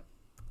spell it?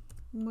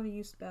 What are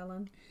you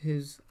spelling?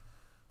 His.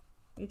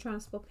 You trying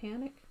to spell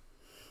panic?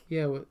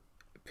 Yeah, with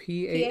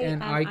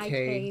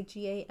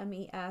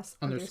PANIKGAMES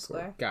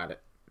 _. Got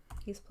it.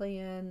 He's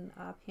playing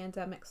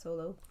Pandemic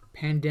solo.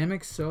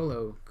 Pandemic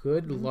solo.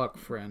 Good luck,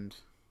 friend.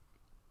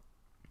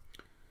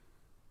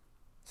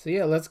 So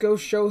yeah, let's go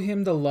show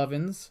him the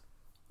lovin's.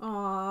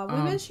 Aw,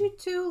 we miss you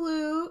too,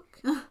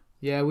 Luke.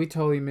 Yeah, we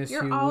totally miss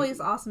you. You're always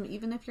awesome,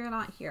 even if you're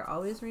not here.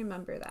 Always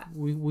remember that.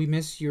 We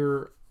miss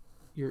your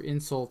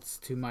insults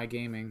to my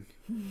gaming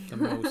the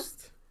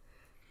most.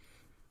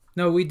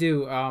 No, we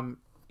do.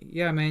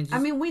 Yeah, man. I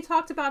mean, we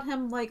talked about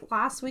him like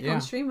last week Yeah.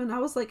 on stream, and I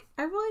was like,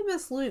 I really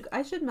miss Luke.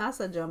 I should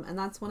message him, and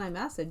that's when I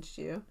messaged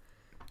you.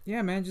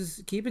 Yeah, man.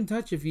 Just keep in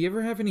touch. If you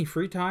ever have any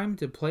free time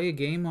to play a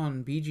game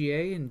on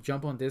BGA and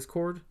jump on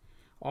Discord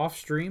off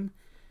stream,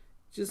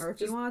 Or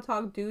if you want to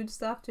talk dude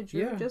stuff to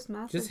Drew, just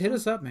message Just hit him.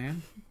 us up,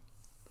 man.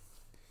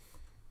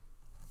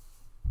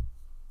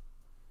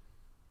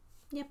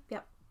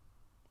 Yep.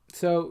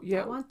 So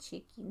yeah. I want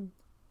chicken.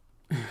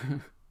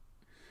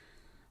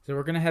 So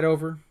we're gonna head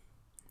over,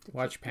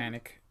 watch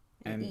Panic,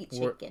 And eat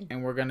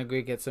chicken. we're gonna go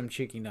get some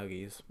chicky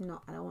nuggies.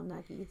 No, I don't want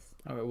nuggies.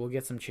 All right, we'll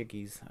get some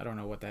chickies. I don't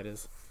know what that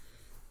is.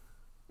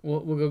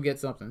 We'll go get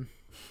something.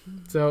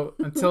 So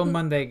until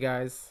Monday,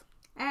 guys.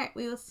 All right,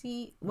 we will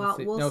see. We'll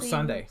Well, see- see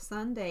Sunday. you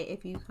Sunday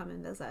if you come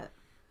and visit.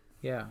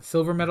 Yeah,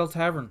 Silver Medal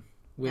Tavern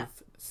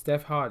with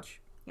Steph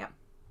Hodge. Yep.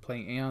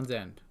 Playing Aeon's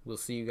End. We'll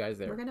see you guys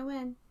there. We're gonna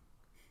win.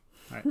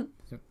 All right.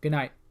 So, good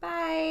night.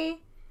 Bye.